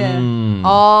 Yeah.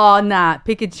 Oh, nah.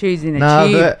 Pikachu's in a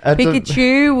tube.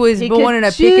 Pikachu was born in a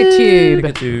Pikachu.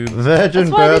 Pikachu. Virgin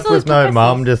That's why birth there's all with no dresses.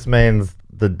 mum just means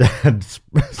the dad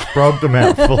sprogged him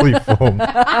out fully formed.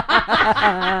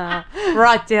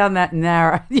 Right down that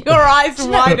narrow. Your eyes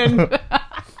widen.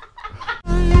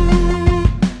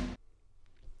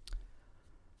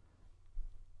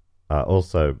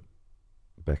 Also,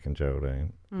 Beck and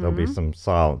Geraldine, there'll be some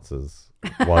silences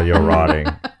while you're writing.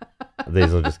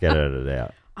 These will just get edited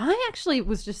out. I actually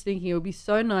was just thinking it would be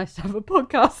so nice to have a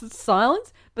podcast that's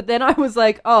silence, but then I was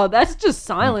like, oh, that's just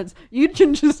silence. You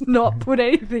can just not put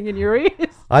anything in your ears.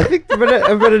 I think, but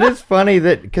it is funny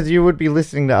that because you would be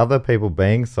listening to other people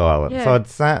being silent, Yeah. so it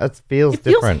feels It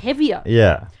feels different. heavier.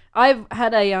 Yeah. I've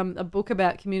had a book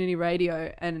about community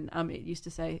radio, and it used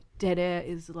to say dead air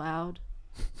is loud,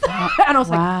 and I was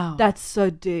Wow. like, that's so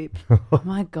deep. Oh,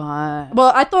 my God.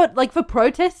 Well, I thought like for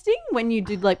protesting, when you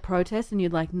did like protest and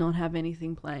you'd like not have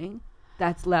anything playing,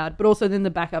 that's loud. But also then the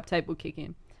backup tape would kick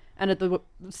in. And at the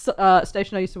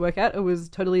station I used to work at, it was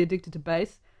totally addicted to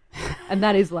bass, and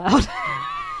that is loud.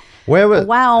 Where was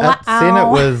Wow, at Sin? It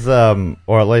wow. was,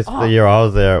 or at least the year I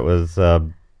was there, it was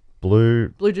Blue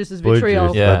Blue Juice's Blue vitriol.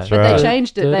 Juice, Yeah. that's But right. they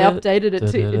changed it. They updated it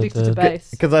to addicted to bass.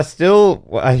 Because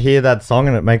I hear that song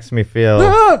and it makes me feel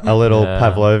a little Yeah.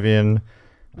 Pavlovian.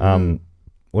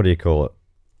 What do you call it?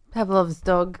 Pavlov's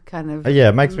dog kind of. Yeah,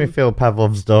 it makes me feel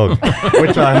Pavlov's dog,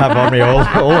 which I have on me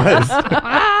always.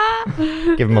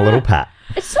 Give him a little pat.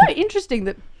 It's so interesting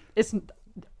that it's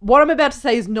what I'm about to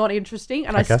say is not interesting,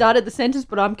 and Okay. I started the sentence,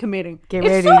 but I'm committing. Get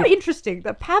it's ready. so interesting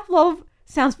that Pavlov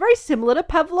sounds very similar to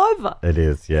Pavlova. It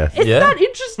is, yes. It's Yeah. that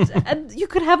interesting, and you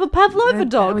could have a Pavlova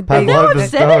dog. would be- I've never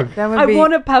Pavlova's said dog. it. That would I be-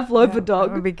 want a Pavlova That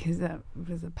dog. would be because that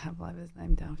was a Pavlova's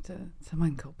named after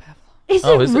someone called Pavlov. Is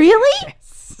Oh, it is it? really?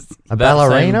 A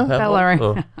ballerina?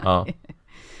 Ballerina. Oh.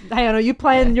 Hang on, are you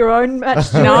playing your own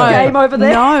match No. game over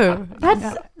there? No.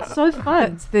 That's so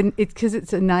fun. It's because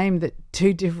it's a name that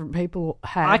two different people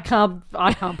have. I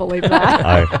can't believe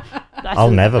that.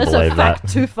 I'll never That's believe a fact that.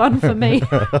 too fun for me.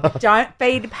 Don't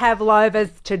feed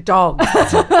Pavlovas to dogs,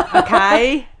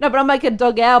 okay? No, but I'll make a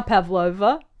dog our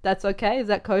Pavlova. That's okay. Is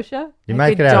that kosher? You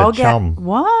make it out of chum.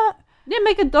 What? Yeah,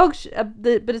 make a dog,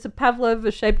 but it's a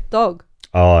Pavlova shaped dog.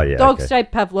 Oh, yeah. Dog okay.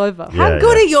 shaped Pavlova. Yeah. How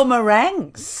good are your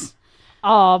meringues?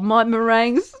 Oh, my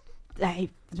meringues. Hey,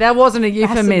 That wasn't a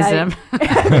euphemism.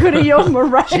 how good are your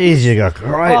meringues? Jeez, you got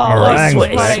great meringues.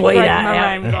 mate.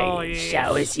 Sweetheart,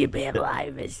 Show us your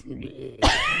Pavlovas.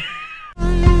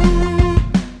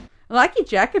 I like your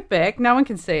jacket, Beck. No one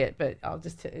can see it, but I'll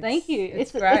just tell you. Thank you.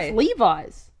 It's It's great.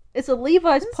 Levi's. It's a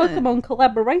Levi's Pokemon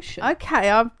collaboration. Okay,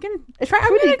 I'm going It's to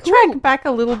pretty cool. track back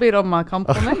a little bit on my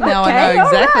compliment. Now I Okay, know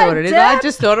exactly all what it is. right, I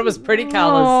just thought it was pretty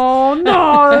colours. Oh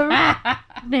no!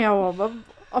 Now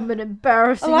I'm an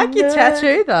embarrassing. I like your nerd.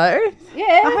 tattoo, though.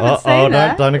 Yeah. haven't seen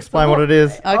that. Don't explain what it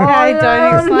is. Okay, Oh,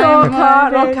 don't explain no, I what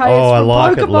can't. it is. Okay, Oh, I it's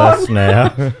like from it less now.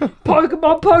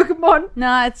 Pokemon.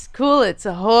 No, it's cool. It's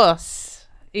a horse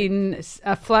in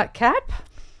a flat cap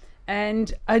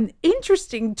and an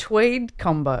interesting tweed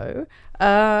combo,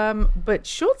 but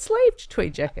short-sleeved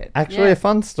tweed jacket. Actually, a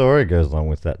fun story goes along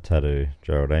with that tattoo,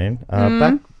 Geraldine.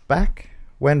 Back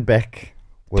when Beck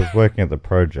was working at the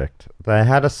project, they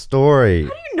had a story. How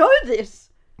do you know this?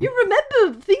 You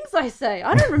remember things I say.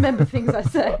 I don't remember things I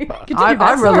say. Continue, I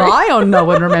Matt, sorry. rely on no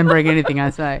one remembering anything I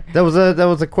say. There was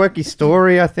a quirky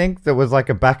story, I think, that was like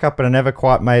a backup, and it never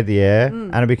quite made the air,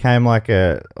 and it became like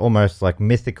a almost like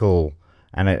mythical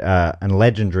and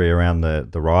legendary around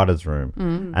the writers'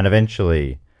 room, and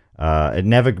eventually it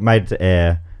never made it to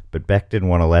air. But Beck didn't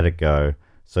want to let it go,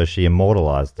 so she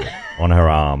immortalized it on her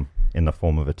arm in the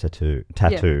form of a tattoo.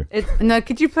 It's No,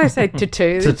 could you please say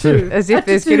tattoo? Tattoo. As if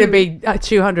there's going to be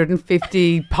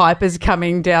 250 pipers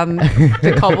coming down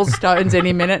the cobblestones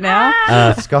any minute now.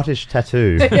 Scottish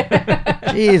tattoo.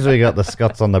 Jeez, we got the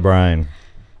Scots on the brain.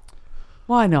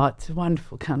 Why not? It's a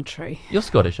wonderful country. You're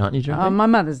Scottish, aren't you, Geraldine? My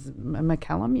mother's a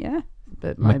McCallum, yeah.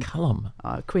 But my McCallum.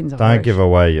 Quinn's Don't Irish. give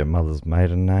away your mother's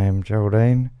maiden name,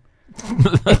 Geraldine.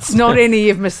 It's not any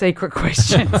of my secret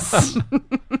questions.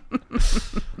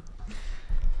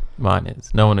 Mine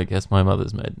is. No one would guess my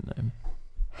mother's maiden name.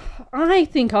 I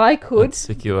think I could. It's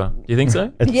secure. Do you think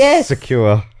so? It's Yes.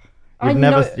 secure. You've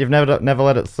never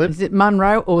let it slip. Is it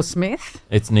Munro or Smith?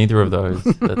 It's neither of those.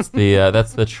 That's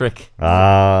the trick.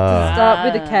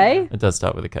 Start with a K. It does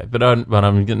start with a K, but I'm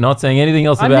not saying anything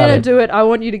else I'm about gonna it. do it. I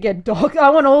want you to get dogged. I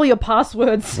want all your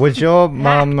passwords. Was your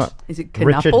mum Is it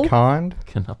Richard Knuckle? Kind?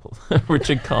 Knuckle.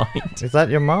 Richard Kind. Is that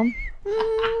your mum?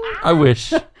 I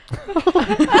wish. That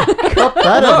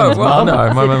No, well,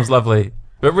 no, my mum's lovely.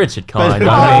 But Richard Kind. Oh,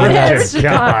 I mean, yeah, Richard Richard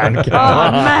Kind. Oh,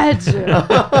 imagine.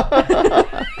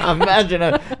 Imagine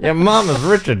it. Your mum is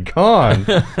Richard Kind.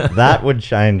 That would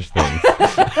change things.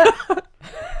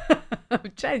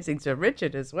 Change things to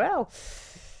Richard as well.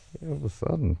 All of a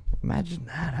sudden, imagine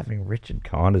that, having Richard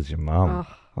Kind as your mum.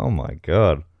 Oh my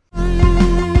God.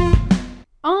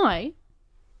 I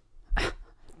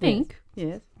think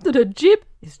Yes. that a jib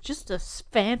is just a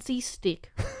fancy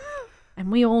stick. And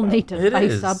we all need to It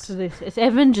face is. up to this. It's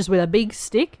Evan just with a big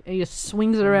stick. He just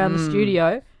swings it around the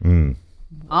studio.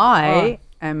 I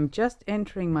am just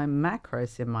entering my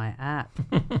macros in my app.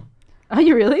 Are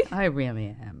you really? I really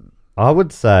am. I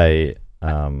would say,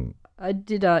 I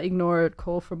did ignore a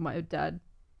call from my dad.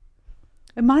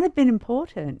 It might have been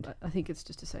important. I think it's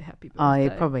just to say happy birthday. Oh,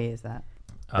 it probably is that.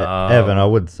 Evan, I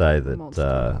would say that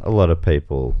Monster. a lot of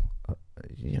people,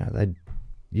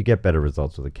 you get better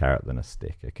results with a carrot than a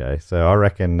stick, okay? So I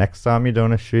reckon next time you're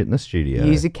doing a shoot in the studio,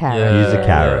 Use a carrot. Use a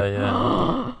carrot.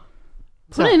 Yeah.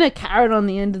 Putting a carrot on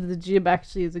the end of the jib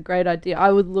actually is a great idea.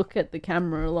 I would look at the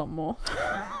camera a lot more.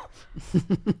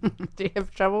 Do you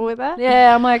have trouble with that?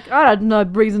 Yeah, I'm like, I don't know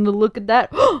reason to look at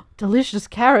that. Delicious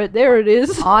carrot. There it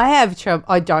is. I have trouble.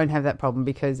 I don't have that problem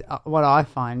because what I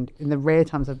find in the rare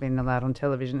times I've been allowed on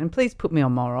television, and please put me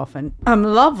on more often. I'm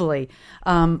lovely.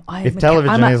 If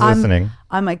television is listening,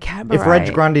 I'm a cabaret. if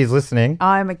Reg Grundy's listening,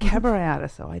 I'm a cabaret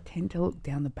artist, so I tend to look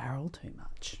down the barrel too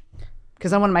much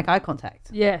because I want to make eye contact.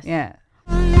 Yes. Yeah.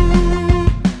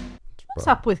 What's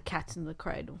up with Cats in the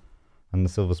Cradle? and the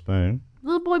silver spoon.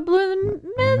 Little boy blue and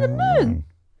man in the moon.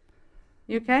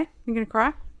 You okay? You gonna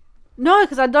cry? No,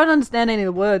 because I don't understand any of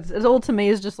the words. It all to me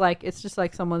is just like, it's just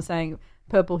like someone saying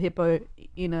purple hippo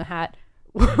in a hat.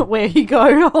 Where you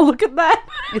go, oh, look at that.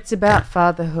 It's about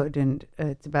fatherhood and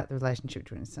it's about the relationship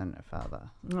between a son and a father.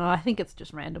 No, I think it's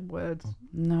just random words.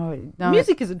 No.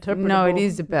 Music is interpretable. No, it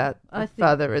is about I a think-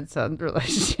 father and son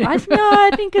relationship. I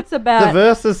think it's The about.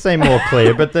 verses seem more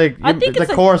clear, but the I think the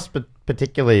it's a- chorus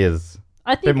particularly is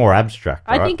I a bit think. more abstract.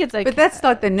 I right? think it's a. But that's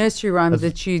like the nursery rhymes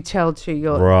That's- that you tell to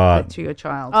your Right.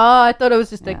 child. Oh, I thought it was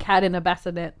just a Yeah. cat in a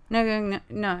bassinet.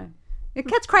 No. A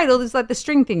cat's cradle is like the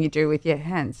string thing you do with your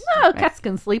hands. No, cats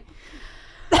can sleep.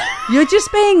 You're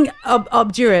just being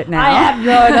obdurate now. I am.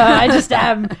 No, I just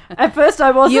am. At first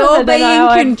I wasn't. You're and then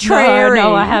being contrary.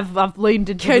 No, I've leaned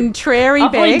into Contrary,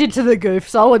 I've leaned Beck. into the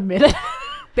goofs. I'll admit it.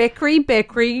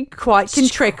 Beckery, quite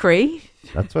contrary.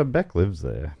 That's where Beck lives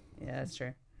there. Yeah, that's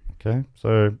true. Okay,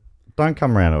 so don't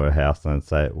come around to her house and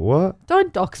say, what?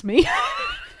 Don't dox me.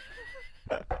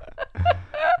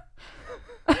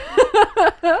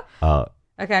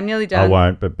 Okay, I'm nearly I done.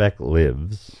 won't, but Beck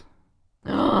lives.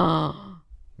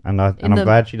 And I'm the-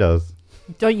 glad she does.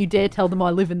 Don't you dare tell them I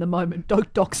live in the moment.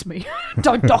 Don't dox me.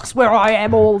 Don't dox where I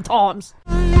am all times.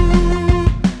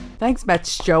 Thanks, Matt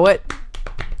Stewart.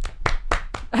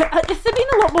 Has there been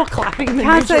a lot more clapping than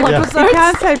Can't say, usual you episodes?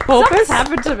 can't say Something's porpoise.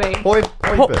 happened to me.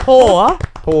 Poor.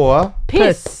 Poor.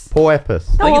 Piss.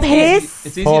 Porpoise. Oh, Piss.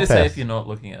 It's easy Porpoise. to say if you're not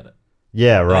looking at it.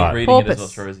 Yeah, I think right. reading it is what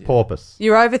Porpoise. throws you. Porpoise.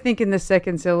 You're overthinking the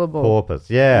second syllable. Porpoise.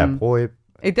 Yeah.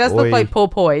 It does look like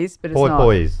porpoise, but it's not.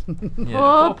 Porpoise. Yeah,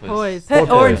 Poor porpoise. boys. Or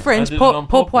in Porpoise. French, I did it on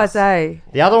porpoise. purpose.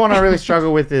 The other one I really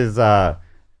struggle with is canal.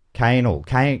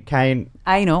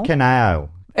 Anal. Canal.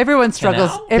 Everyone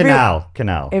struggles. Canal?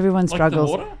 Canal. Everyone Like the struggles.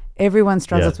 water? Everyone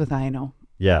struggles Yeah. with anal.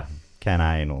 Yeah.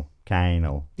 Canal.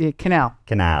 Yeah, canal.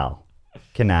 Canal.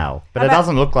 But How it about-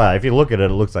 doesn't look like, if you look at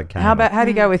it, it looks like canal. How do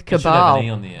you go with You should have an E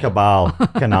cabal? on the end. Cabal.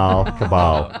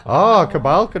 Cabal. Oh,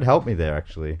 cabal could help me there,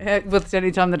 actually. Well, it's the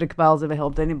only time that a cabal's ever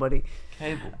helped anybody.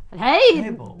 Cable. Hey,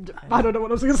 Cable. I don't know what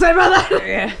I was going to say about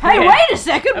that. Hey, wait a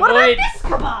second. What about this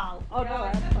cabal? Oh,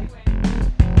 no.